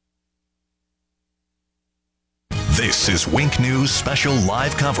 This is Wink News special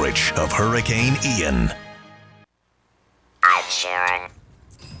live coverage of Hurricane Ian. I'm Sharon,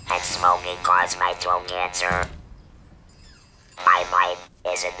 and smoking caused my throat cancer. My life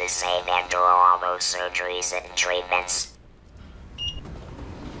isn't the same after all those surgeries and treatments.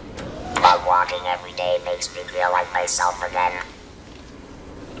 But walking every day makes me feel like myself again.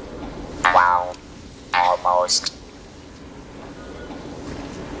 Well, almost.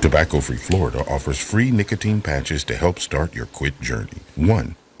 Tobacco-Free Florida offers free nicotine patches to help start your quit journey.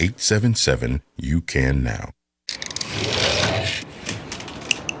 1-877-YOU-CAN-NOW.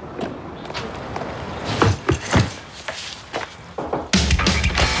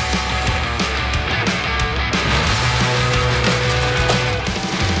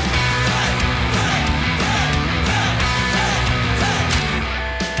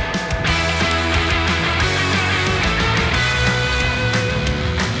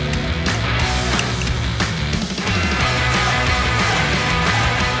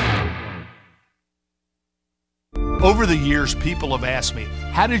 Over the years, people have asked me,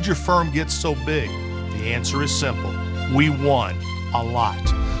 how did your firm get so big? The answer is simple. We won a lot.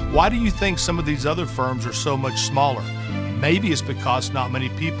 Why do you think some of these other firms are so much smaller? Maybe it's because not many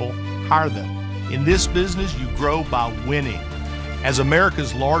people hire them. In this business, you grow by winning. As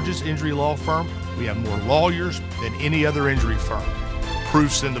America's largest injury law firm, we have more lawyers than any other injury firm.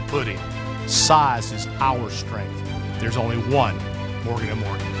 Proof's in the pudding. Size is our strength. There's only one Morgan &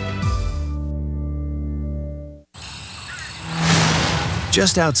 Morgan.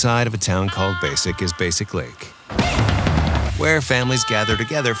 Just outside of a town called Basic is Basic Lake, where families gather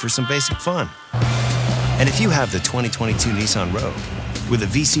together for some basic fun. And if you have the 2022 Nissan Rogue, with a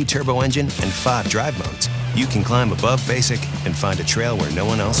VC turbo engine and 5 drive modes, you can climb above Basic and find a trail where no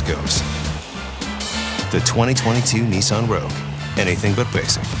one else goes. The 2022 Nissan Rogue, anything but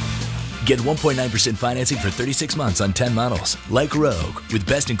basic. Get 1.9% financing for 36 months on 10 models, like Rogue, with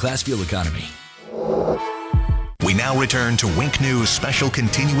best-in-class fuel economy. We now return to Wink News special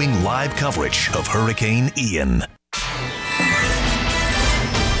continuing live coverage of Hurricane Ian.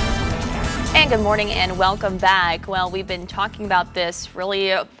 And good morning and welcome back. Well, we've been talking about this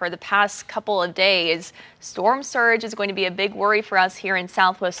really for the past couple of days. Storm surge is going to be a big worry for us here in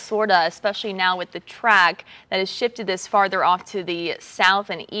Southwest Florida, especially now with the track that has shifted this farther off to the south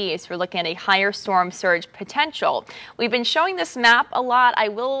and east. We're looking at a higher storm surge potential. We've been showing this map a lot. I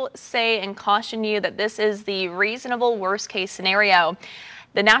will say and caution you that this is the reasonable worst case scenario.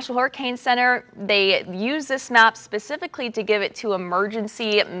 The National Hurricane Center, they use this map specifically to give it to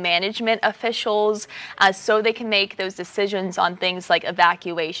emergency management officials so they can make those decisions on things like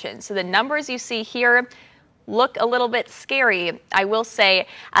evacuation. So the numbers you see here look a little bit scary. I will say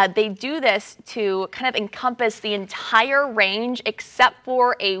they do this to kind of encompass the entire range except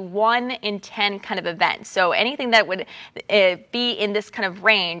for a 1 in 10 kind of event. So anything that would be in this kind of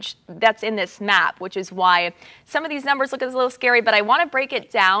range, that's in this map, which is why some of these numbers look a little scary. But I want to break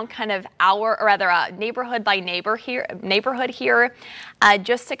it down kind of neighborhood by neighborhood here,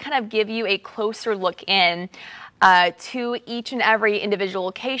 just to kind of give you a closer look in. to each and every individual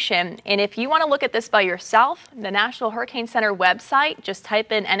location. And if you want to look at this by yourself, the National Hurricane Center website, just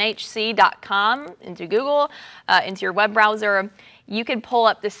type in nhc.com into Google, into your web browser. You can pull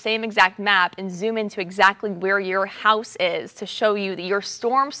up the same exact map and zoom into exactly where your house is to show you that your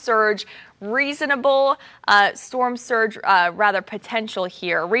storm surge, reasonable storm surge, rather potential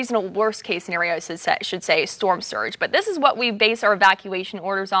here, reasonable worst case scenario, I should say storm surge. But this is what we base our evacuation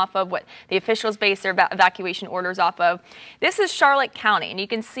orders off of, what the officials base their evacuation orders off of. This is Charlotte County, and you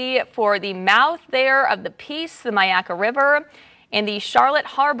can see for the mouth there of the Peace, the Myakka River, and the Charlotte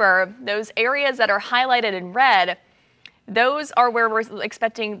Harbor, those areas that are highlighted in red, those are where we're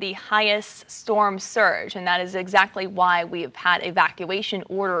expecting the highest storm surge, and that is exactly why we've had evacuation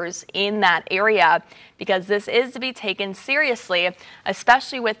orders in that area, because this is to be taken seriously,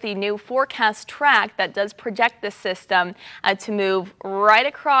 especially with the new forecast track that does project this system to move right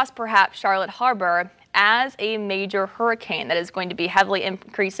across perhaps Charlotte Harbor as a major hurricane that is going to be heavily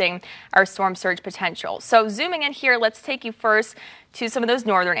increasing our storm surge potential. So zooming in here, let's take you first to some of those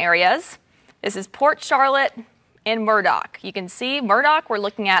northern areas. This is Port Charlotte in Murdoch. You can see Murdoch, we're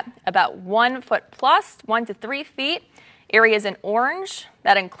looking at about 1 foot plus, 1 to 3 feet. Areas in orange,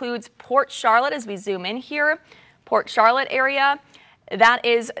 that includes Port Charlotte as we zoom in here. Port Charlotte area, that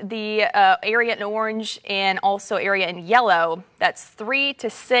is the area in orange and also area in yellow. That's 3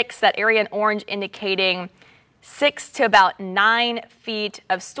 to 6, that area in orange indicating 6 to about 9 feet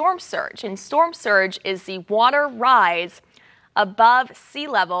of storm surge. And storm surge is the water rise above sea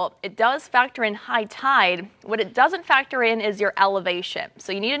level. It does factor in high tide. What it doesn't factor in is your elevation.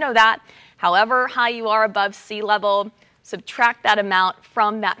 So you need to know that. However high you are above sea level, subtract that amount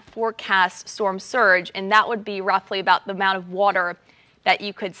from that forecast storm surge, and that would be roughly about the amount of water that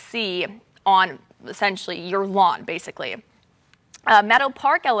you could see on essentially your lawn, basically. Meadow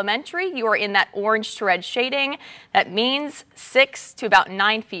Park Elementary, you are in that orange to red shading. That means 6 to about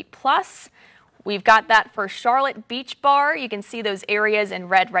 9 feet plus. We've got that for Charlotte Beach Bar. You can see those areas in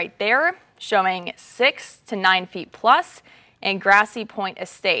red right there, showing 6 to 9 feet plus, and Grassy Point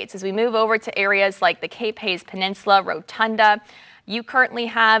Estates. As we move over to areas like the Cape Hayes Peninsula, Rotunda, you currently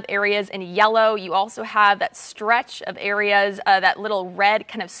have areas in yellow. You also have that stretch of areas, that little red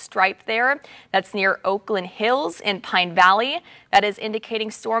kind of stripe there. That's near Oakland Hills in Pine Valley. That is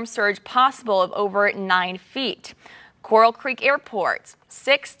indicating storm surge possible of over 9 feet. Coral Creek Airport,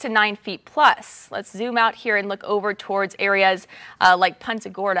 6 to 9 feet plus. Let's zoom out here and look over towards areas like Punta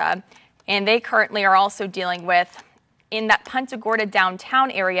Gorda. And they currently are also dealing with, in that Punta Gorda downtown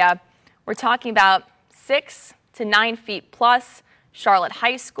area, we're talking about 6 to 9 feet plus. Charlotte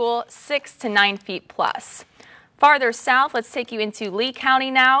High School, 6 to 9 feet plus. Farther south, let's take you into Lee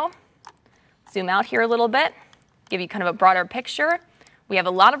County now. Zoom out here a little bit, give you kind of a broader picture. We have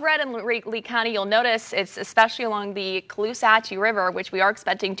a lot of red in Lee County. You'll notice it's especially along the Caloosahatchee River, which we are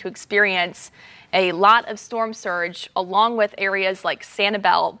expecting to experience a lot of storm surge, along with areas like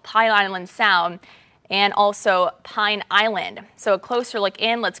Sanibel, Pine Island Sound, and also Pine Island. So a closer look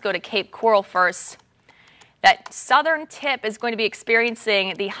in, let's go to Cape Coral first. That southern tip is going to be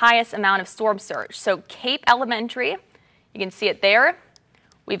experiencing the highest amount of storm surge. So Cape Elementary, you can see it there.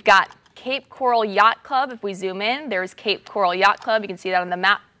 We've got Cape Coral Yacht Club. If we zoom in, there's Cape Coral Yacht Club. You can see that on the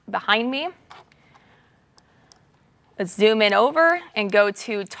map behind me. Let's zoom in over and go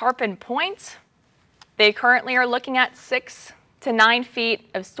to Tarpon Point. They currently are looking at 6 to 9 feet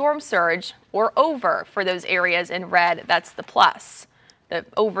of storm surge or over for those areas in red. That's the plus, the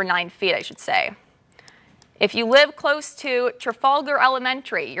over 9 feet, I should say. If you live close to Trafalgar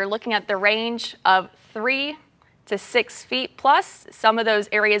Elementary, you're looking at the range of 3 to 6 feet plus. Some of those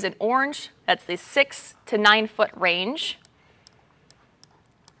areas in orange, that's the 6 to 9 foot range.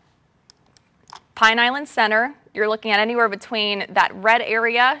 Pine Island Center, you're looking at anywhere between that red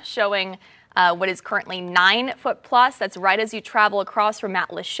area showing what is currently 9 foot plus. That's right as you travel across from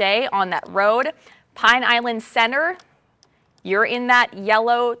Matlacha on that road. Pine Island Center, you're in that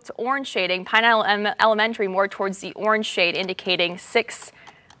yellow to orange shading. Pine Island Elementary more towards the orange shade, indicating 6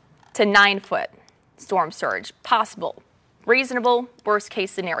 to 9 foot storm surge possible. Reasonable worst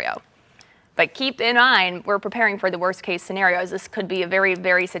case scenario. But keep in mind, we're preparing for the worst case scenarios. This could be a very,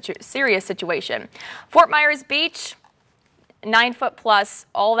 very serious situation. Fort Myers Beach, 9 foot plus,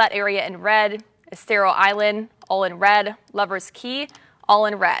 all that area in red. Estero Island, all in red. Lover's Key, all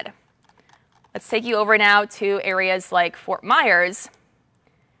in red. Let's take you over now to areas like Fort Myers,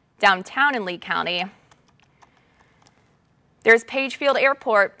 downtown in Lee County. There's Pagefield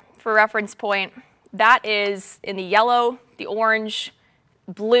Airport for reference point. That is in the yellow, the orange,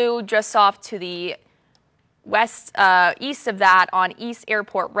 blue, just off to the west, east of that on East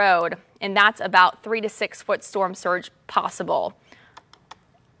Airport Road. and that's about 3 to 6 foot storm surge possible.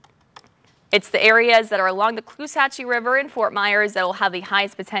 It's the areas that are along the Caloosahatchee River in Fort Myers that will have the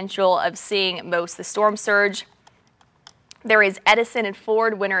highest potential of seeing most of the storm surge. There is Edison and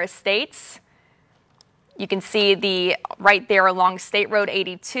Ford Winter Estates. You can see right there along State Road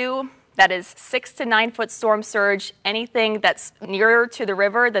 82. That is 6 to 9 foot storm surge. Anything that's nearer to the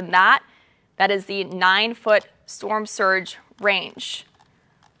river than that, that is the 9 foot storm surge range.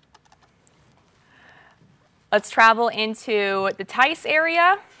 Let's travel into the Tice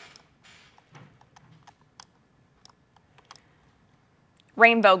area.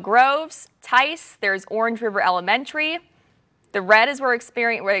 Rainbow Groves, Tice, there's Orange River Elementary. The red is where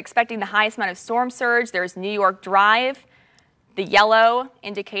we're expecting the highest amount of storm surge. There's New York Drive. The yellow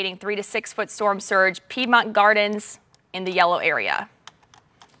indicating 3 to 6 foot storm surge. Piedmont Gardens in the yellow area.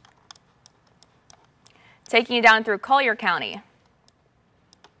 Taking you down through Collier County.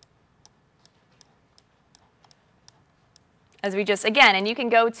 As we just, again, and you can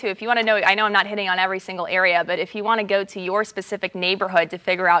go to, if you want to know, I know I'm not hitting on every single area, but if you want to go to your specific neighborhood to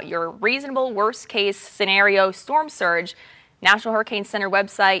figure out your reasonable worst case scenario storm surge, National Hurricane Center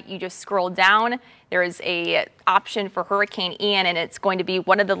website, you just scroll down. There is a option for Hurricane Ian, and it's going to be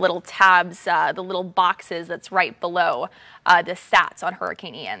one of the little tabs, the little boxes that's right below the stats on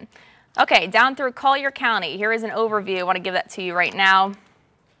Hurricane Ian. Okay, down through Collier County. Here is an overview. I want to give that to you right now.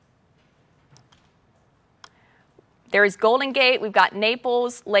 There is Golden Gate. We've got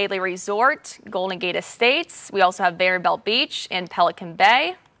Naples, Laley Resort, Golden Gate Estates. We also have Vanderbilt Beach and Pelican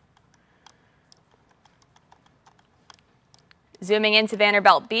Bay. Zooming into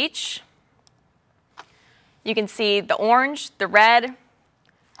Vanderbilt Beach, you can see the orange, the red,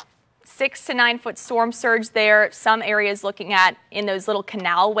 6 to 9 foot storm surge there. Some areas looking at in those little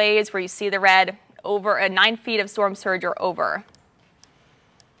canal ways where you see the red, over 9 feet of storm surge or over.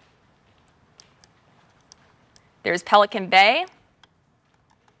 There's Pelican Bay.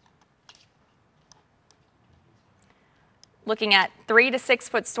 Looking at 3 to 6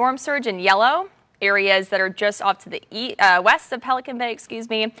 foot storm surge in yellow. Areas that are just off to the west of Pelican Bay,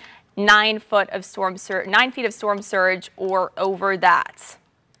 9 feet of storm surge or over that.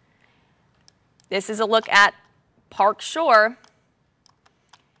 This is a look at Park Shore.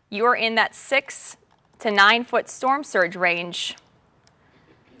 You are in that 6 to 9 foot storm surge range.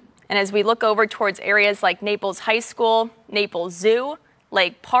 And as we look over towards areas like Naples High School, Naples Zoo,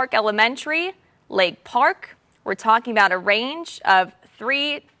 Lake Park Elementary, Lake Park, we're talking about a range of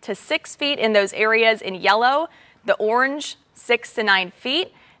 3 to 6 feet in those areas in yellow. The orange, 6 to 9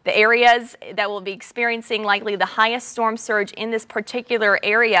 feet. The areas that will be experiencing likely the highest storm surge in this particular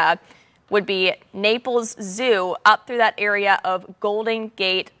area would be Naples Zoo up through that area of Golden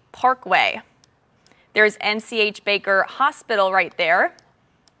Gate Parkway. There's NCH Baker Hospital right there.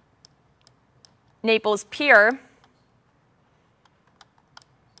 Naples Pier.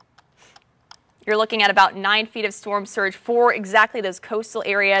 You're looking at about 9 feet of storm surge for exactly those coastal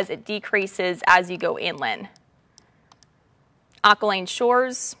areas. It decreases as you go inland. Aqualane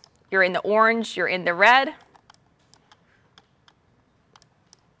Shores, you're in the orange, you're in the red.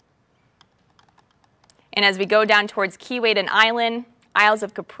 And as we go down towards Key Wade Island, Isles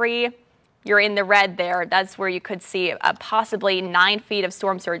of Capri, you're in the red there. That's where you could see possibly 9 feet of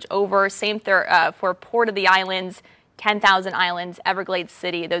storm surge over. Same for Port of the Islands, 10,000 Islands, Everglades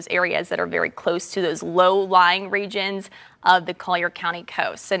City, those areas that are very close to those low-lying regions of the Collier County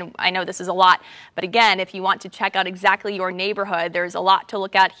coast. And I know this is a lot, but again, if you want to check out exactly your neighborhood, there's a lot to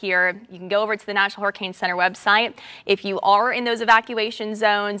look at here. You can go over to the National Hurricane Center website. If you are in those evacuation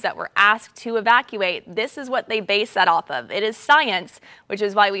zones that were asked to evacuate, this is what they base that off of. It is science, which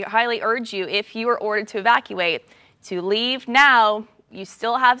is why we highly urge you, if you are ordered to evacuate, to leave now. You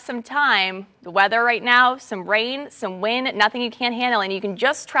still have some time. The weather right now, some rain, some wind, nothing you can't handle, and you can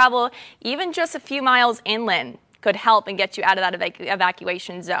just travel even just a few miles inland could help and get you out of that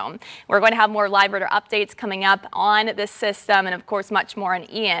evacuation zone. We're going to have more live radar updates coming up on this system and, of course, much more on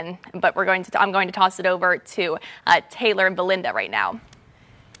Ian, but I'm going to toss it over to Taylor and Belinda right now.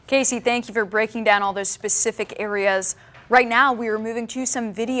 Casey, thank you for breaking down all those specific areas. Right now, we are moving to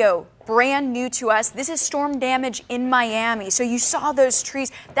some video, brand new to us. This is storm damage in Miami. So you saw those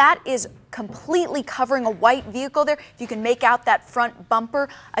trees. That is completely covering a white vehicle there. If you can make out that front bumper.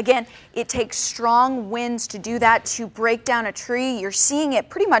 Again, it takes strong winds to do that, to break down a tree. You're seeing it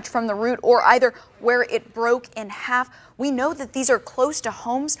pretty much from the root or either where it broke in half. We know that these are close to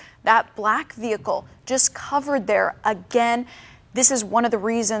homes. That black vehicle just covered there again. This is one of the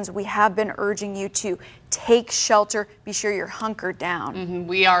reasons we have been urging you to take shelter. Be sure you're hunkered down.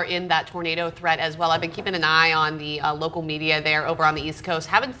 We are in that tornado threat as well. I've been keeping an eye on the local media there over on the East Coast.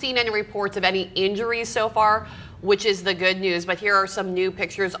 Haven't seen any reports of any injuries so far, which is the good news. But here are some new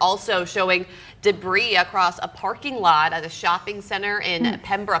pictures also showing debris across a parking lot at a shopping center in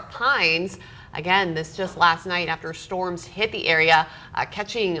Pembroke Pines. Again, this just last night after storms hit the area,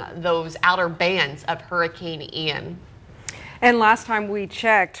 catching those outer bands of Hurricane Ian. And last time we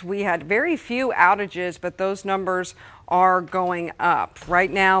checked, we had very few outages, but those numbers are going up.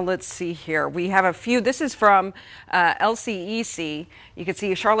 Right now, let's see here. We have a few. This is from LCEC. You can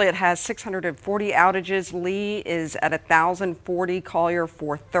see Charlotte has 640 outages. Lee is at 1,040. Collier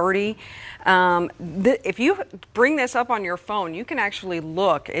 430. If you bring this up on your phone, you can actually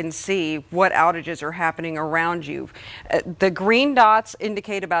look and see what outages are happening around you. The green dots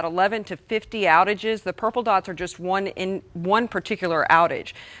indicate about 11 to 50 outages. The purple dots are just one particular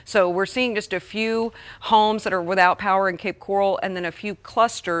outage. So we're seeing just a few homes that are without power in Cape Coral, and then a few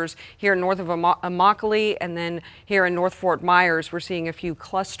clusters here north of Immokalee, and then here in North Fort Myers, we're seeing a few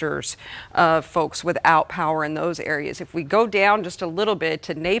clusters of folks without power in those areas. If we go down just a little bit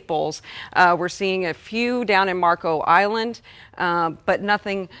to Naples, we're seeing a few down in Marco Island, but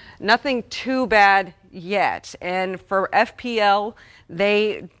nothing too bad yet. And for FPL,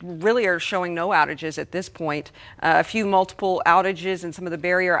 they really are showing no outages at this point. A few multiple outages in some of the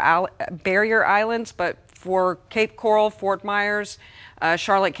barrier islands, but for Cape Coral, Fort Myers,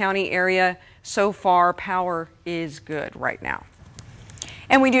 Charlotte County area, so far power is good right now.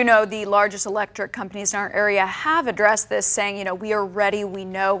 And we do know the largest electric companies in our area have addressed this, saying, you know, we are ready, we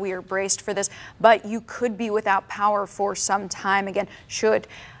know, we are braced for this, but you could be without power for some time again, should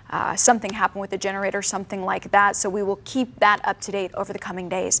something happen with the generator, something like that. So we will keep that up to date over the coming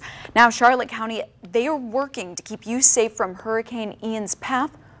days. Now, Charlotte County, they are working to keep you safe from Hurricane Ian's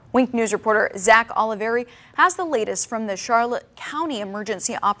path. Wink News reporter Zach Oliveri has the latest from the Charlotte County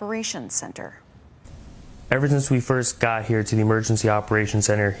Emergency Operations Center. Ever since we first got here to the Emergency Operations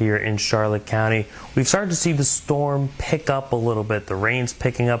Center here in Charlotte County, we've started to see the storm pick up a little bit. The rain's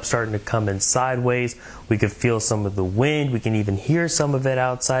picking up, starting to come in sideways. We could feel some of the wind. We can even hear some of it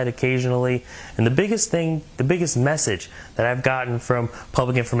outside occasionally. And the biggest message that I've gotten from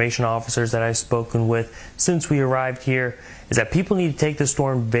public information officers that I've spoken with since we arrived here is that people need to take the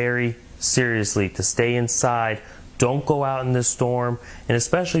storm very seriously, to stay inside. Don't go out in this storm, and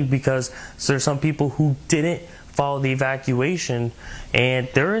especially because there's some people who didn't follow the evacuation and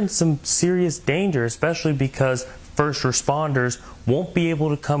they're in some serious danger, especially because first responders won't be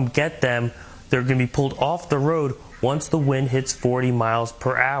able to come get them. They're going to be pulled off the road once the wind hits 40 miles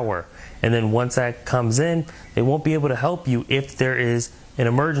per hour. And then once that comes in, they won't be able to help you if there is an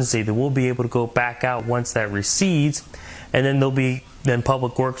emergency. They will be able to go back out once that recedes, and then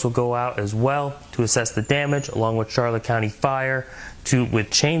Public Works will go out as well to assess the damage, along with Charlotte County Fire with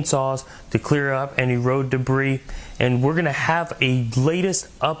chainsaws to clear up any road debris. And we're going to have a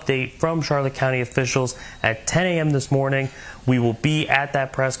latest update from Charlotte County officials at 10 a.m. this morning. We will be at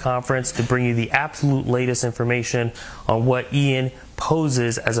that press conference to bring you the absolute latest information on what Ian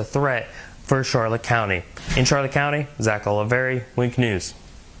poses as a threat for Charlotte County. In Charlotte County, Zach Oliveri, Wink News.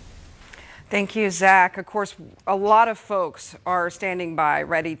 Thank you, Zach. Of course, a lot of folks are standing by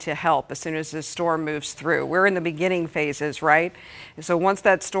ready to help as soon as this storm moves through. We're in the beginning phases, right? And so once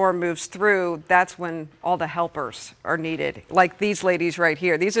that storm moves through, that's when all the helpers are needed. Like these ladies right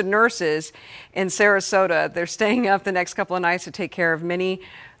here. These are nurses in Sarasota. They're staying up the next couple of nights to take care of many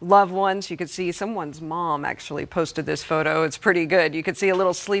loved ones. You could see someone's mom actually posted this photo. It's pretty good. You could see a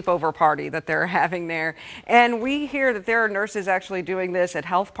little sleepover party that they're having there. And we hear that there are nurses actually doing this at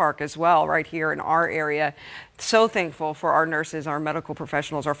Health Park as well, right here in our area. So thankful for our nurses, our medical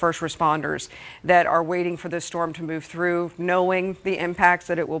professionals, our first responders that are waiting for this storm to move through, knowing the impacts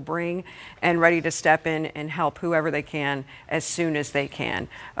that it will bring, and ready to step in and help whoever they can as soon as they can.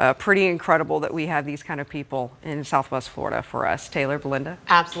 Pretty incredible that we have these kind of people in Southwest Florida for us. Taylor, Belinda?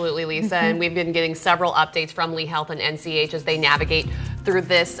 Absolutely, Lisa. And we've been getting several updates from Lee Health and NCH as they navigate through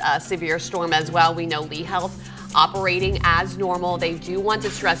this severe storm as well. We know Lee Health operating as normal. They do want to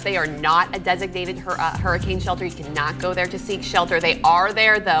stress they are not a designated hurricane shelter. You cannot go there to seek shelter. They are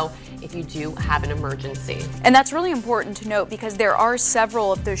there, though, if you do have an emergency. And that's really important to note because there are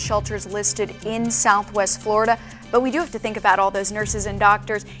several of those shelters listed in Southwest Florida. But we do have to think about all those nurses and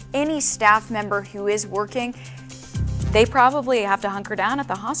doctors, any staff member who is working. They probably have to hunker down at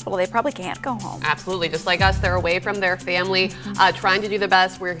the hospital. They probably can't go home. Absolutely. Just like us, they're away from their family, trying to do the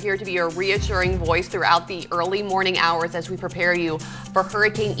best. We're here to be your reassuring voice throughout the early morning hours as we prepare you for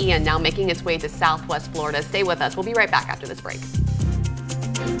Hurricane Ian, now making its way to Southwest Florida. Stay with us. We'll be right back after this break.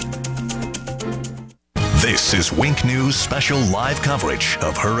 This is Wink News special live coverage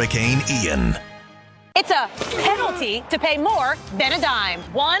of Hurricane Ian. It's a penalty to pay more than a dime.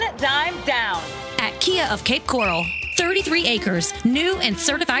 One dime down. At Kia of Cape Coral, 33 acres, new and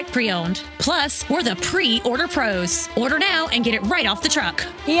certified pre-owned. Plus, we're the pre-order pros. Order now and get it right off the truck.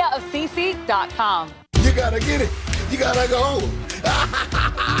 KiaofCC.com. You gotta get it. You gotta go.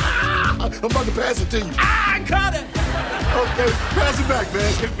 I'm about to pass it to you. I got it. Okay, pass it back,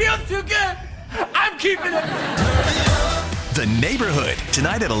 man. It feels too good. I'm keeping it. The Neighborhood,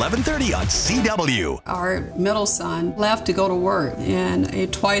 tonight at 11:30 on CW. Our middle son left to go to work, and a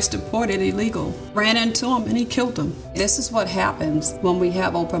twice deported illegal ran into him and he killed him. This is what happens when we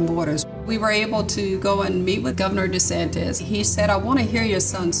have open borders. We were able to go and meet with Governor DeSantis. He said, I want to hear your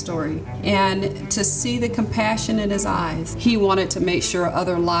son's story. And to see the compassion in his eyes, he wanted to make sure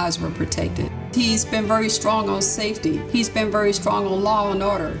other lives were protected. He's been very strong on safety. He's been very strong on law and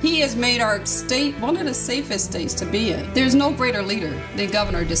order. He has made our state one of the safest states to be in. There's no greater leader than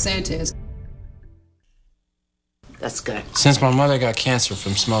Governor DeSantis. That's good. Since my mother got cancer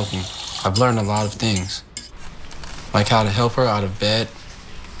from smoking, I've learned a lot of things. Like how to help her out of bed,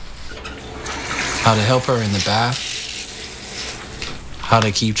 how to help her in the bath, how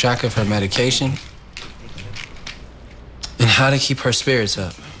to keep track of her medication, and how to keep her spirits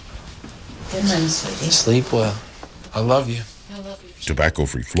up. Good night, sweetie. Sleep well. I love you.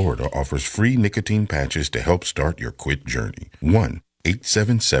 Tobacco-Free Florida offers free nicotine patches to help start your quit journey.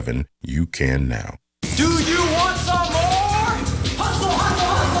 1-877-YOU-CAN-NOW. Do you want some more? Hustle, hustle,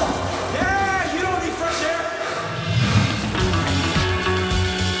 hustle. Yeah, you don't need fresh air.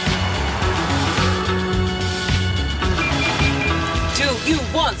 Do you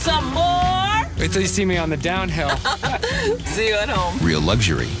want some more? Wait till you see me on the downhill. See you at home. Real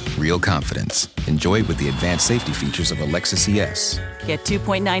luxury, real confidence. Enjoy with the advanced safety features of a Lexus ES. Get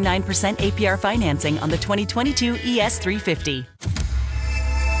 2.99% APR financing on the 2022 ES350.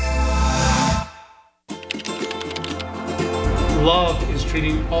 Love is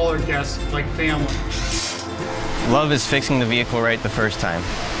treating all our guests like family. Love is fixing the vehicle right the first time.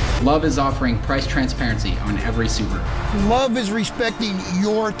 Love is offering price transparency on every Subaru. Love is respecting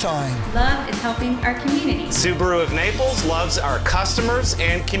your time. Love is helping our community. Subaru of Naples loves our customers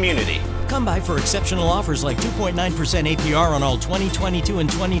and community. Come by for exceptional offers like 2.9% APR on all 2022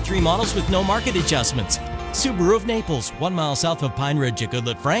 and 23 models with no market adjustments. Subaru of Naples, 1 mile south of Pine Ridge at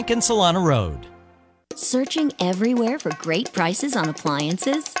Goodlet Frank and Solana Road. Searching everywhere for great prices on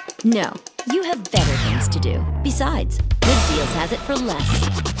appliances? No, you have better things to do. Besides, Good Deals has it for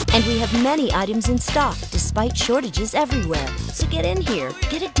less. And we have many items in stock despite shortages everywhere. So get in here,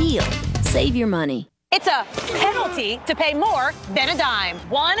 get a deal, save your money. It's a penalty to pay more than a dime.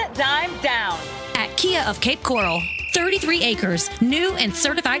 One dime down. At Kia of Cape Coral, 33 acres, new and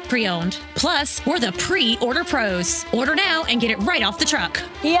certified pre-owned. Plus, we're the pre-order pros. Order now and get it right off the truck.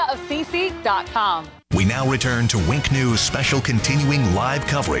 KiaofCC.com. We now return to Wink News special continuing live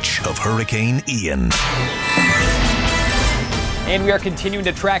coverage of Hurricane Ian. And we are continuing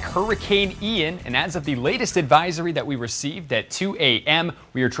to track Hurricane Ian, and as of the latest advisory that we received at 2 a.m.,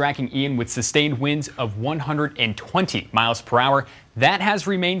 we are tracking Ian with sustained winds of 120 miles per hour. That has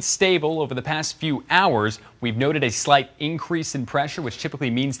remained stable over the past few hours. We've noted a slight increase in pressure, which typically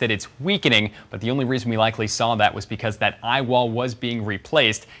means that it's weakening, but the only reason we likely saw that was because that eye wall was being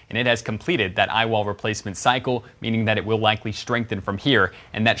replaced, and it has completed that eye wall replacement cycle, meaning that it will likely strengthen from here,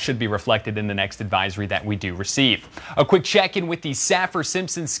 and that should be reflected in the next advisory that we do receive. A quick check-in with the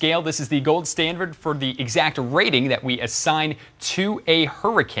Saffir-Simpson scale. This is the gold standard for the exact rating that we assign to a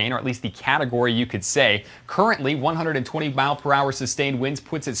hurricane, or at least the category you could say. Currently, 120 mile per hour sustained winds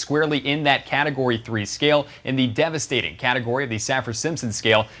puts it squarely in that Category 3 scale. In the devastating category of the Saffir-Simpson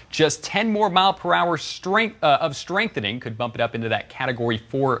scale, just 10 more mile per hour of strengthening could bump it up into that Category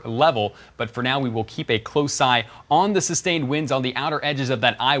 4 level. But for now, we will keep a close eye on the sustained winds on the outer edges of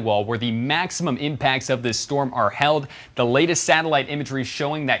that eye wall where the maximum impacts of this storm are held. The latest satellite imagery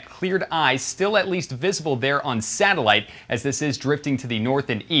showing that cleared eye still at least visible there on satellite as this is drifting to the north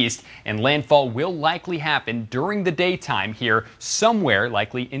and east, and landfall will likely happen during the daytime here somewhere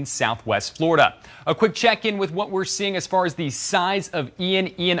likely in southwest Florida. A quick check-in with what we're seeing as far as the size of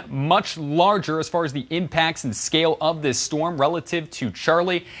Ian. Ian much larger as far as the impacts and scale of this storm relative to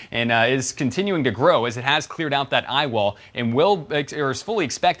Charlie, and is continuing to grow as it has cleared out that eye wall and is fully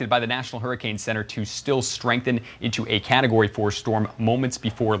expected by the National Hurricane Center to still strengthen into a Category 4 storm moments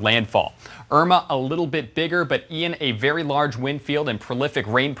before landfall. Irma a little bit bigger, but Ian a very large wind field and prolific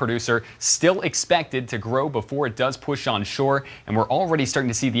rain producer still expected to grow before it does push on shore. And and we're already starting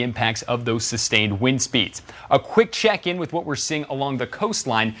to see the impacts of those sustained wind speeds. A quick check-in with what we're seeing along the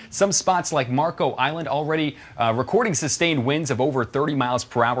coastline. Some spots like Marco Island already recording sustained winds of over 30 miles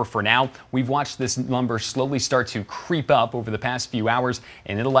per hour for now. We've watched this number slowly start to creep up over the past few hours,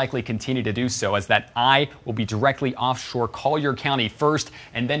 and it'll likely continue to do so as that eye will be directly offshore Collier County first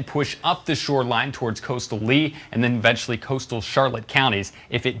and then push up the shoreline towards coastal Lee and then eventually coastal Charlotte counties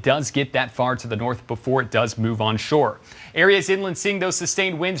if it does get that far to the north before it does move on shore. Areas inland seeing those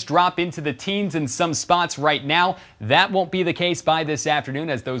sustained winds drop into the teens in some spots right now. That won't be the case by this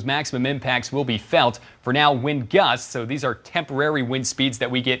afternoon as those maximum impacts will be felt. For now, wind gusts, so these are temporary wind speeds that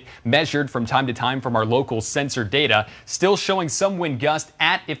we get measured from time to time from our local sensor data, still showing some wind gusts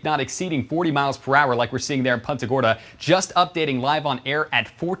at, if not exceeding 40 miles per hour like we're seeing there in Punta Gorda, just updating live on air at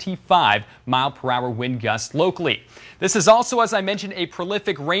 45 mile per hour wind gusts locally. This is also, as I mentioned, a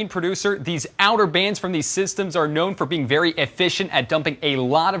prolific rain producer. These outer bands from these systems are known for being very efficient at dumping a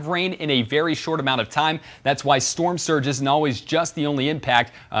lot of rain in a very short amount of time. That's why storm surge isn't always just the only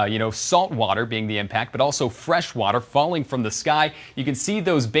impact, salt water being the impact, but also fresh water falling from the sky. You can see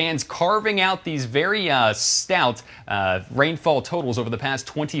those bands carving out these very stout rainfall totals over the past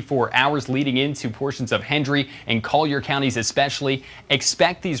 24 hours leading into portions of Hendry and Collier counties especially.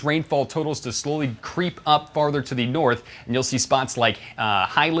 Expect these rainfall totals to slowly creep up farther to the north, and you'll see spots like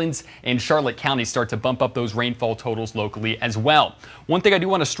Highlands and Charlotte counties start to bump up those rainfall totals locally as well. One thing I do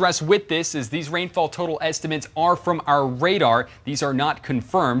want to stress with this is these rainfall total estimates are from our radar. These are not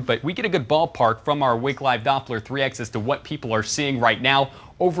confirmed, but we get a good ballpark from our Wake Live Doppler 3X as to what people are seeing right now.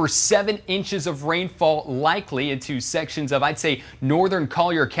 Over 7 inches of rainfall likely into sections of, I'd say, northern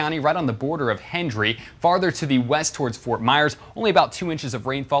Collier County, right on the border of Hendry. Farther to the west towards Fort Myers, only about 2 inches of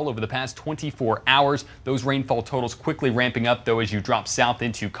rainfall over the past 24 hours. Those rainfall totals quickly ramping up, though, as you drop south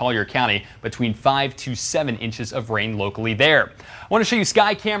into Collier County, between 5 to 7 inches of rain locally there. I want to show you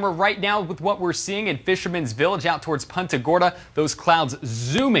sky camera right now with what we're seeing in Fisherman's Village out towards Punta Gorda. Those clouds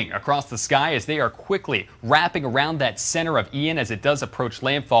zooming across the sky as they are quickly wrapping around that center of Ian as it does approach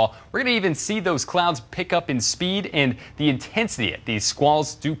landfall. We're going to even see those clouds pick up in speed, and the intensity these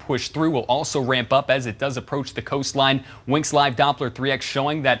squalls do push through will also ramp up as it does approach the coastline. Winks Live Doppler 3X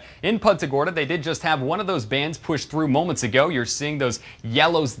showing that in Punta Gorda they did just have one of those bands push through moments ago. You're seeing those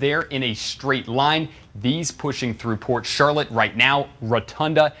yellows there in a straight line. These pushing through Port Charlotte right now,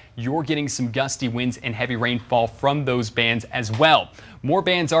 Rotunda. You're getting some gusty winds and heavy rainfall from those bands as well. More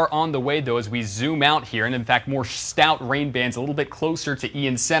bands are on the way, though, as we zoom out here, and in fact more stout rain bands a little bit closer to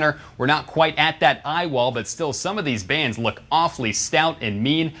Ian Center. We're not quite at that eye wall, but still some of these bands look awfully stout and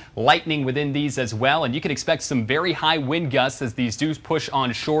mean. Lightning within these as well, and you can expect some very high wind gusts as these do push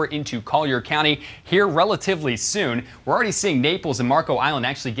on shore into Collier County here relatively soon. We're already seeing Naples and Marco Island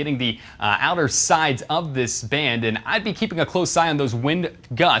actually getting the outer sides of this band, and I'd be keeping a close eye on those wind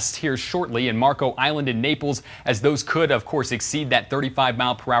gusts here shortly in Marco Island and Naples, as those could of course exceed that 35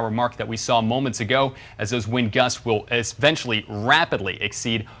 mile per hour mark that we saw moments ago, as those wind gusts will eventually rapidly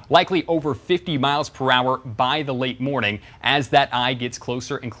exceed, likely over 50 miles per hour by the late morning as that eye gets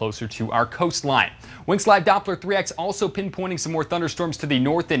closer and closer to our coastline. Winks Live Doppler 3X also pinpointing some more thunderstorms to the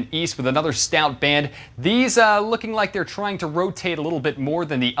north and east with another stout band. These looking like they're trying to rotate a little bit more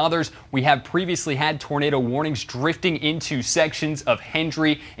than the others. We have previously had tornado warnings drifting into sections of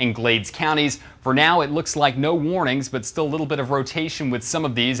Hendry and Glades counties. For now, it looks like no warnings, but still a little bit of rotation with some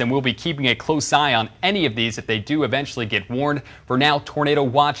of these, and we'll be keeping a close eye on any of these if they do eventually get warned. For now, tornado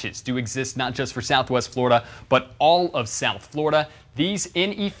watches do exist not just for Southwest Florida, but all of South Florida. These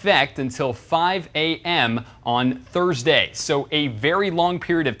in effect until 5 a.m. on Thursday. So a very long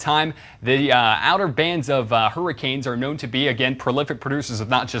period of time. The outer bands of hurricanes are known to be, again, prolific producers of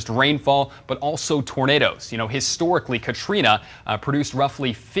not just rainfall, but also tornadoes. You know, historically, Katrina produced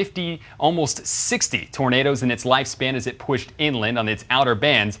roughly 50, almost 60 tornadoes in its lifespan as it pushed inland on its outer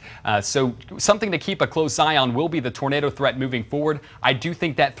bands. So something to keep a close eye on will be the tornado threat moving forward. I do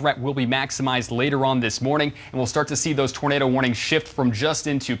think that threat will be maximized later on this morning, and we'll start to see those tornado warnings shift from just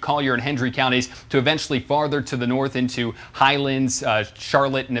into Collier and Hendry counties to eventually farther to the north into Highlands,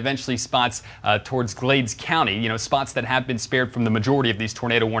 Charlotte, and eventually spots towards Glades County, you know, spots that have been spared from the majority of these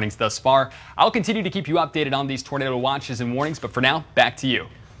tornado warnings thus far. I'll continue to keep you updated on these tornado watches and warnings, but for now, back to you.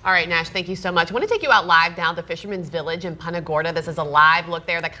 All right, Nash, thank you so much. I want to take you out live now to Fisherman's Village in Punta Gorda. This is a live look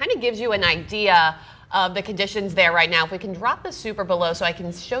there that kind of gives you an idea of the conditions there right now. If we can drop the super below so I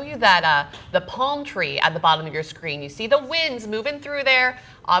can show you that the palm tree at the bottom of your screen. You see the winds moving through there.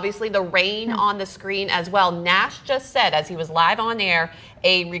 Obviously the rain on the screen as well. Nash just said, as he was live on air,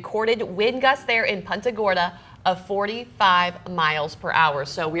 a recorded wind gust there in Punta Gorda of 45 miles per hour.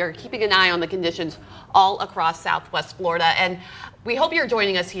 So we are keeping an eye on the conditions all across Southwest Florida. And we hope you're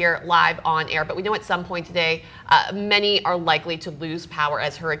joining us here live on air, but we know at some point today, many are likely to lose power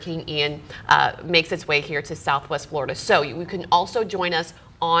as Hurricane Ian makes its way here to Southwest Florida. So you can also join us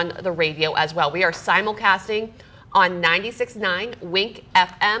on the radio as well. We are simulcasting on 96.9 Wink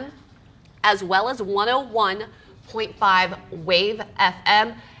FM, as well as 101.5 Wave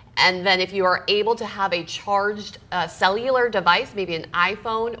FM. And then if you are able to have a charged cellular device, maybe an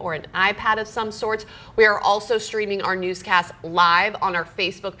iPhone or an iPad of some sorts, we are also streaming our newscast live on our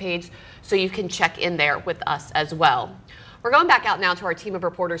Facebook page, so you can check in there with us as well. We're going back out now to our team of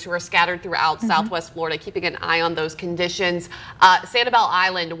reporters who are scattered throughout Southwest Florida, keeping an eye on those conditions. Sanibel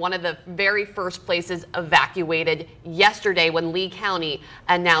Island, one of the very first places evacuated yesterday when Lee County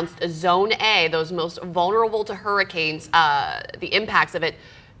announced Zone A, those most vulnerable to hurricanes, the impacts of it,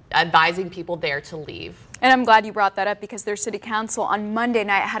 advising people there to leave. And I'm glad you brought that up, because their city council on Monday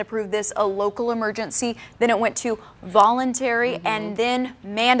night had approved this a local emergency. Then it went to voluntary and then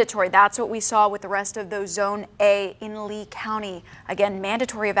mandatory. That's what we saw with the rest of those Zone A in Lee County. Again,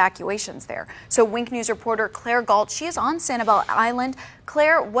 mandatory evacuations there. So Wink News reporter Claire Galt, she is on Sanibel Island.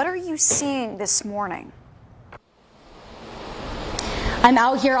 Claire, what are you seeing this morning? I'm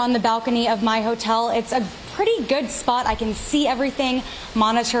out here on the balcony of my hotel. It's a pretty good spot. I can see everything,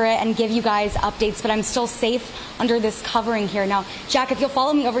 monitor it, and give you guys updates, but I'm still safe under this covering here. Now, Jack, if you'll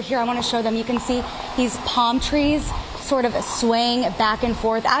follow me over here, I want to show them. You can see these palm trees sort of swaying back and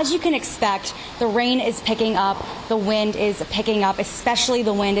forth. As you can expect, the rain is picking up, the wind is picking up, especially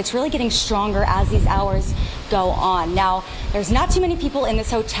the wind. It's really getting stronger as these hours go on. Now, there's not too many people in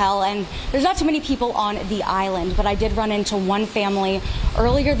this hotel, and there's not too many people on the island, but I did run into one family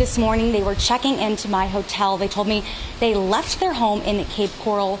earlier this morning. They were checking into my hotel. They told me they left their home in Cape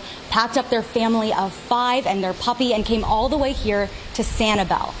Coral, packed up their family of 5 and their puppy, and came all the way here to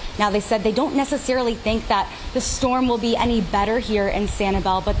Sanibel. Now, they said they don't necessarily think that the storm will be any better here in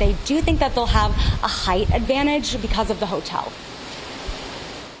Sanibel, but they do think that they'll have a height advantage because of the hotel.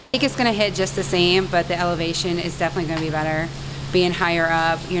 I think it's going to hit just the same, but the elevation is definitely going to be better. Being higher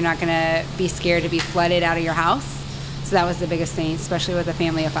up, you're not going to be scared to be flooded out of your house. So that was the biggest thing, especially with a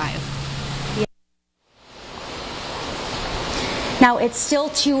family of 5. Yeah. Now, it's still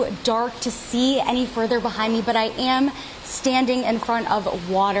too dark to see any further behind me, but I am standing in front of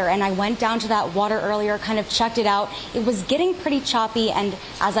water, and I went down to that water earlier, kind of checked it out. It was getting pretty choppy, and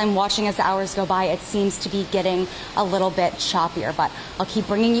as I'm watching as the hours go by, it seems to be getting a little bit choppier, but I'll keep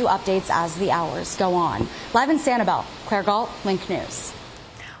bringing you updates as the hours go on. Live in Sanibel, Claire Galt, Wink News.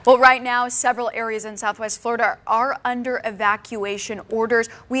 Well, right now, several areas in Southwest Florida are under evacuation orders.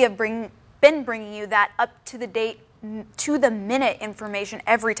 We have been bringing you that up-to-the-date, to-the-minute information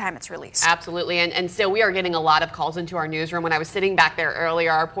every time it's released. Absolutely, and still we are getting a lot of calls into our newsroom. When I was sitting back there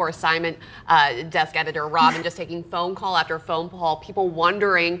earlier, our poor assignment desk editor, Robin, just taking phone call after phone call, people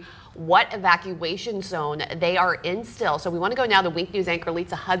wondering what evacuation zone they are in still. So we want to go now to Wink News anchor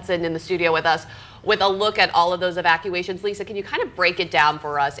Lisa Hudson in the studio with us with a look at all of those evacuations. Lisa, can you kind of break it down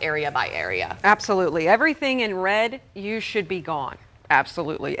for us area by area? Absolutely. Everything in red, you should be gone.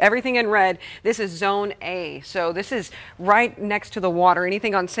 Absolutely. Everything in red. This is Zone A. So this is right next to the water.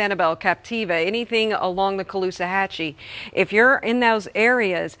 Anything on Sanibel, Captiva, anything along the Caloosahatchee. If you're in those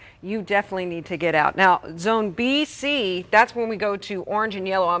areas, you definitely need to get out. Now, Zone B, C, that's when we go to orange and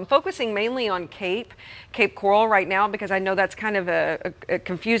yellow. I'm focusing mainly on Cape Coral right now because I know that's kind of a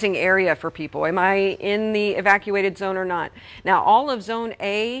confusing area for people. Am I in the evacuated zone or not? Now, all of Zone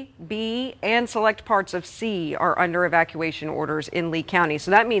A, B, and select parts of C are under evacuation orders in Lee County.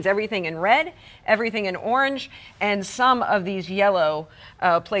 So that means everything in red, everything in orange, and some of these yellow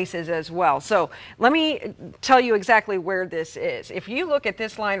places as well. So let me tell you exactly where this is. If you look at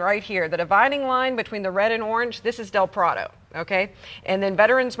this line right here, the dividing line between the red and orange, this is Del Prado. Okay, and then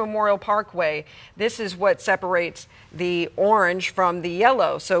Veterans Memorial Parkway, this is what separates the orange from the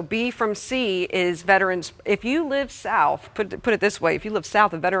yellow. So B from C is Veterans. If you live south, put it this way, if you live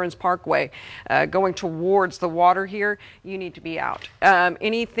south of Veterans Parkway, going towards the water here, you need to be out.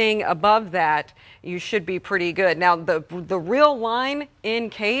 Anything above that, you should be pretty good. Now, the real line in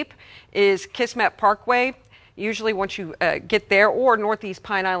Cape is Kismet Parkway. Usually once you get there, or Northeast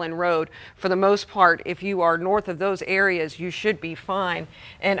Pine Island Road, for the most part, if you are north of those areas, you should be fine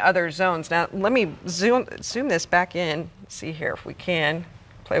in other zones. Now, let me zoom this back in. See here if we can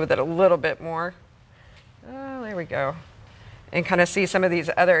play with it a little bit more. Oh, there we go. And kind of see some of these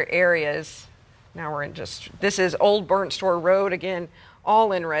other areas. Now we're in this is Old Burnt Store Road, again,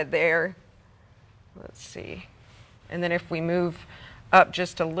 all in red there. Let's see. And then if we move up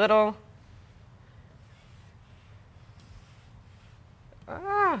just a little,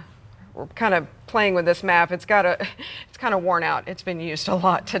 we're kind of playing with this map. It's kind of worn out. It's been used a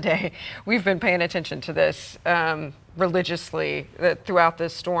lot today. We've been paying attention to this religiously throughout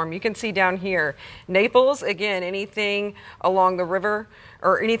this storm. You can see down here, Naples, again, anything along the river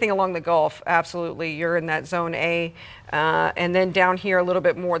or anything along the Gulf, absolutely, you're in that zone A. And then down here a little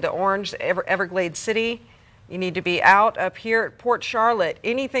bit more, the orange, Everglades City, you need to be out. Up here at Port Charlotte,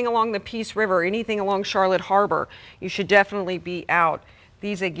 anything along the Peace River, anything along Charlotte Harbor, you should definitely be out.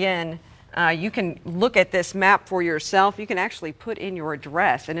 These again, you can look at this map for yourself. You can actually put in your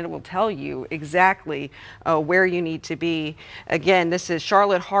address and it will tell you exactly where you need to be. Again, this is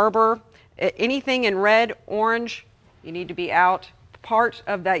Charlotte Harbor. Anything in red, orange, you need to be out. Part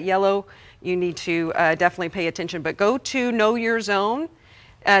of that yellow, you need to definitely pay attention. But go to Know Your Zone.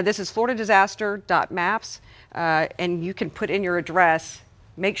 This is floridadisaster.maps, and you can put in your address.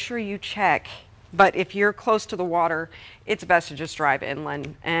 Make sure you check. But if you're close to the water, it's best to just drive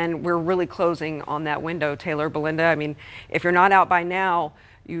inland. And we're really closing on that window, Taylor, Belinda. I mean, if you're not out by now,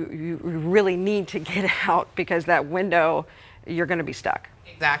 you really need to get out because that window, you're going to be stuck.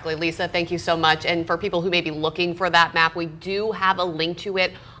 Exactly. Lisa, thank you so much. And for people who may be looking for that map, we do have a link to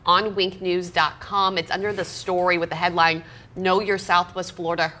it on winknews.com. It's under the story with the headline, Know Your Southwest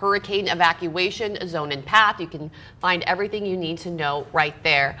Florida Hurricane Evacuation Zone and Path. You can find everything you need to know right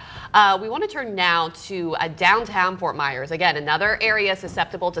there. We want to turn now to downtown Fort Myers. Again, another area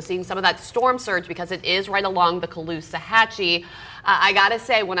susceptible to seeing some of that storm surge because it is right along the Caloosahatchee. I got to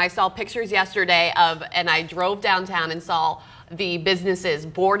say, when I saw pictures yesterday and I drove downtown and saw the businesses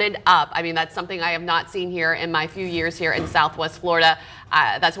boarded up. I mean, that's something I have not seen here in my few years here in Southwest Florida.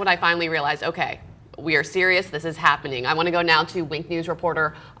 That's when I finally realized, okay, we are serious. This is happening. I want to go now to Wink News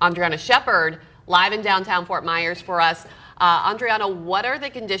reporter Andriana Shepard, live in downtown Fort Myers for us. Andriana, what are the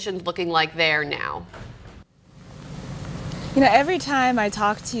conditions looking like there now? You know, every time I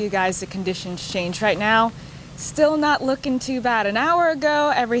talk to you guys, the conditions change. Right now, still not looking too bad. An hour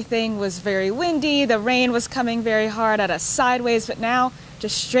ago, everything was very windy. The rain was coming very hard at us sideways, but now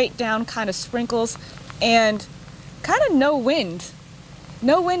just straight down kind of sprinkles and kind of no wind.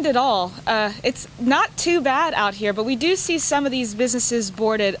 No wind at all. It's not too bad out here, but we do see some of these businesses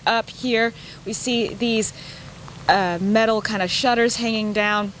boarded up here. We see these metal kind of shutters hanging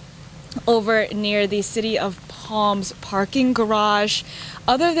down over near the City of Palms parking garage.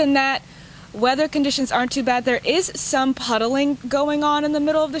 Other than that, weather conditions aren't too bad. There is some puddling going on in the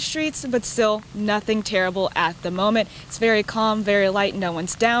middle of the streets, but still nothing terrible at the moment. It's very calm, very light. No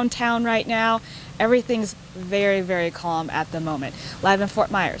one's downtown right now. Everything's very, very calm at the moment. Live in Fort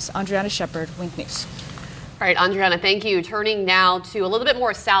Myers, Andriana Shepard, Wink News. All right, Andriana, thank you. Turning now to a little bit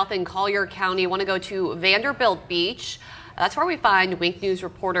more south in Collier County. I want to go to Vanderbilt Beach. That's where we find Wink News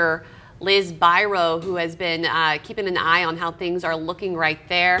reporter Liz Byro, who has been keeping an eye on how things are looking right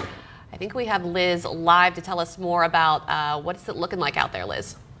there. I think we have Liz live to tell us more about what's it looking like out there,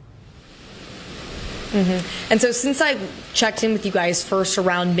 Liz. And so since I checked in with you guys first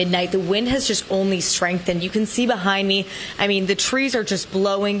around midnight, the wind has just only strengthened. You can see behind me, I mean, the trees are just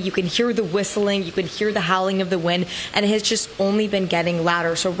blowing. You can hear the whistling. You can hear the howling of the wind, and it has just only been getting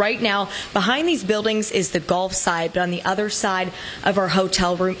louder. So right now, behind these buildings is the Gulf side, but on the other side of our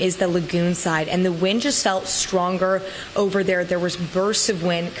hotel room is the lagoon side, and the wind just felt stronger over there. There was bursts of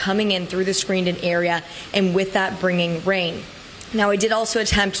wind coming in through the screened-in area, and with that bringing rain. Now, I did also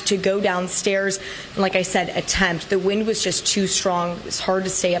attempt to go downstairs, and like I said, the wind was just too strong. It was hard to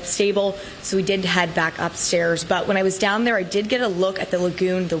stay up stable, so we did head back upstairs. But when I was down there, I did get a look at the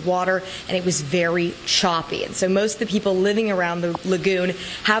lagoon, the water, and it was very choppy. And so most of the people living around the lagoon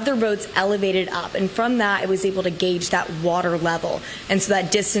have their boats elevated up, and from that, I was able to gauge that water level. And so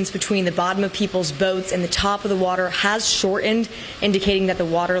that distance between the bottom of people's boats and the top of the water has shortened, indicating that the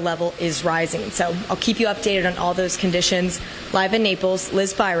water level is rising. So I'll keep you updated on all those conditions. Live in Naples,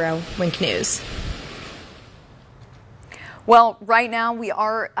 Liz Byro, Wink News. Well, right now we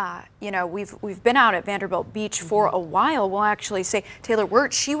are, we've been out at Vanderbilt Beach for a while. We'll actually say Taylor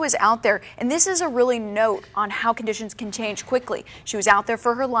Wirt, she was out there, and this is a really note on how conditions can change quickly. She was out there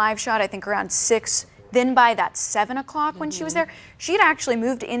for her live shot, I think around 6. Then by that 7 o'clock when she was there, she had actually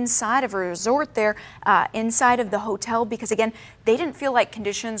moved inside of a resort there, inside of the hotel, because again, they didn't feel like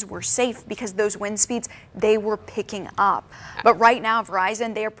conditions were safe because those wind speeds, they were picking up. But right now,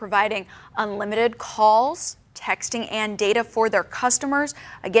 Verizon, they are providing unlimited calls, texting, and data for their customers.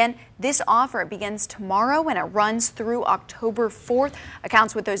 Again, this offer begins tomorrow and it runs through October 4th.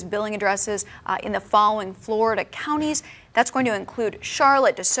 Accounts with those billing addresses in the following Florida counties. That's going to include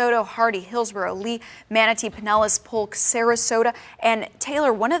Charlotte, DeSoto, Hardy, Hillsborough, Lee, Manatee, Pinellas, Polk, Sarasota. And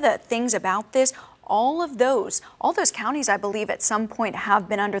Taylor, one of the things about this, all those counties, I believe, at some point have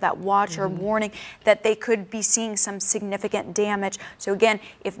been under that watch or warning that they could be seeing some significant damage. So again,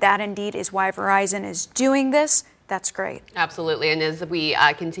 if that indeed is why Verizon is doing this, that's great. Absolutely. And as we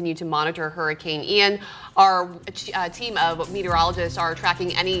continue to monitor Hurricane Ian, our team of meteorologists are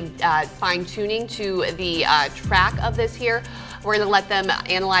tracking any fine-tuning to the track of this here. We're going to let them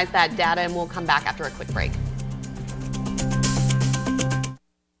analyze that data, and we'll come back after a quick break.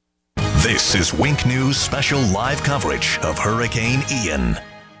 This is Wink News special live coverage of Hurricane Ian.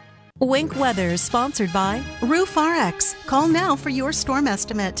 Wink Weather is sponsored by Roof RX. Call now for your storm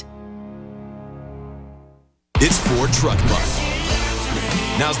estimate. It's Ford Truck Month.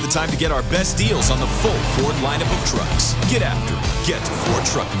 Now's the time to get our best deals on the full Ford lineup of trucks. Get after it. Get to Ford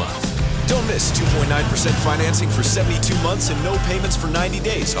Truck Month. Don't miss 2.9% financing for 72 months and no payments for 90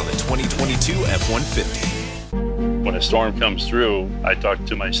 days on the 2022 F-150. When a storm comes through, I talk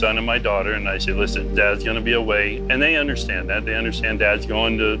to my son and my daughter and I say, listen, Dad's going to be away. And they understand that. They understand Dad's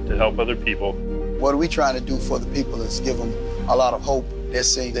going to help other people. What are we trying to do for the people is give them a lot of hope. They're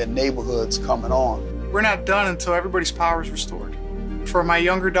seeing their neighborhoods coming on. We're not done until everybody's power is restored. For my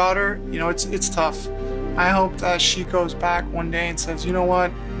younger daughter, you know, it's tough. I hope that she goes back one day and says, you know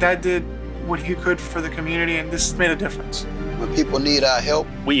what, Dad did what he could for the community and this made a difference. When people need our help,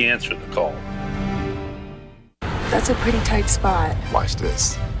 we answer the call. That's a pretty tight spot. Watch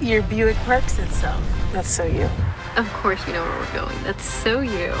this. Your Buick parks itself. That's so you. Of course you know where we're going. That's so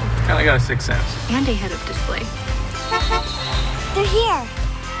you. Kind of got a sixth sense. And a head-up display. They're here.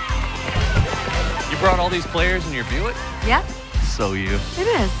 You brought all these players in your Buick? Yep. So you. It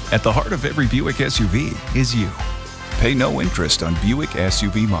is. At the heart of every Buick SUV is you. Pay no interest on Buick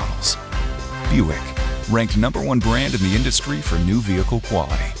SUV models. Buick, ranked #1 brand in the industry for new vehicle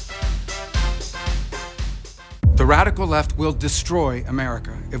quality. The radical left will destroy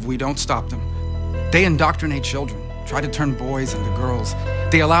America if we don't stop them. They indoctrinate children, try to turn boys into girls.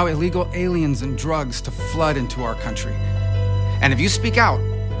 They allow illegal aliens and drugs to flood into our country. And if you speak out,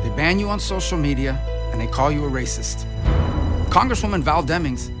 they ban you on social media and they call you a racist. Congresswoman Val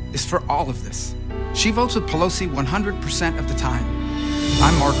Demings is for all of this. She votes with Pelosi 100% of the time.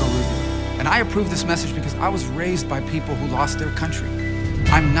 I'm Marco Rubio, and I approve this message because I was raised by people who lost their country.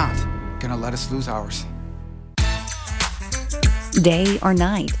 I'm not gonna let us lose ours. Day or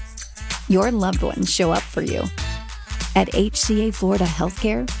night, your loved ones show up for you. At HCA Florida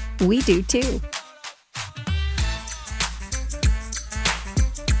Healthcare, we do too.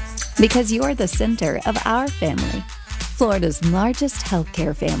 Because you're the center of our family, Florida's largest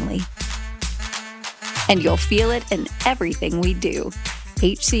healthcare family. And you'll feel it in everything we do.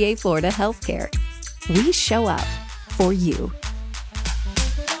 HCA Florida Healthcare. We show up for you.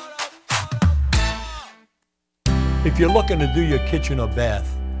 If you're looking to do your kitchen or bath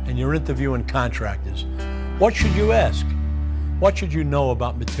and you're interviewing contractors, what should you ask? What should you know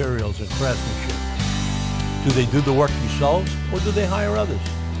about materials and craftsmanship? Do they do the work themselves or do they hire others?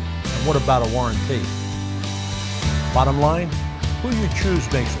 And what about a warranty? Bottom line, who you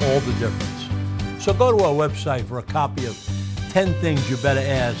choose makes all the difference. So go to our website for a copy of 10 things you better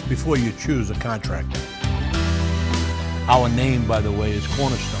ask before you choose a contractor. Our name, by the way, is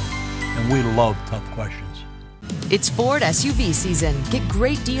Cornerstone, and we love tough questions. It's Ford SUV season. Get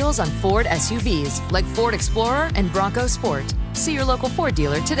great deals on Ford SUVs like Ford Explorer and Bronco Sport. See your local Ford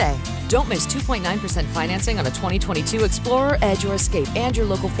dealer today. Don't miss 2.9% financing on a 2022 Explorer, Edge, or Escape, and your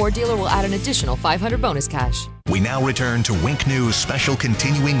local Ford dealer will add an additional $500 bonus cash. We now return to Wink News special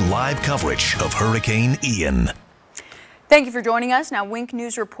continuing live coverage of Hurricane Ian. Thank you for joining us. Now, Wink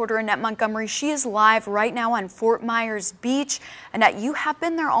News reporter Annette Montgomery, she is live right now on Fort Myers Beach. Annette, you have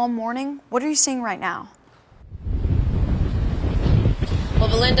been there all morning. What are you seeing right now? Well,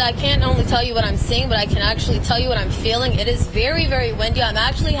 Belinda, I can't only tell you what I'm seeing, but I can actually tell you what I'm feeling. It is very, very windy. I'm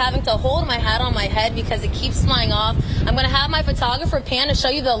actually having to hold my hat on my head because it keeps flying off. I'm going to have my photographer pan to show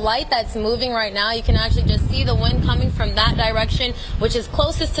you the light that's moving right now. You can actually just see the wind coming from that direction, which is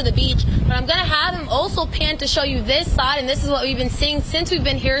closest to the beach. But I'm going to have him also pan to show you this side, and this is what we've been seeing since we've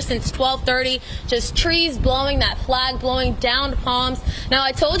been here since 12:30. Just trees blowing, that flag blowing, downed palms. Now,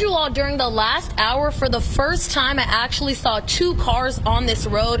 I told you all during the last hour, for the first time, I actually saw 2 cars on this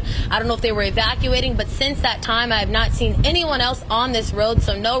road. I don't know if they were evacuating, but since that time I have not seen anyone else on this road,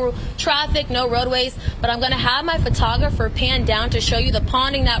 so no traffic, no roadways. But I'm going to have my photographer pan down to show you the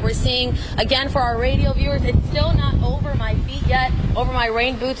ponding that we're seeing. Again, for our radio viewers, it's still not over my feet yet, over my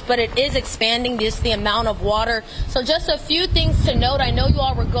rain boots, but it is expanding just the amount of water. So just a few things to note. I know you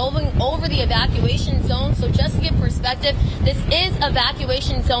all were going over the evacuation zone, so just to give perspective, this is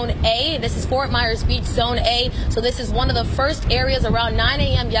evacuation zone A. This is Fort Myers Beach zone A, so this is one of the first areas around 9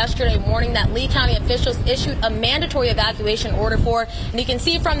 a.m. yesterday morning that Lee County officials issued a mandatory evacuation order for. And you can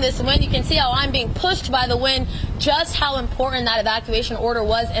see from this wind, you can see how I'm being pushed by the wind, just how important that evacuation order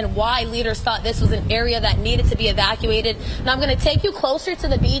was and why leaders thought this was an area that needed to be evacuated. Now I'm going to take you closer to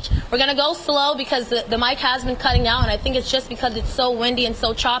the beach. We're going to go slow because the mic has been cutting out, and I think it's just because it's so windy and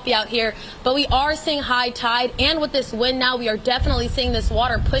so choppy out here. But we are seeing high tide, and with this wind now, we are definitely seeing this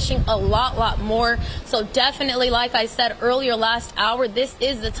water pushing a lot more. So definitely, like I said earlier last hour, this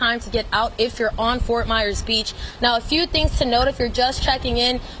is the time to get out if you're on Fort Myers Beach. Now, a few things to note if you're just checking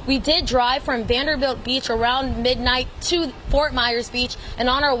in. We did drive from Vanderbilt Beach around midnight to Fort Myers Beach, and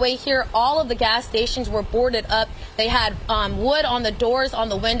on our way here, all of the gas stations were boarded up. They had wood on the doors, on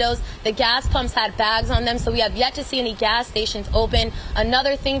the windows. The gas pumps had bags on them, so we have yet to see any gas stations open.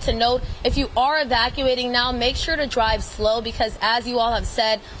 Another thing to note, if you are evacuating now, make sure to drive slow because, as you all have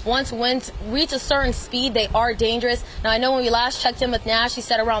said, once winds reach a certain speed, they are dangerous. Now, I know when we last checked in with Nash, he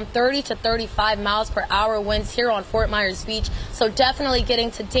said around 30 to 35 miles per hour winds here on Fort Myers Beach, so definitely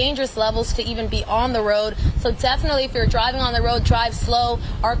getting to dangerous levels to even be on the road. So definitely, if you're driving on the road, drive slow.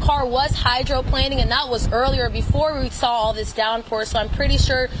 Our car was hydroplaning, and that was earlier before we saw all this downpour, so I'm pretty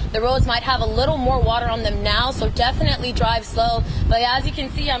sure the roads might have a little more water on them now, so definitely drive slow. But as you can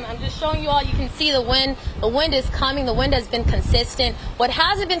see, I'm just showing you all, you can see the wind. The wind is coming. The wind has been consistent. What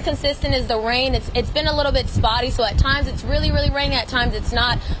hasn't been consistent is the rain. It's been a little bit spotty, so at times it's really raining, at times it's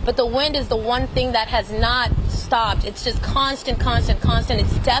not. But the wind is the one thing that has not stopped. It's just constant.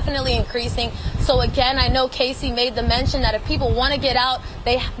 It's definitely increasing. So again, I know Casey made the mention that if people want to get out,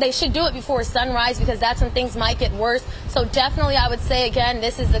 they should do it before sunrise because that's when things might get worse. So definitely, I would say again,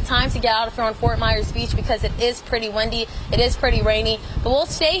 this is the time to get out if you're on Fort Myers Beach because it is pretty windy, it is pretty rainy. But we'll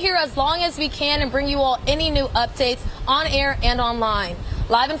stay here as long as we can and bring you all any new updates on air and online.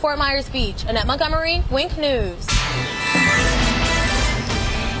 Live in Fort Myers Beach, Annette Montgomery, Wink News.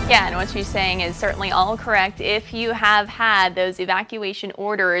 Yeah, and what she's saying is certainly all correct. If you have had those evacuation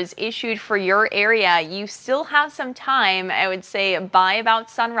orders issued for your area, you still have some time. I would say by about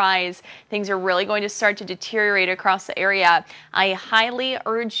sunrise, things are really going to start to deteriorate across the area. I highly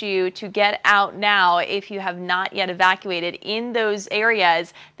urge you to get out now if you have not yet evacuated in those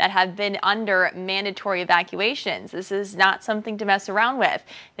areas that have been under mandatory evacuations. This is not something to mess around with.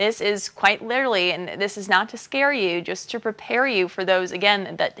 This is quite literally, and this is not to scare you, just to prepare you for those,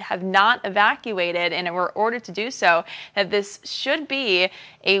 again, that have not evacuated and were ordered to do so, that this should be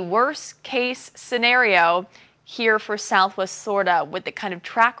a worst case scenario here for Southwest Florida with the kind of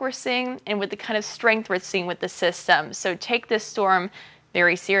track we're seeing and with the kind of strength we're seeing with the system. So take this storm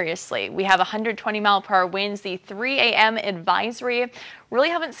very seriously. We have 120-mile-per-hour winds, the 3 a.m. advisory. Really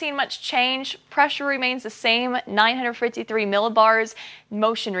haven't seen much change. Pressure remains the same, 953 millibars.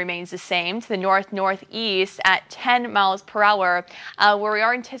 Motion remains the same to the north-northeast at 10 miles per hour, where we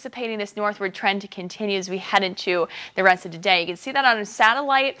are anticipating this northward trend to continue as we head into the rest of the day. You can see that on a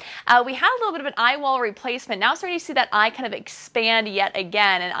satellite. We had a little bit of an eye wall replacement. Now starting to see that eye kind of expand yet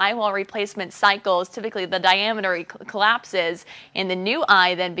again. An eye wall replacement cycles, typically the diameter collapses and the new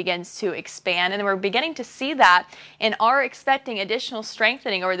eye then begins to expand. And we're beginning to see that and are expecting additional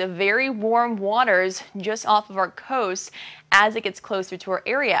strengthening over the very warm waters just off of our coast as it gets closer to our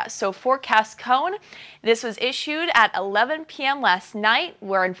area. So forecast cone, this was issued at 11 p.m. last night,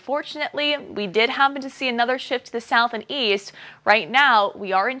 where unfortunately we did happen to see another shift to the south and east. Right now,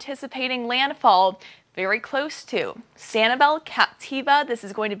 we are anticipating landfall very close to Sanibel, Captiva. This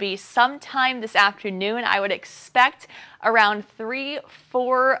is going to be sometime this afternoon. I would expect around 3,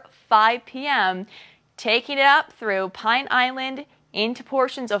 4, 5 p.m., taking it up through Pine Island, into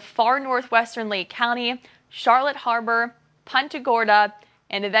portions of far northwestern Lake County, Charlotte Harbor, Punta Gorda,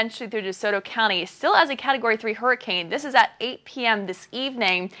 and eventually through DeSoto County. Still as a Category 3 hurricane. This is at 8 p.m. this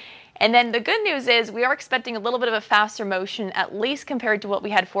evening. And then the good news is we are expecting a little bit of a faster motion, at least compared to what we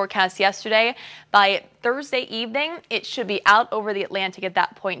had forecast yesterday. By Thursday evening, it should be out over the Atlantic at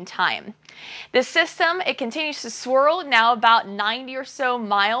that point in time. The system, it continues to swirl, now about 90 or so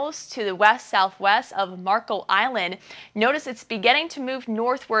miles to the west-southwest of Marco Island. Notice it's beginning to move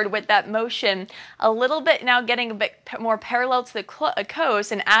northward with that motion, a little bit now getting a bit more parallel to the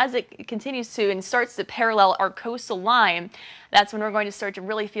coast, and as it continues to and starts to parallel our coastal line, that's when we're going to start to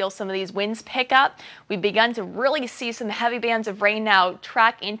really feel some of these winds pick up. We've begun to really see some heavy bands of rain now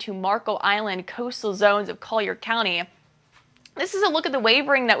track into Marco Island coastal zones of Collier County. This is a look at the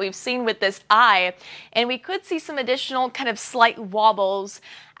wavering that we've seen with this eye, and we could see some additional kind of slight wobbles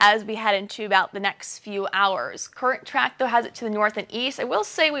as we head into about the next few hours. Current track, though, has it to the north and east. I will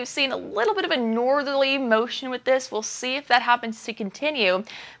say we've seen a little bit of a northerly motion with this. We'll see if that happens to continue.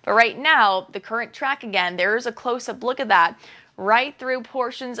 But right now, the current track, again, there's a close-up look at that. right through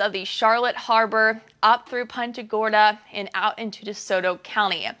portions of the Charlotte Harbor, up through Punta Gorda, and out into DeSoto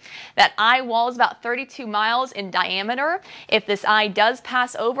County. That eye wall is about 32 miles in diameter. If this eye does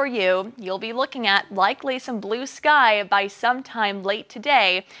pass over you, you'll be looking at likely some blue sky by sometime late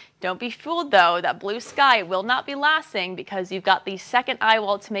today. Don't be fooled, though, that blue sky will not be lasting because you've got the second eye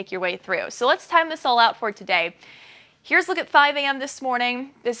wall to make your way through. So let's time this all out for today. Here's a look at 5 a.m. this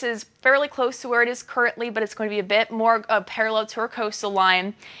morning. This is fairly close to where it is currently, but it's going to be a bit more parallel to our coastal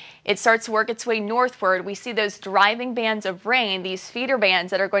line. It starts to work its way northward. We see those driving bands of rain, these feeder bands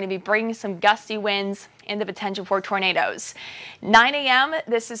that are going to be bringing some gusty winds and the potential for tornadoes. 9 a.m.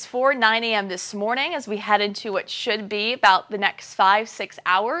 This is for 9 a.m. this morning as we head into what should be about the next 5-6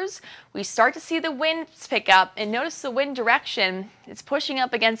 hours. We start to see the winds pick up, and notice the wind direction. It's pushing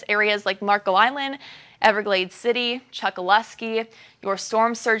up against areas like Marco Island, Everglades City, Chokoloskee. Your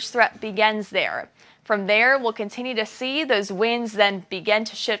storm surge threat begins there. From there, we'll continue to see those winds then begin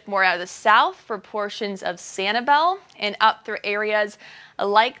to shift more out of the south for portions of Sanibel and up through areas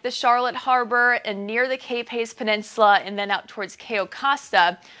like the Charlotte Harbor and near the Cape Hayes Peninsula and then out towards Cayo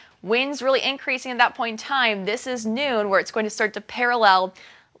Costa. Winds really increasing at that point in time. This is noon where it's going to start to parallel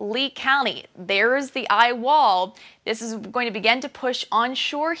Lee County. There's the eye wall. This is going to begin to push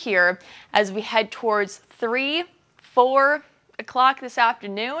onshore here as we head towards 3, 4 o'clock this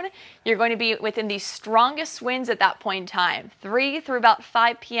afternoon. You're going to be within the strongest winds at that point in time, 3 through about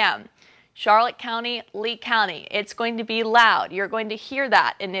 5 p.m. Charlotte County, Lee County. It's going to be loud. You're going to hear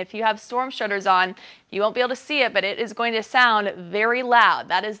that. And if you have storm shutters on, you won't be able to see it, but it is going to sound very loud.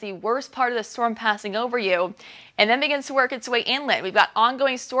 That is the worst part of the storm passing over you. And then begins to work its way inland. We've got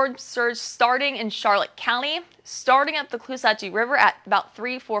ongoing storm surge starting in Charlotte County, starting up the Caloosahatchee River at about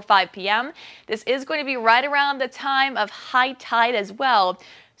 3, 4, 5 p.m. This is going to be right around the time of high tide as well.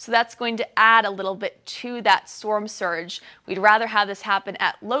 So that's going to add a little bit to that storm surge. We'd rather have this happen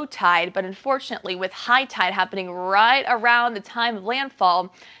at low tide, but unfortunately with high tide happening right around the time of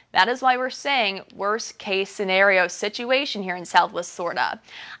landfall, that is why we're saying worst case scenario situation here in Southwest Florida.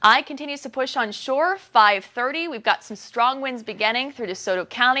 Eye continues to push on shore, 5:30. We've got some strong winds beginning through DeSoto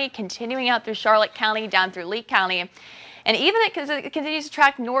County, continuing out through Charlotte County, down through Lee County. And even as it continues to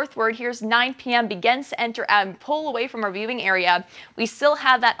track northward, here's 9 p.m. begins to enter and pull away from our viewing area. We still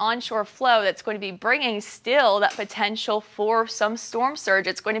have that onshore flow that's going to be bringing still that potential for some storm surge.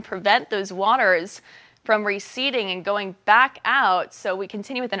 It's going to prevent those waters from receding and going back out. So we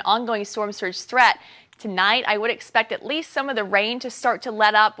continue with an ongoing storm surge threat. Tonight, I would expect at least some of the rain to start to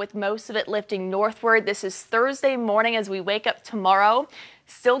let up, with most of it lifting northward. This is Thursday morning as we wake up tomorrow.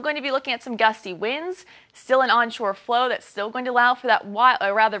 Still going to be looking at some gusty winds, still an onshore flow that's still going to allow for that,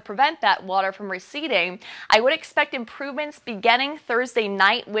 or rather prevent that water from receding. I would expect improvements beginning Thursday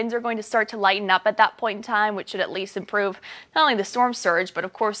night. Winds are going to start to lighten up at that point in time, which should at least improve not only the storm surge, but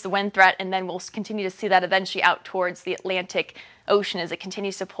of course the wind threat, and then we'll continue to see that eventually out towards the Atlantic Ocean as it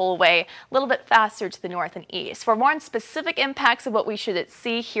continues to pull away a little bit faster to the north and east. For more on specific impacts of what we should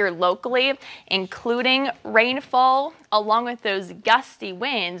see here locally, including rainfall along with those gusty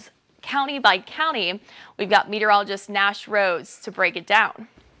winds, county by county, we've got meteorologist Nash Rhodes to break it down.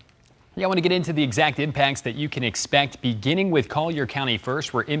 Yeah, I want to get into the exact impacts that you can expect, beginning with Collier County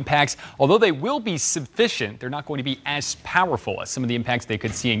first, where impacts, although they will be sufficient, they're not going to be as powerful as some of the impacts they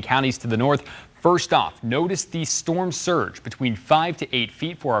could see in counties to the north. First off, notice the storm surge between 5 to 8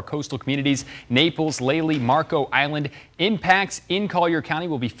 feet for our coastal communities, Naples, Lely, Marco Island. Impacts in Collier County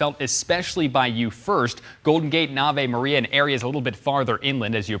will be felt especially by you first. Golden Gate, Nave, Maria, and areas a little bit farther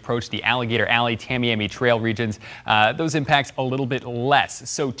inland as you approach the Alligator Alley, Tamiami Trail regions. Those impacts a little bit less.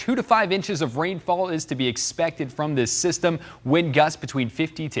 So 2 to 5 inches of rainfall is to be expected from this system. Wind gusts between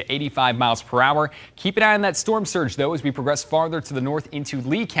 50 to 85 miles per hour. Keep an eye on that storm surge, though, as we progress farther to the north into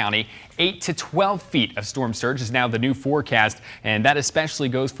Lee County. 8 to 12 feet of storm surge is now the new forecast, and that especially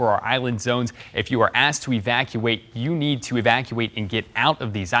goes for our island zones. If you are asked to evacuate, you need to evacuate and get out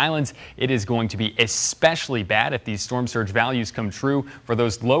of these islands. It is going to be especially bad if these storm surge values come true for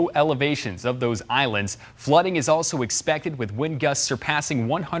those low elevations of those islands. Flooding is also expected, with wind gusts surpassing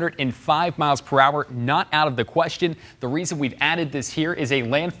 105 miles per hour. Not out of the question. The reason we've added this here is a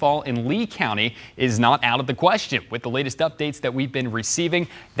landfall in Lee County is not out of the question. With the latest updates that we've been receiving,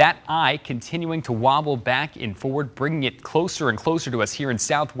 that eye continuing to wobble back and forward, bringing it closer and closer to us here in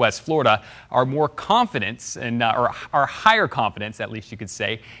Southwest Florida. Our more confidence and our higher confidence, at least you could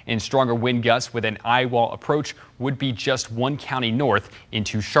say, in stronger wind gusts with an eye wall approach would be just one county north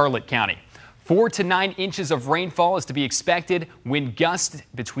into Charlotte County. 4 to 9 inches of rainfall is to be expected. Wind gusts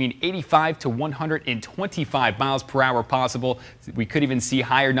between 85 to 125 miles per hour possible. We could even see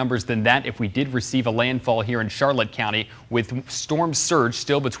higher numbers than that if we did receive a landfall here in Charlotte County, with storm surge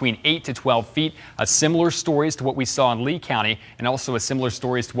still between 8 to 12 feet. A similar stories to what we saw in Lee County, and also a similar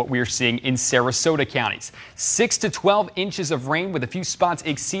stories to what we are seeing in Sarasota counties. 6 to 12 inches of rain, with a few spots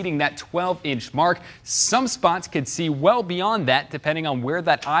exceeding that 12-inch mark. Some spots could see well beyond that depending on where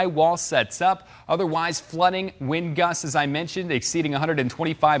that eye wall sets up. Otherwise, flooding, wind gusts, as I mentioned, exceeding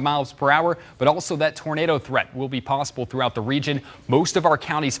 125 miles per hour, but also that tornado threat will be possible throughout the region. Most of our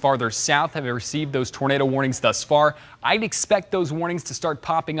counties farther south have received those tornado warnings thus far. I'd expect those warnings to start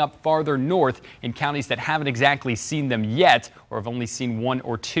popping up farther north in counties that haven't exactly seen them yet, or have only seen 1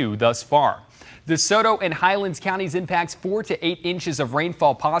 or 2 thus far. DeSoto and Highlands counties impacts 4 to 8 inches of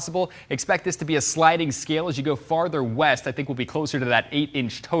rainfall possible. Expect this to be a sliding scale as you go farther west. I think we'll be closer to that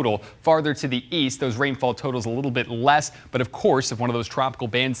 8-inch total. Farther to the east, those rainfall totals a little bit less. But of course, if one of those tropical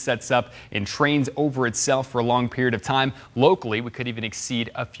bands sets up and trains over itself for a long period of time, locally, we could even exceed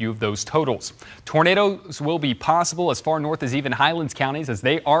a few of those totals. Tornadoes will be possible as far north as even Highlands counties, as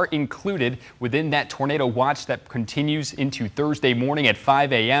they are included within that tornado watch that continues into Thursday morning at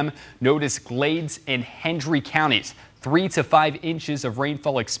 5 a.m. Notice Glades and Hendry counties. 3 to 5 inches of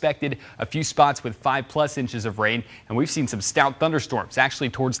rainfall expected, a few spots with 5+ inches of rain, and we've seen some stout thunderstorms actually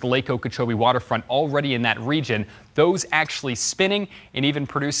towards the Lake Okeechobee waterfront already in that region. Those actually spinning and even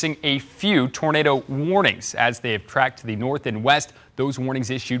producing a few tornado warnings as they have tracked to the north and west. Those warnings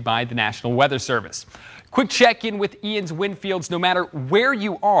issued by the National Weather Service. Quick check-in with Ian's wind fields. No matter where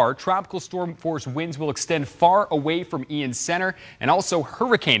you are, tropical storm force winds will extend far away from Ian's center, and also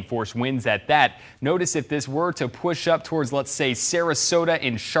hurricane force winds at that. Notice if this were to push up towards, let's say, Sarasota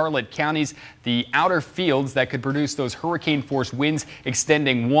and Charlotte counties, the outer fields that could produce those hurricane force winds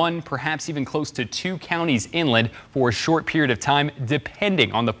extending 1, perhaps even close to 2 counties inland for a short period of time,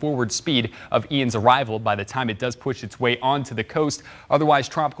 depending on the forward speed of Ian's arrival by the time it does push its way onto the coast. Otherwise,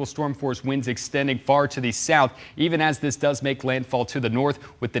 tropical storm force winds extending far to the south, even as this does make landfall to the north,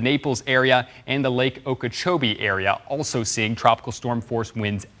 with the Naples area and the Lake Okeechobee area also seeing tropical storm force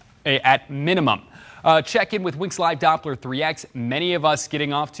winds at minimum. Check in with Winks Live Doppler 3X. Many of us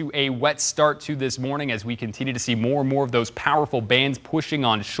getting off to a wet start to this morning as we continue to see more and more of those powerful bands pushing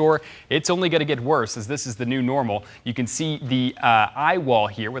on shore. It's only going to get worse as this is the new normal. You can see the eye wall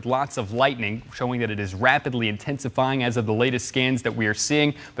here with lots of lightning showing that it is rapidly intensifying as of the latest scans that we are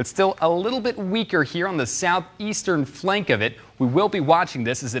seeing, but still a little bit weaker here on the southeastern flank of it. We will be watching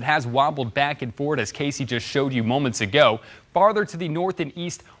this as it has wobbled back and forth, as Casey just showed you moments ago. Farther to the north and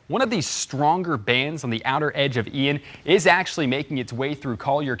east, one of these stronger bands on the outer edge of Ian is actually making its way through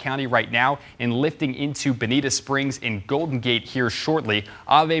Collier County right now and lifting into Bonita Springs and Golden Gate here shortly.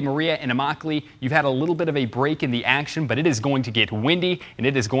 Ave Maria and Immokalee, you've had a little bit of a break in the action, but it is going to get windy and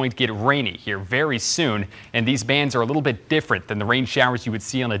it is going to get rainy here very soon. And these bands are a little bit different than the rain showers you would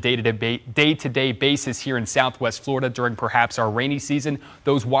see on a day-to-day basis here in Southwest Florida during perhaps our rainy season.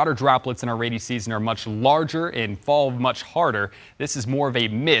 Those water droplets in our rainy season are much larger and fall much harder. This is more of a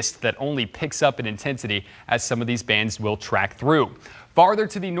mist that only picks up in intensity as some of these bands will track through. Farther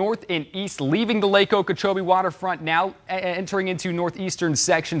to the north and east, leaving the Lake Okeechobee waterfront now, entering into northeastern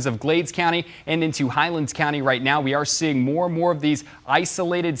sections of Glades County and into Highlands County right now. We are seeing more and more of these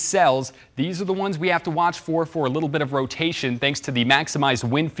isolated cells. These are the ones we have to watch for a little bit of rotation thanks to the maximized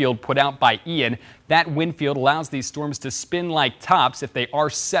wind field put out by Ian. That wind field allows these storms to spin like tops if they are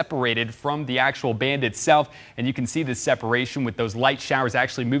separated from the actual band itself. And you can see this separation with those light showers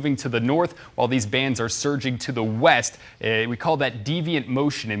actually moving to the north while these bands are surging to the west. We call that deviant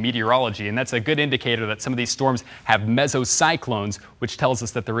motion in meteorology, and that's a good indicator that some of these storms have mesocyclones, which tells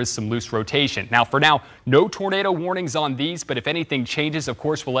us that there is some loose rotation. Now, for now, no tornado warnings on these, but if anything changes, of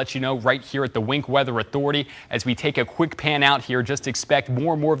course, we'll let you know right here at the Wink Weather Authority. As we take a quick pan out here, just expect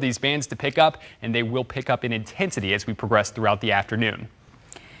more and more of these bands to pick up, and they will pick up in intensity as we progress throughout the afternoon.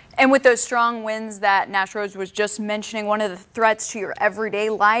 And with those strong winds that Nash Rose was just mentioning, one of the threats to your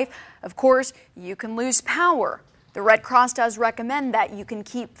everyday life, of course, you can lose power. The Red Cross does recommend that you can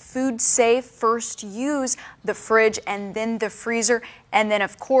keep food safe. First use the fridge and then the freezer. And then,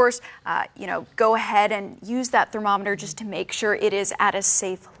 of course, go ahead and use that thermometer just to make sure it is at a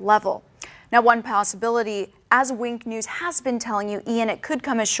safe level. Now, one possibility, as Wink News has been telling you, Ian, it could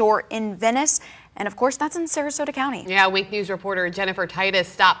come ashore in Venice. And of course, that's in Sarasota County. Yeah, Wink News reporter Jennifer Titus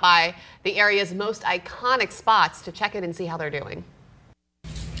stopped by the area's most iconic spots to check in and see how they're doing.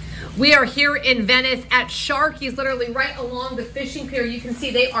 We are here in Venice at Sharky's, literally right along the fishing pier. You can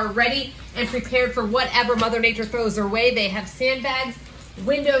see they are ready and prepared for whatever Mother Nature throws their way. They have sandbags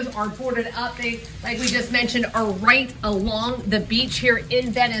windows are boarded up. They, like we just mentioned, are right along the beach here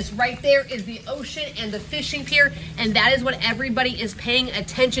in Venice. Right there is the ocean and the fishing pier, and that is what everybody is paying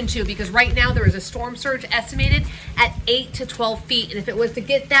attention to, because right now there is a storm surge estimated at 8 to 12 feet. And if it was to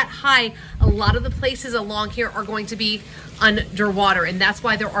get that high, a lot of the places along here are going to be underwater, and that's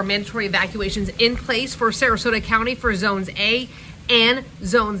why there are mandatory evacuations in place for Sarasota County for zones A and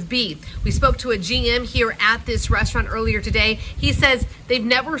zones B. We spoke to a GM here at this restaurant earlier today. He says they've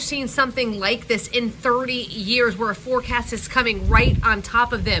never seen something like this in 30 years, where a forecast is coming right on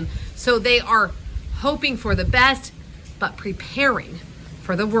top of them. So they are hoping for the best, but preparing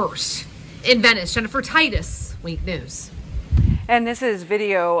for the worst. In Venice, Jennifer Titus, Wink News. And this is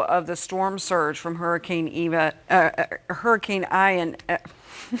video of the storm surge from Hurricane Ian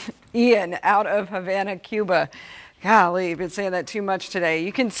out of Havana, Cuba. Golly, I've been saying that too much today.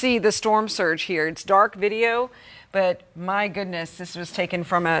 You can see the storm surge here. It's dark video, but my goodness, this was taken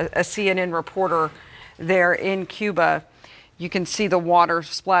from a CNN reporter there in Cuba. You can see the water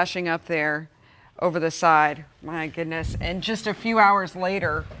splashing up there over the side. My goodness. And just a few hours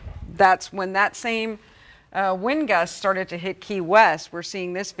later, that's when that same wind gust started to hit Key West. We're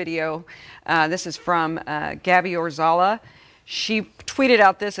seeing this video. This is from Gabby Orzala. She tweeted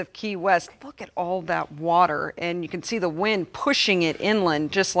out this of Key West. Look at all that water, and you can see the wind pushing it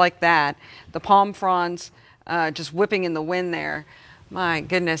inland just like that. The palm fronds just whipping in the wind there. My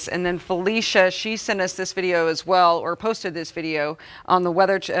goodness. And then Felicia, she sent us this video as well, or posted this video on the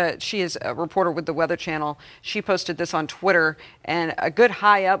weather. She is a reporter with the Weather Channel. She posted this on Twitter, and a good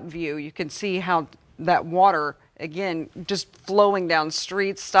high up view. You can see how that water, again, just flowing down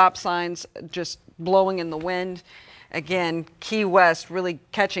streets, stop signs, just blowing in the wind. Again, Key West really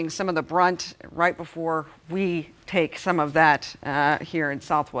catching some of the brunt right before we take some of that here in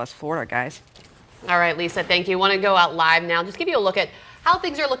Southwest Florida, guys. All right, Lisa, thank you. Want to go out live now. Just give you a look at how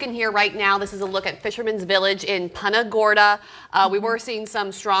things are looking here right now. This is a look at Fisherman's Village in Punta Gorda. We were seeing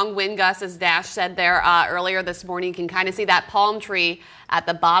some strong wind gusts, as Dash said there earlier this morning. You can kind of see that palm tree at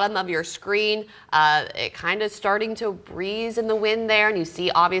the bottom of your screen. It kind of starting to breeze in the wind there, and you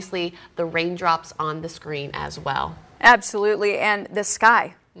see obviously the raindrops on the screen as well. Absolutely, and the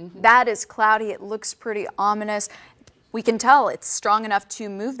sky, that is cloudy. It looks pretty ominous. We can tell it's strong enough to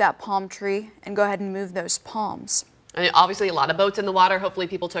move that palm tree and go ahead and move those palms. And obviously a lot of boats in the water. Hopefully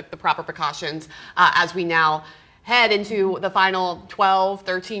people took the proper precautions as we now head into the final 12,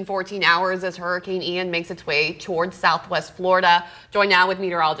 13, 14 hours as Hurricane Ian makes its way towards Southwest Florida. Joined now with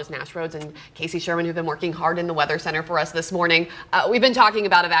meteorologist Nash Rhodes and Casey Sherman, who've been working hard in the Weather Center for us this morning. We've been talking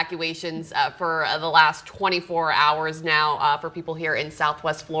about evacuations for the last 24 hours now for people here in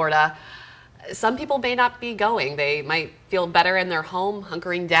Southwest Florida. Some people may not be going. They might feel better in their home,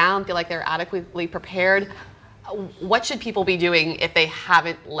 hunkering down, feel like they're adequately prepared. What should people be doing if they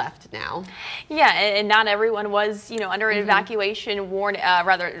haven't left now? Yeah, and not everyone was, under an evacuation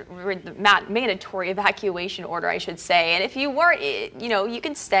mandatory evacuation order, I should say. And if you weren't, you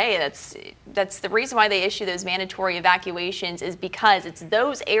can stay. That's the reason why they issue those mandatory evacuations, is because it's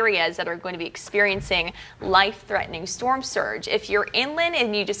those areas that are going to be experiencing life-threatening storm surge. If you're inland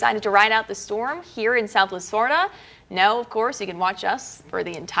and you decided to ride out the storm here in Southwest Florida, no, of course, you can watch us for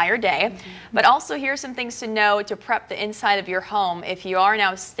the entire day. But also, here's some things to know to prep the inside of your home if you are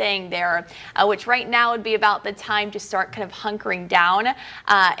now staying there, which right now would be about the time to start kind of hunkering down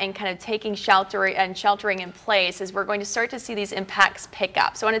and kind of taking sheltering in place, as we're going to start to see these impacts pick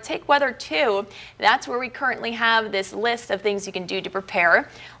up. So on a Take Weather 2, that's where we currently have this list of things you can do to prepare.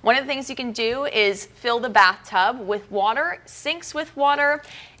 One of the things you can do is fill the bathtub with water, sinks with water.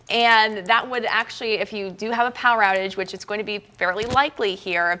 And that would actually, if you do have a power outage, which is going to be fairly likely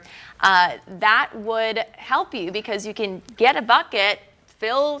here, that would help you, because you can get a bucket,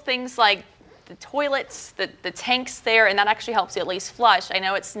 fill things like the toilets, the tanks there, and that actually helps you at least flush. I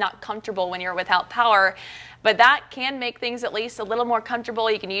know it's not comfortable when you're without power, but that can make things at least a little more comfortable.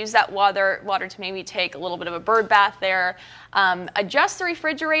 You can use that water to maybe take a little bit of a bird bath there. Adjust the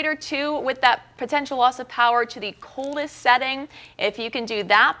refrigerator too, with that potential loss of power, to the coldest setting. If you can do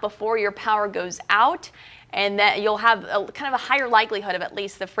that before your power goes out, and that you'll have kind of a higher likelihood of at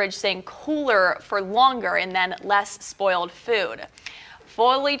least the fridge staying cooler for longer, and then less spoiled food.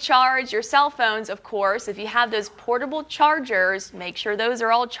 Fully charge your cell phones, of course. If you have those portable chargers, make sure those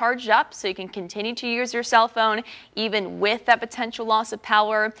are all charged up so you can continue to use your cell phone even with that potential loss of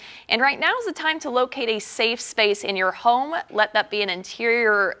power. And right now is the time to locate a safe space in your home. Let that be an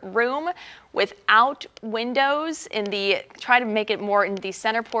interior room without windows try to make it more in the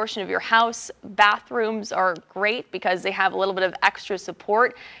center portion of your house. Bathrooms are great because they have a little bit of extra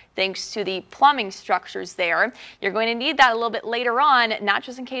support thanks to the plumbing structures there. You're going to need that a little bit later on, not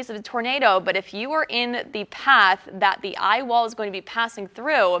just in case of a tornado, but if you are in the path that the eye wall is going to be passing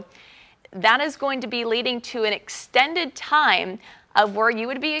through, that is going to be leading to an extended time of where you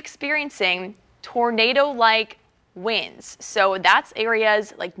would be experiencing tornado-like winds. So that's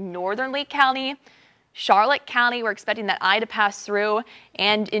areas like northern Lee County, Charlotte County, we're expecting that eye to pass through,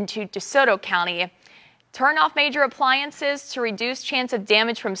 and into DeSoto County. Turn off major appliances to reduce chance of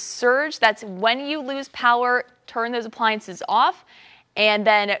damage from surge. That's when you lose power, turn those appliances off. And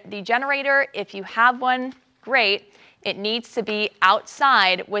then the generator, if you have one, great. It needs to be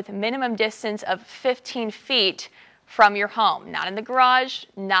outside with minimum distance of 15 feet from your home. Not in the garage,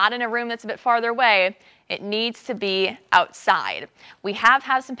 not in a room that's a bit farther away. It needs to be outside. We have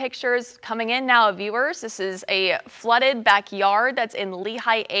had some pictures coming in now, viewers. This is a flooded backyard that's in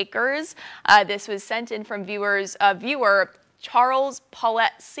Lehigh Acres. This was sent in from viewer Charles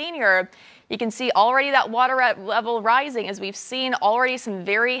Paulette Sr. You can see already that water level rising as we've seen already some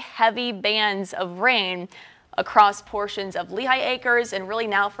very heavy bands of rain across portions of Lehigh Acres and really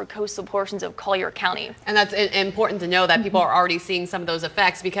now for coastal portions of Collier County. And that's important to know that people are already seeing some of those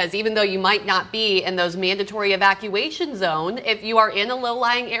effects, because even though you might not be in those mandatory evacuation zone, if you are in a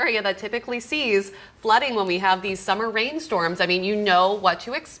low-lying area that typically sees flooding when we have these summer rainstorms, I mean, you know what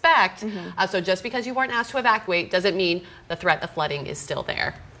to expect. So just because you weren't asked to evacuate doesn't mean the threat of flooding is still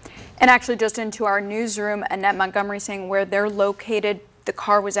there. And actually just into our newsroom, Annette Montgomery saying where they're located, the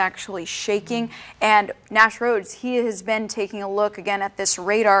car was actually shaking. And Nash Rhodes, he has been taking a look again at this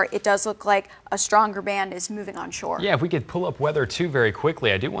radar. It does look like a stronger band is moving on shore. Yeah, if we could pull up weather too very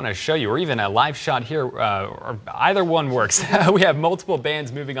quickly, I do want to show you, or even a live shot here, or either one works. We have multiple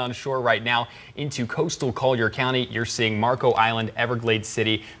bands moving on shore right now into coastal Collier County. You're seeing Marco Island, Everglades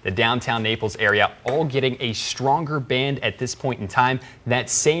City, the downtown Naples area, all getting a stronger band at this point in time. That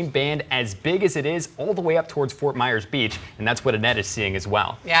same band, as big as it is, all the way up towards Fort Myers Beach, and that's what Annette is seeing as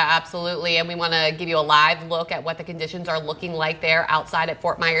well. Yeah, absolutely. And we want to give you a live look at what the conditions are looking like there outside at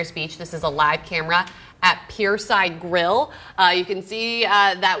Fort Myers Beach. This is a live camera at Pierside Grill. You can see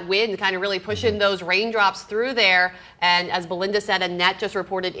that wind kind of really pushing those raindrops through there. And as Belinda said, Annette just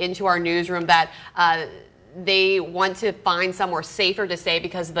reported into our newsroom that they want to find somewhere safer to stay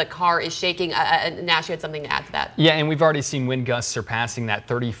because the car is shaking. Nash, you had something to add to that. Yeah, and we've already seen wind gusts surpassing that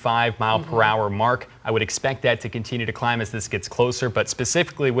 35-mile-per-hour mark. I would expect that to continue to climb as this gets closer, but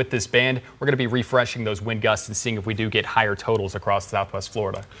specifically with this band, we're going to be refreshing those wind gusts and seeing if we do get higher totals across Southwest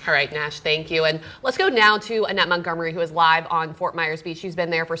Florida. All right, Nash, thank you. And let's go now to Annette Montgomery, who is live on Fort Myers Beach. She's been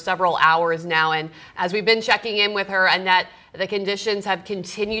there for several hours now, and as we've been checking in with her, Annette, the conditions have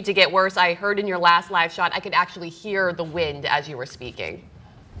continued to get worse. I heard in your last live shot, I could actually hear the wind as you were speaking.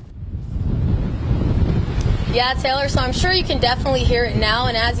 Yeah, Taylor, so I'm sure you can definitely hear it now.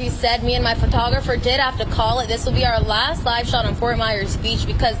 And as you said, me and my photographer did have to call it. This will be our last live shot on Fort Myers Beach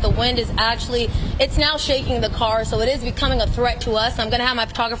because the wind is actually, it's now shaking the car. So it is becoming a threat to us. I'm going to have my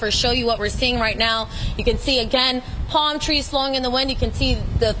photographer show you what we're seeing right now. You can see, again, palm trees flowing in the wind. You can see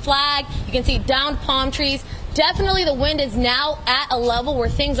the flag. You can see downed palm trees. Definitely the wind is now at a level where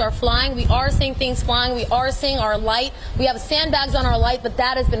things are flying. We are seeing things flying. We are seeing our light. We have sandbags on our light, but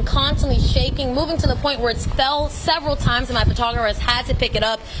that has been constantly shaking, moving to the point where it's fell several times and my photographer has had to pick it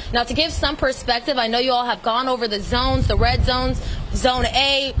up. Now, to give some perspective, I know you all have gone over the zones, the red zones, Zone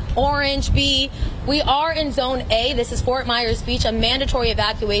A, Orange, B. We are in Zone A. This is Fort Myers Beach, a mandatory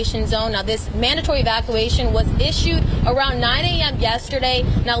evacuation zone. Now, this mandatory evacuation was issued around 9 a.m. yesterday.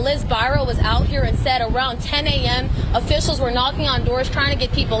 Now, Liz Byra was out here and said around 10 a.m. officials were knocking on doors trying to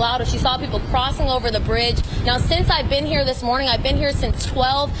get people out. She saw people crossing over the bridge. Now, since I've been here this morning, I've been here since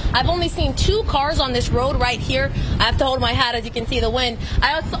 12. I've only seen 2 cars on this road right here. I have to hold my hat as you can see the wind.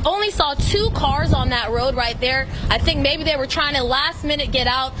 I only saw 2 cars on that road right there. I think maybe they were trying to last minute get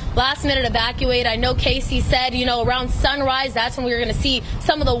out, last minute evacuate. I know Casey said, you know, around sunrise, that's when we were going to see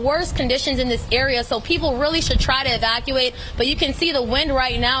some of the worst conditions in this area. So people really should try to evacuate. But you can see the wind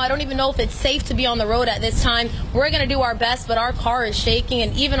right now. I don't even know if it's safe to be on the road at this time. We're going to do our best, but our car is shaking.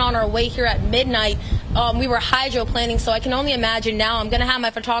 And even on our way here at midnight, we were hydroplaning, so I can only imagine now. I'm going to have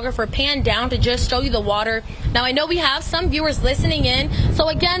my photographer pan down to just show you the water. Now, I know we have some viewers listening in. So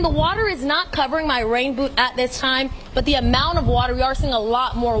again, the water is not covering my rain boot at this time, but the amount of water, we are seeing a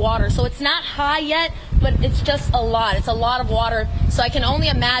lot more water. So it's not high yet, but it's just a lot. It's a lot of water. So I can only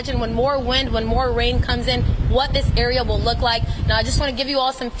imagine when more wind, when more rain comes in, what this area will look like. Now, I just want to give you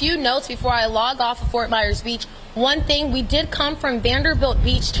all some few notes before I log off of Fort Myers Beach. One thing, we did come from Vanderbilt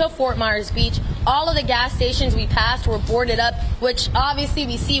Beach to Fort Myers Beach. All of the gas stations we passed were boarded up, which obviously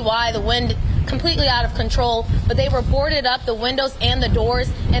we see why, the wind completely out of control, but they were boarded up, the windows and the doors,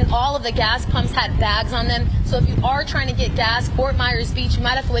 and all of the gas pumps had bags on them. So if you are trying to get gas, Fort Myers Beach, you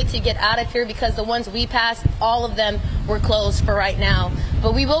might have to wait till you get out of here, because the ones we passed, all of them were closed for right now.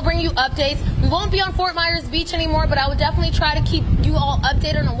 But we will bring you updates. We won't be on Fort Myers Beach anymore, but I would definitely try to keep you all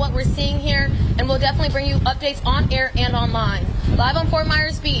updated on what we're seeing here, and we'll definitely bring you updates on air and online. Live on Fort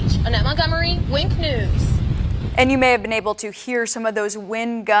Myers Beach, Annette Montgomery, Wink News. And you may have been able to hear some of those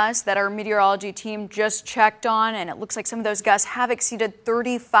wind gusts that our meteorology team just checked on, and it looks like some of those gusts have exceeded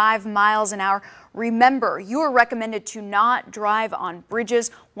 35 miles an hour. Remember, you are recommended to not drive on bridges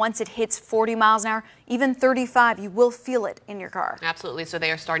once it hits 40 miles an hour, even 35. You will feel it in your car. Absolutely. So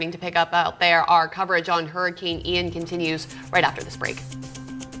they are starting to pick up out there. Our coverage on Hurricane Ian continues right after this break.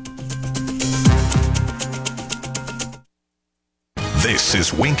 This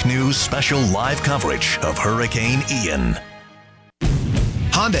is Wink News special live coverage of Hurricane Ian.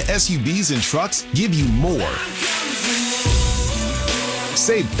 Honda SUVs and trucks give you more.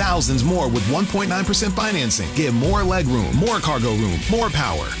 Save thousands more with 1.9% financing. Get more legroom, more cargo room, more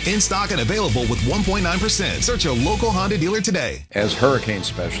power. In stock and available with 1.9%. Search your local Honda dealer today. As hurricane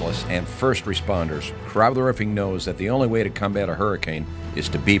specialists and first responders, Crowther Roofing knows that the only way to combat a hurricane is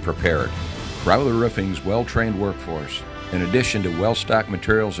to be prepared. Crowther Roofing's well-trained workforce, in addition to well-stocked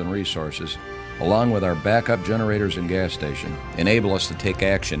materials and resources, along with our backup generators and gas station, enable us to take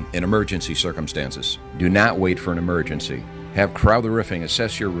action in emergency circumstances. Do not wait for an emergency. Have Crowther Roofing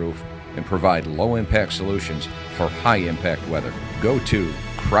assess your roof and provide low-impact solutions for high-impact weather. Go to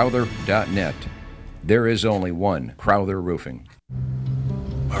crowther.net. There is only one Crowther Roofing.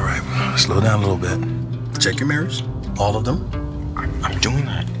 All right, slow down a little bit. Check your mirrors, all of them. I'm doing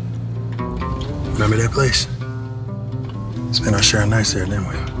that. Remember that place? Spent our share of nights there, didn't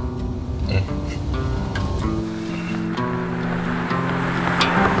we?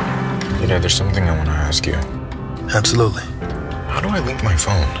 You know, there's something I want to ask you. Absolutely. How do I link my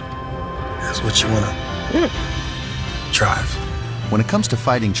phone? That's what you want to drive. When it comes to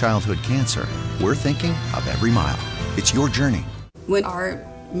fighting childhood cancer, we're thinking of every mile. It's your journey. When our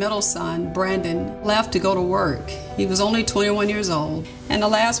middle son, Brandon, left to go to work, he was only 21 years old. And the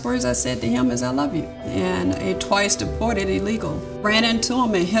last words I said to him is, "I love you." And a twice deported illegal ran into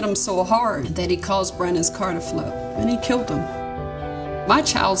him and hit him so hard that he caused Brandon's car to flip. And he killed him. My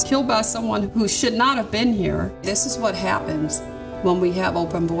child's killed by someone who should not have been here. This is what happens when we have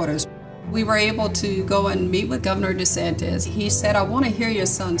open borders. We were able to go and meet with Governor DeSantis. He said, "I want to hear your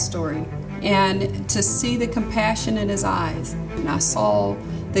son's story." And to see the compassion in his eyes, and I saw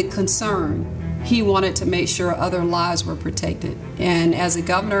the concern. He wanted to make sure other lives were protected. And as a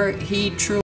governor, he truly